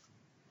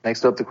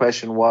 Next up, the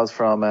question was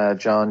from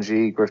John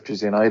G,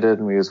 Grifters United,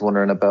 and we was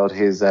wondering about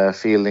his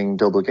fielding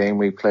double game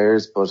week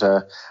players. But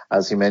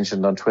as he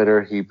mentioned on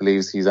Twitter, he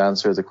believes he's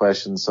answered the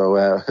question,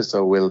 so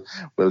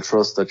we'll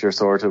trust that you're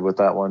sorted with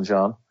that one,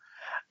 John.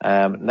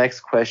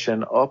 Next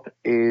question up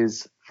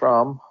is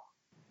from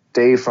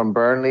Dave from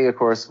Burnley. Of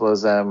course,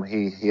 was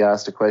he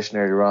asked a question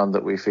earlier on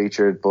that we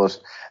featured, but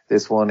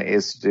this one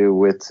is to do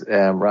with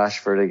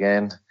Rashford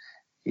again.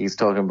 He's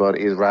talking about,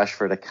 is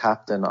Rashford a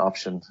captain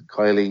option?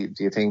 Kylie,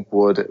 do you think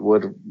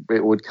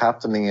would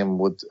captaining him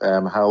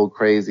how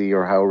crazy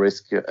or how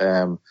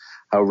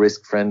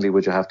risk friendly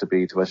would you have to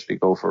be to actually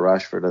go for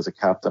Rashford as a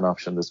captain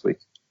option this week?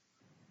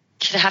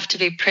 You'd have to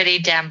be pretty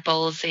damn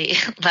ballsy.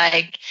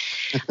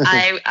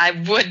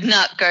 I would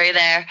not go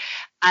there.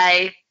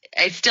 I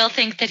still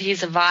think that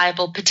he's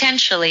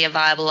potentially a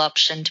viable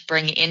option to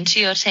bring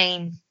into your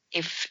team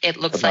if it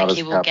looks like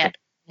he will get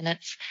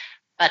minutes.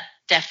 But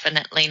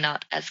definitely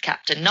not as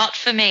captain. Not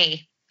for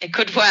me. It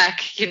could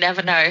work. You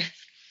never know.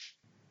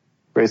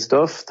 Great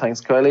stuff.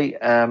 Thanks, Kylie.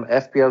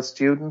 FBL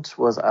Student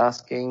was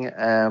asking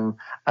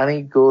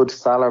any good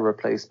Salah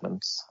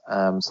replacements.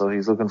 So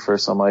he's looking for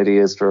some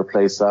ideas to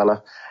replace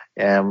Salah.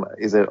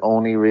 Is it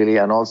only really,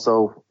 and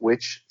also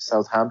which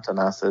Southampton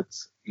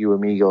assets you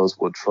amigos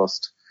would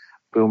trust?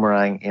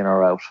 Boomerang in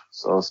or out?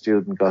 So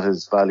Student got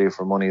his value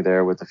for money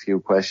there with a few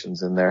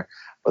questions in there.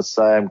 But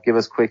give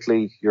us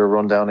quickly your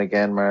rundown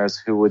again, Mars.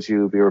 Who would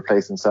you be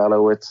replacing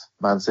Salah with?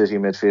 Man City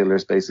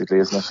midfielders, basically,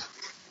 isn't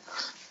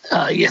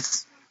it?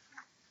 Yes.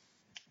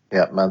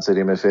 Yeah, Man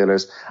City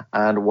midfielders.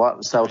 And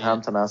what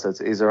Southampton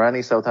assets? Is there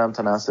any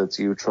Southampton assets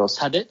you trust?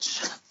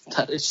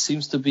 Tadic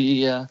seems to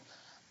be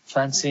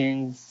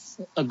fancying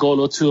a goal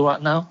or two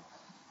right now.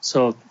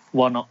 So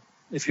why not?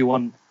 If you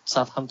want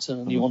Southampton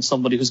and you want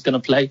somebody who's going to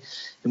play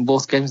in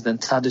both games, then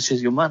Tadic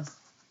is your man.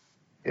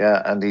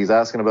 Yeah, and he's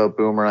asking about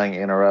Boomerang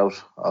in or out.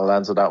 I'll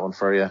answer that one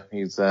for you.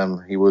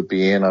 He would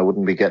be in. I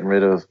wouldn't be getting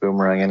rid of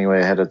Boomerang anyway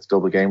ahead of the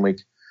double game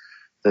week.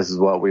 This is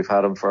what we've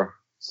had him for.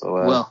 So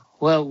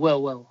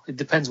well. It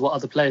depends what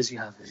other players you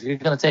have. If you're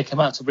going to take him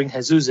out to bring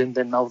Jesus in,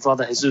 then I would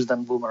rather Jesus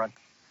than Boomerang.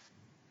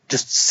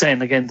 Just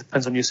saying again,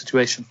 depends on your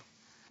situation.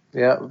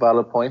 Yeah,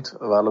 valid point.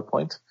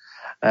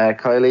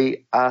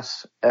 Kylie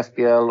at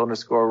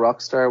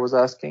FBL_Rockstar was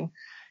asking.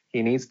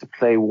 He needs to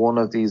play one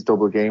of these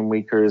double game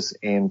weekers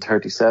in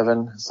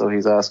 37. So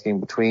he's asking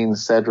between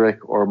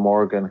Cedric or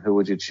Morgan, who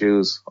would you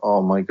choose?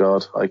 Oh my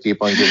God. I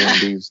keep on giving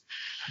these.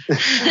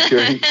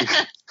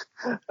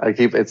 I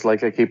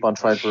keep on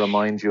trying to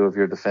remind you of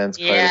your defense.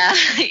 Yeah,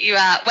 you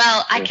are.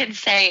 Well, I can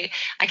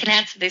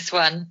answer this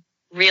one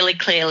really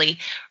clearly.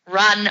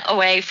 Run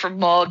away from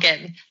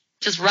Morgan.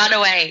 Just run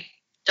away.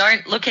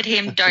 Don't look at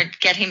him. Don't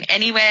get him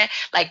anywhere.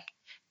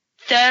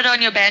 Third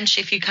on your bench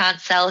if you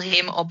can't sell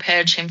him or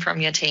purge him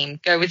from your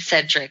team. Go with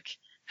Cedric.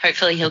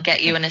 Hopefully he'll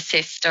get you an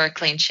assist or a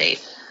clean sheet.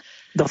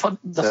 The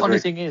funny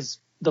thing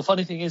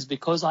is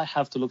because I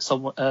have to look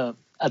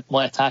at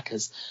my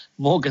attackers,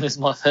 Morgan is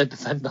my third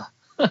defender.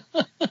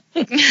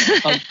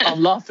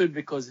 I'm laughing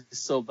because it's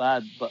so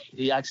bad, but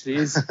he actually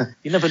is.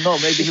 You never know.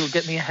 Maybe he'll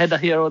get me a header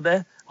here or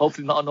there.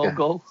 Hopefully not an own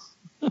goal.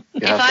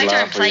 If I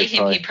don't play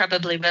him, he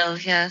probably will,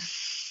 yeah.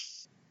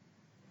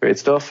 Great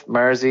stuff.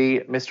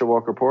 Marzi, Mr.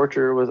 Walker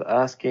Porter was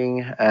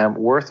asking,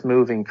 worth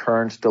moving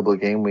current double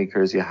game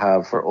weekers you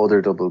have for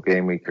other double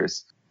game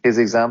weekers. His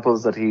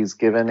examples that he's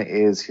given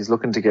is he's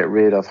looking to get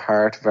rid of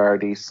Hart,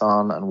 Vardy,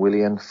 Son and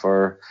Willian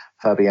for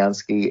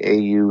Fabianski,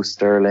 AU,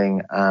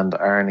 Sterling and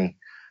Arnie.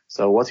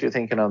 So what's your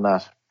thinking on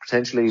that?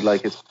 Potentially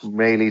it's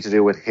mainly to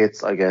do with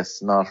hits, I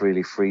guess, not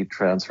really free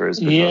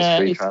transfers. Yeah,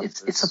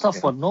 it's a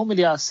tough one.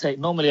 Normally I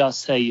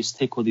say you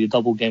stick with your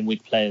double game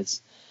week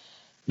players,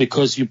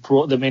 because you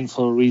brought them in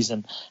for a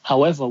reason.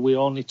 However, we're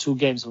only 2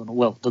 games on,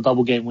 the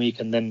double game week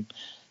and then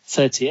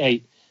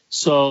 38.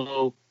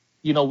 So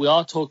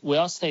we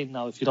are saying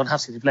now, if you don't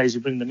have City players,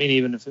 you bring them in,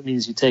 even if it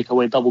means you take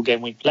away double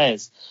game week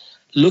players.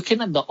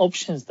 Looking at the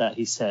options that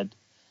he said,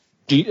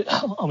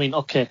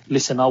 okay,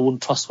 listen, I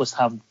wouldn't trust West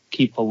Ham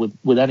keeper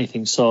with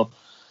anything. So,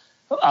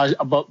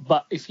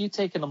 but if you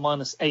take in a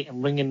 -8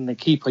 and bring in a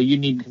keeper, you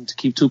need him to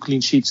keep 2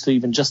 clean sheets to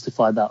even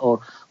justify that,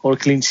 or a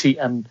clean sheet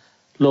and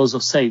loads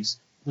of saves.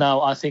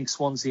 Now, I think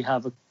Swansea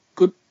have a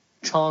good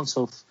chance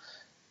of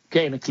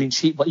getting a clean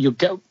sheet, but you'll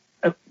get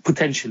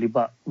potentially.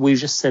 But we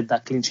just said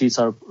that clean sheets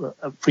are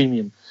a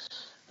premium.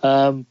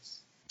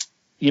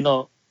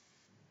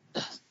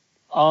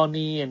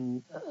 Arnie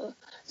and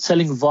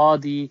selling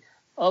Vardy.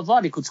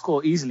 Vardy could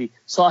score easily.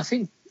 So I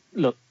think,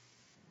 look,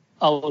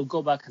 I will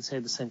go back and say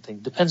the same thing.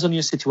 Depends on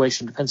your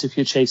situation. Depends if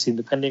you're chasing.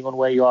 Depending on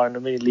where you are in the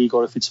mini league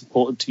or if it's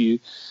important to you.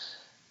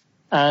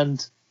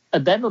 And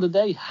at the end of the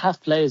day,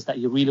 have players that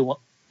you really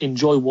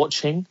enjoy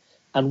watching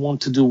and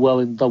want to do well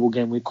in double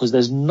game week, because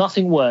there's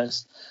nothing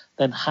worse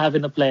than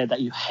having a player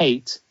that you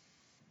hate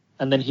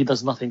and then he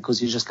does nothing because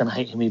you're just going to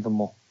hate him even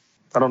more.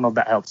 I don't know if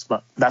that helps,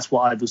 but that's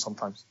what I do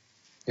sometimes.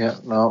 Yeah,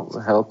 no,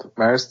 help.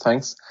 Mars,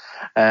 thanks.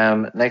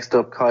 Next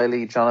up,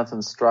 Kylie Jonathan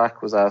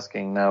Strack was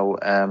asking now,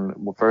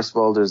 first of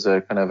all, there's a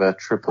kind of a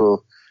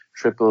triple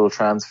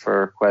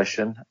transfer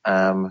question,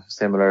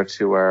 similar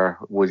to our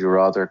Would You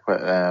Rather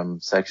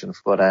section.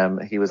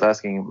 But he was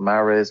asking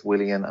Mahrez,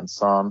 Willian and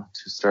Son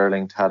to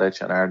Sterling,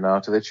 Tadic and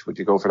Arnautovic. Would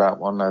you go for that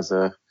one as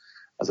a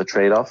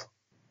trade-off?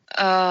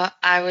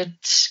 I would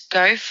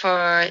go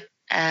for...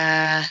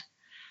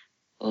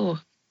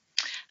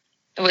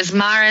 It was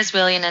Mahrez,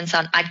 Willian and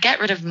Son. I'd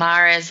get rid of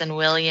Mahrez and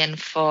Willian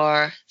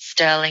for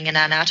Sterling and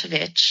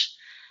Arnautovic.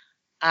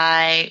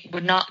 I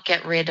would not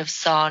get rid of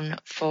Son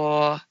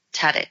for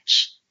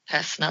Tadic,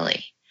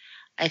 personally.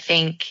 I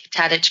think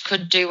Tadic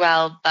could do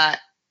well, but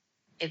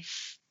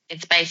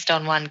it's based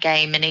on one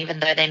game, and even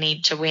though they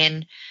need to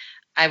win,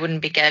 I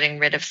wouldn't be getting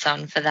rid of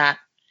Son for that.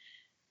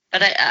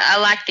 But I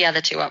like the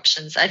other two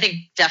options. I think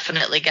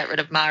definitely get rid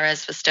of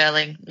Mahrez for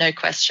Sterling, no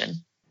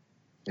question.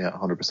 Yeah,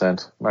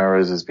 100%.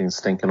 Mahrez has been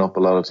stinking up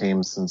a lot of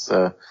teams since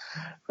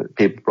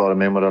people brought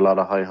him in with a lot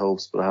of high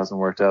hopes, but it hasn't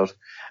worked out.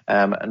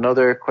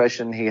 Another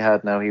question he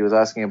had now, he was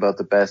asking about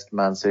the best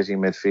Man City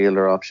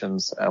midfielder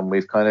options, and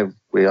we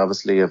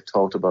obviously have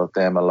talked about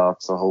them a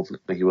lot, so hopefully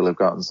he will have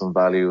gotten some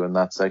value in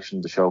that section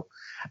of the show.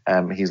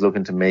 He's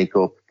looking to make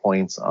up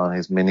points on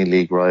his mini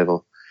league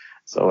rival.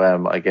 So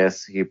I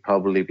guess he'd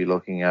probably be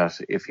looking at,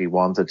 if he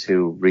wanted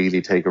to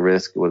really take a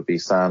risk, it would be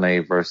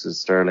Sané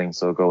versus Sterling.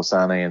 So go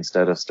Sané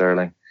instead of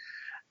Sterling.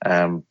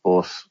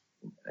 But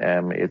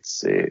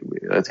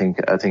I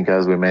think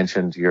as we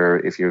mentioned,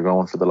 if you're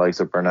going for the likes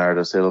of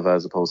Bernardo Silva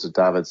as opposed to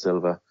David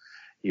Silva,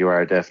 you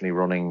are definitely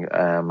running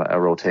a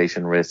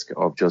rotation risk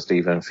of just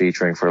even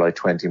featuring for like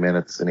 20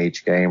 minutes in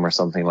each game or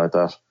something like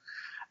that.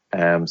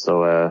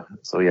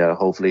 So yeah,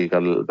 hopefully you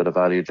got a little bit of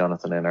value,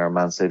 Jonathan, in our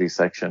Man City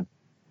section.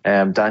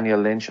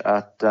 Daniel Lynch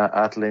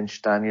at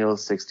Lynch Daniel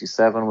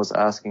 67 was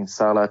asking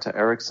Salah to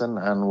Eriksen,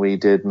 and we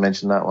did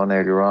mention that one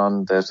earlier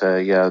on, that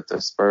the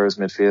Spurs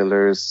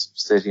midfielders,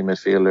 City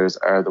midfielders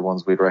are the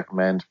ones we'd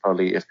recommend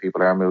probably if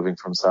people are moving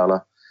from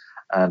Salah,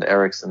 and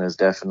Eriksen is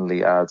definitely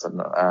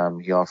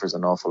he offers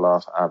an awful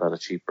lot at a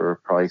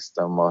cheaper price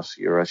than what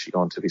you're actually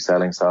going to be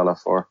selling Salah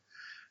for,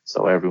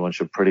 so everyone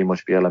should pretty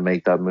much be able to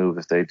make that move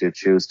if they did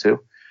choose to.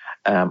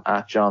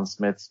 At John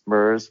Smith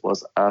Spurs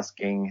was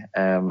asking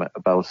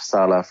about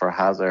Salah for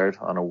Hazard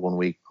on a 1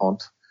 week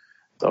punt.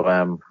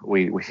 So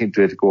we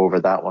did go over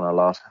that one a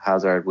lot.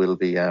 Hazard will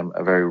be a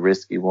very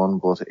risky one,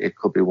 but it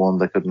could be one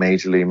that could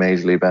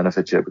majorly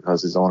benefit you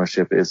because his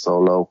ownership is so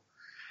low.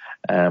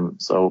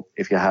 So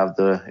if you have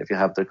the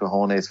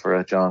cojones for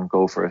it, John,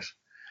 go for it.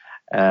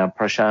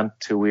 Prashant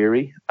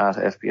Tuwiri at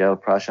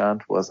FPL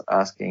Prashant was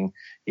asking,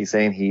 he's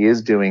saying he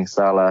is doing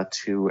Salah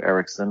to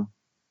Eriksen.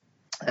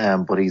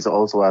 But he's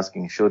also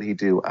asking, should he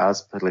do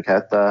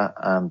Azpilicueta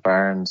and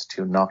Barnes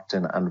to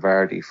Nocton and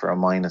Vardy for a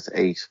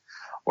 -8,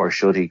 or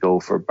should he go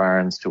for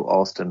Barnes to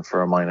Austin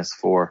for a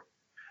 -4?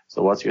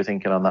 So what's your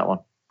thinking on that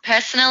one?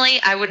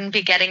 Personally, I wouldn't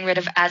be getting rid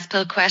of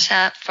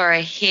Azpilicueta for a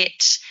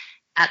hit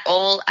at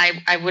all.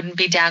 I wouldn't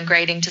be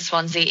downgrading to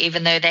Swansea,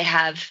 even though they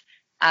have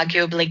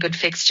arguably good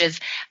fixtures.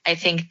 I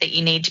think that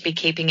you need to be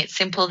keeping it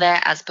simple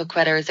there.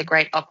 Azpilicueta is a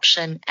great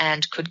option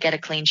and could get a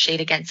clean sheet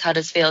against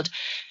Huddersfield.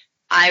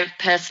 I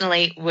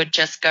personally would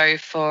just go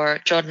for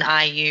Jordan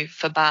Ayew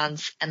for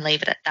Barnes and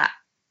leave it at that.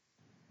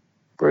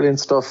 Brilliant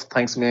stuff.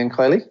 Thanks a million,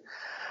 Kylie.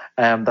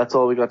 That's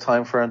all we got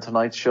time for in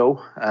tonight's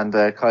show. And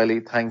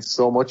Kylie, thanks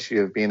so much.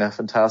 You've been a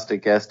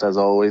fantastic guest as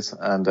always.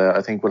 And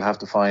I think we'll have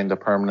to find a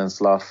permanent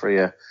slot for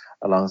you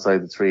alongside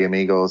the 3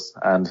 amigos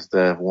and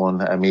the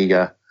 1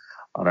 amiga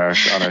on our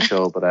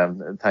show.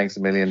 But thanks a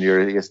million.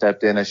 You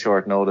stepped in at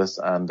short notice,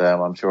 and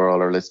I'm sure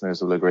all our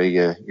listeners will agree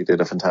you did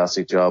a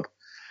fantastic job.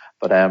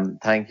 But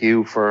thank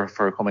you for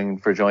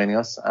joining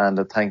us,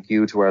 and thank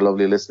you to our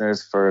lovely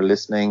listeners for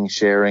listening,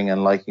 sharing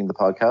and liking the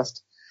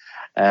podcast.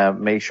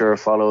 Make sure to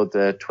follow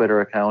the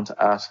Twitter account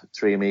at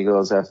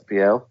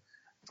 3amigosFPL.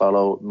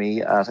 Follow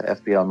me at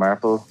FBL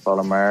Marple.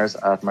 Follow Mars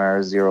at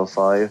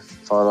Mars05.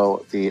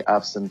 Follow the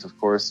absent, of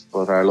course,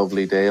 but our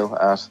lovely Dale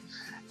at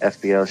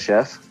FBL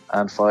Chef.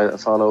 And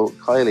follow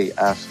Kylie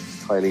at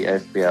Kylie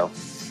FBL.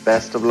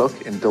 Best of luck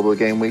in double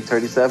game week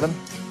 37.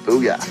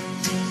 Booyah!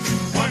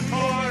 One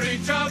for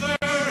each other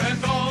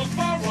and all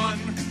for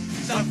one.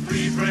 The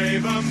three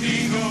brave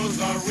amigos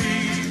are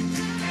we.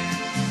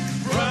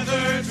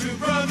 Brother to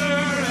brother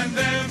and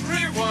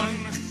everyone,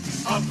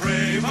 a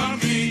brave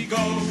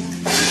amigo.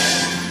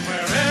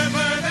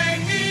 Wherever they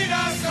need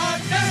us, our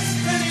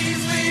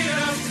destinies lead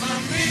us.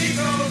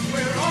 Amigos,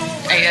 we're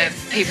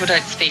always... People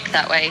don't speak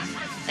that way.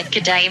 Like,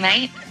 g'day,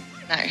 mate.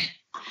 No.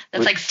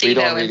 That's like Steve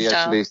don't Owen really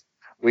style.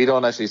 We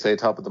don't actually say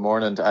top of the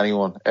morning to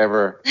anyone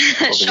ever.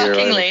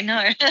 Shockingly,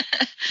 no.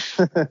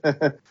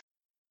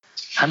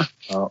 Hannah,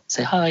 Oh.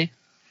 say hi.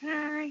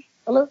 Hi.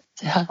 Hello.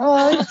 Say hi.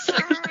 Hi. So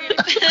cute.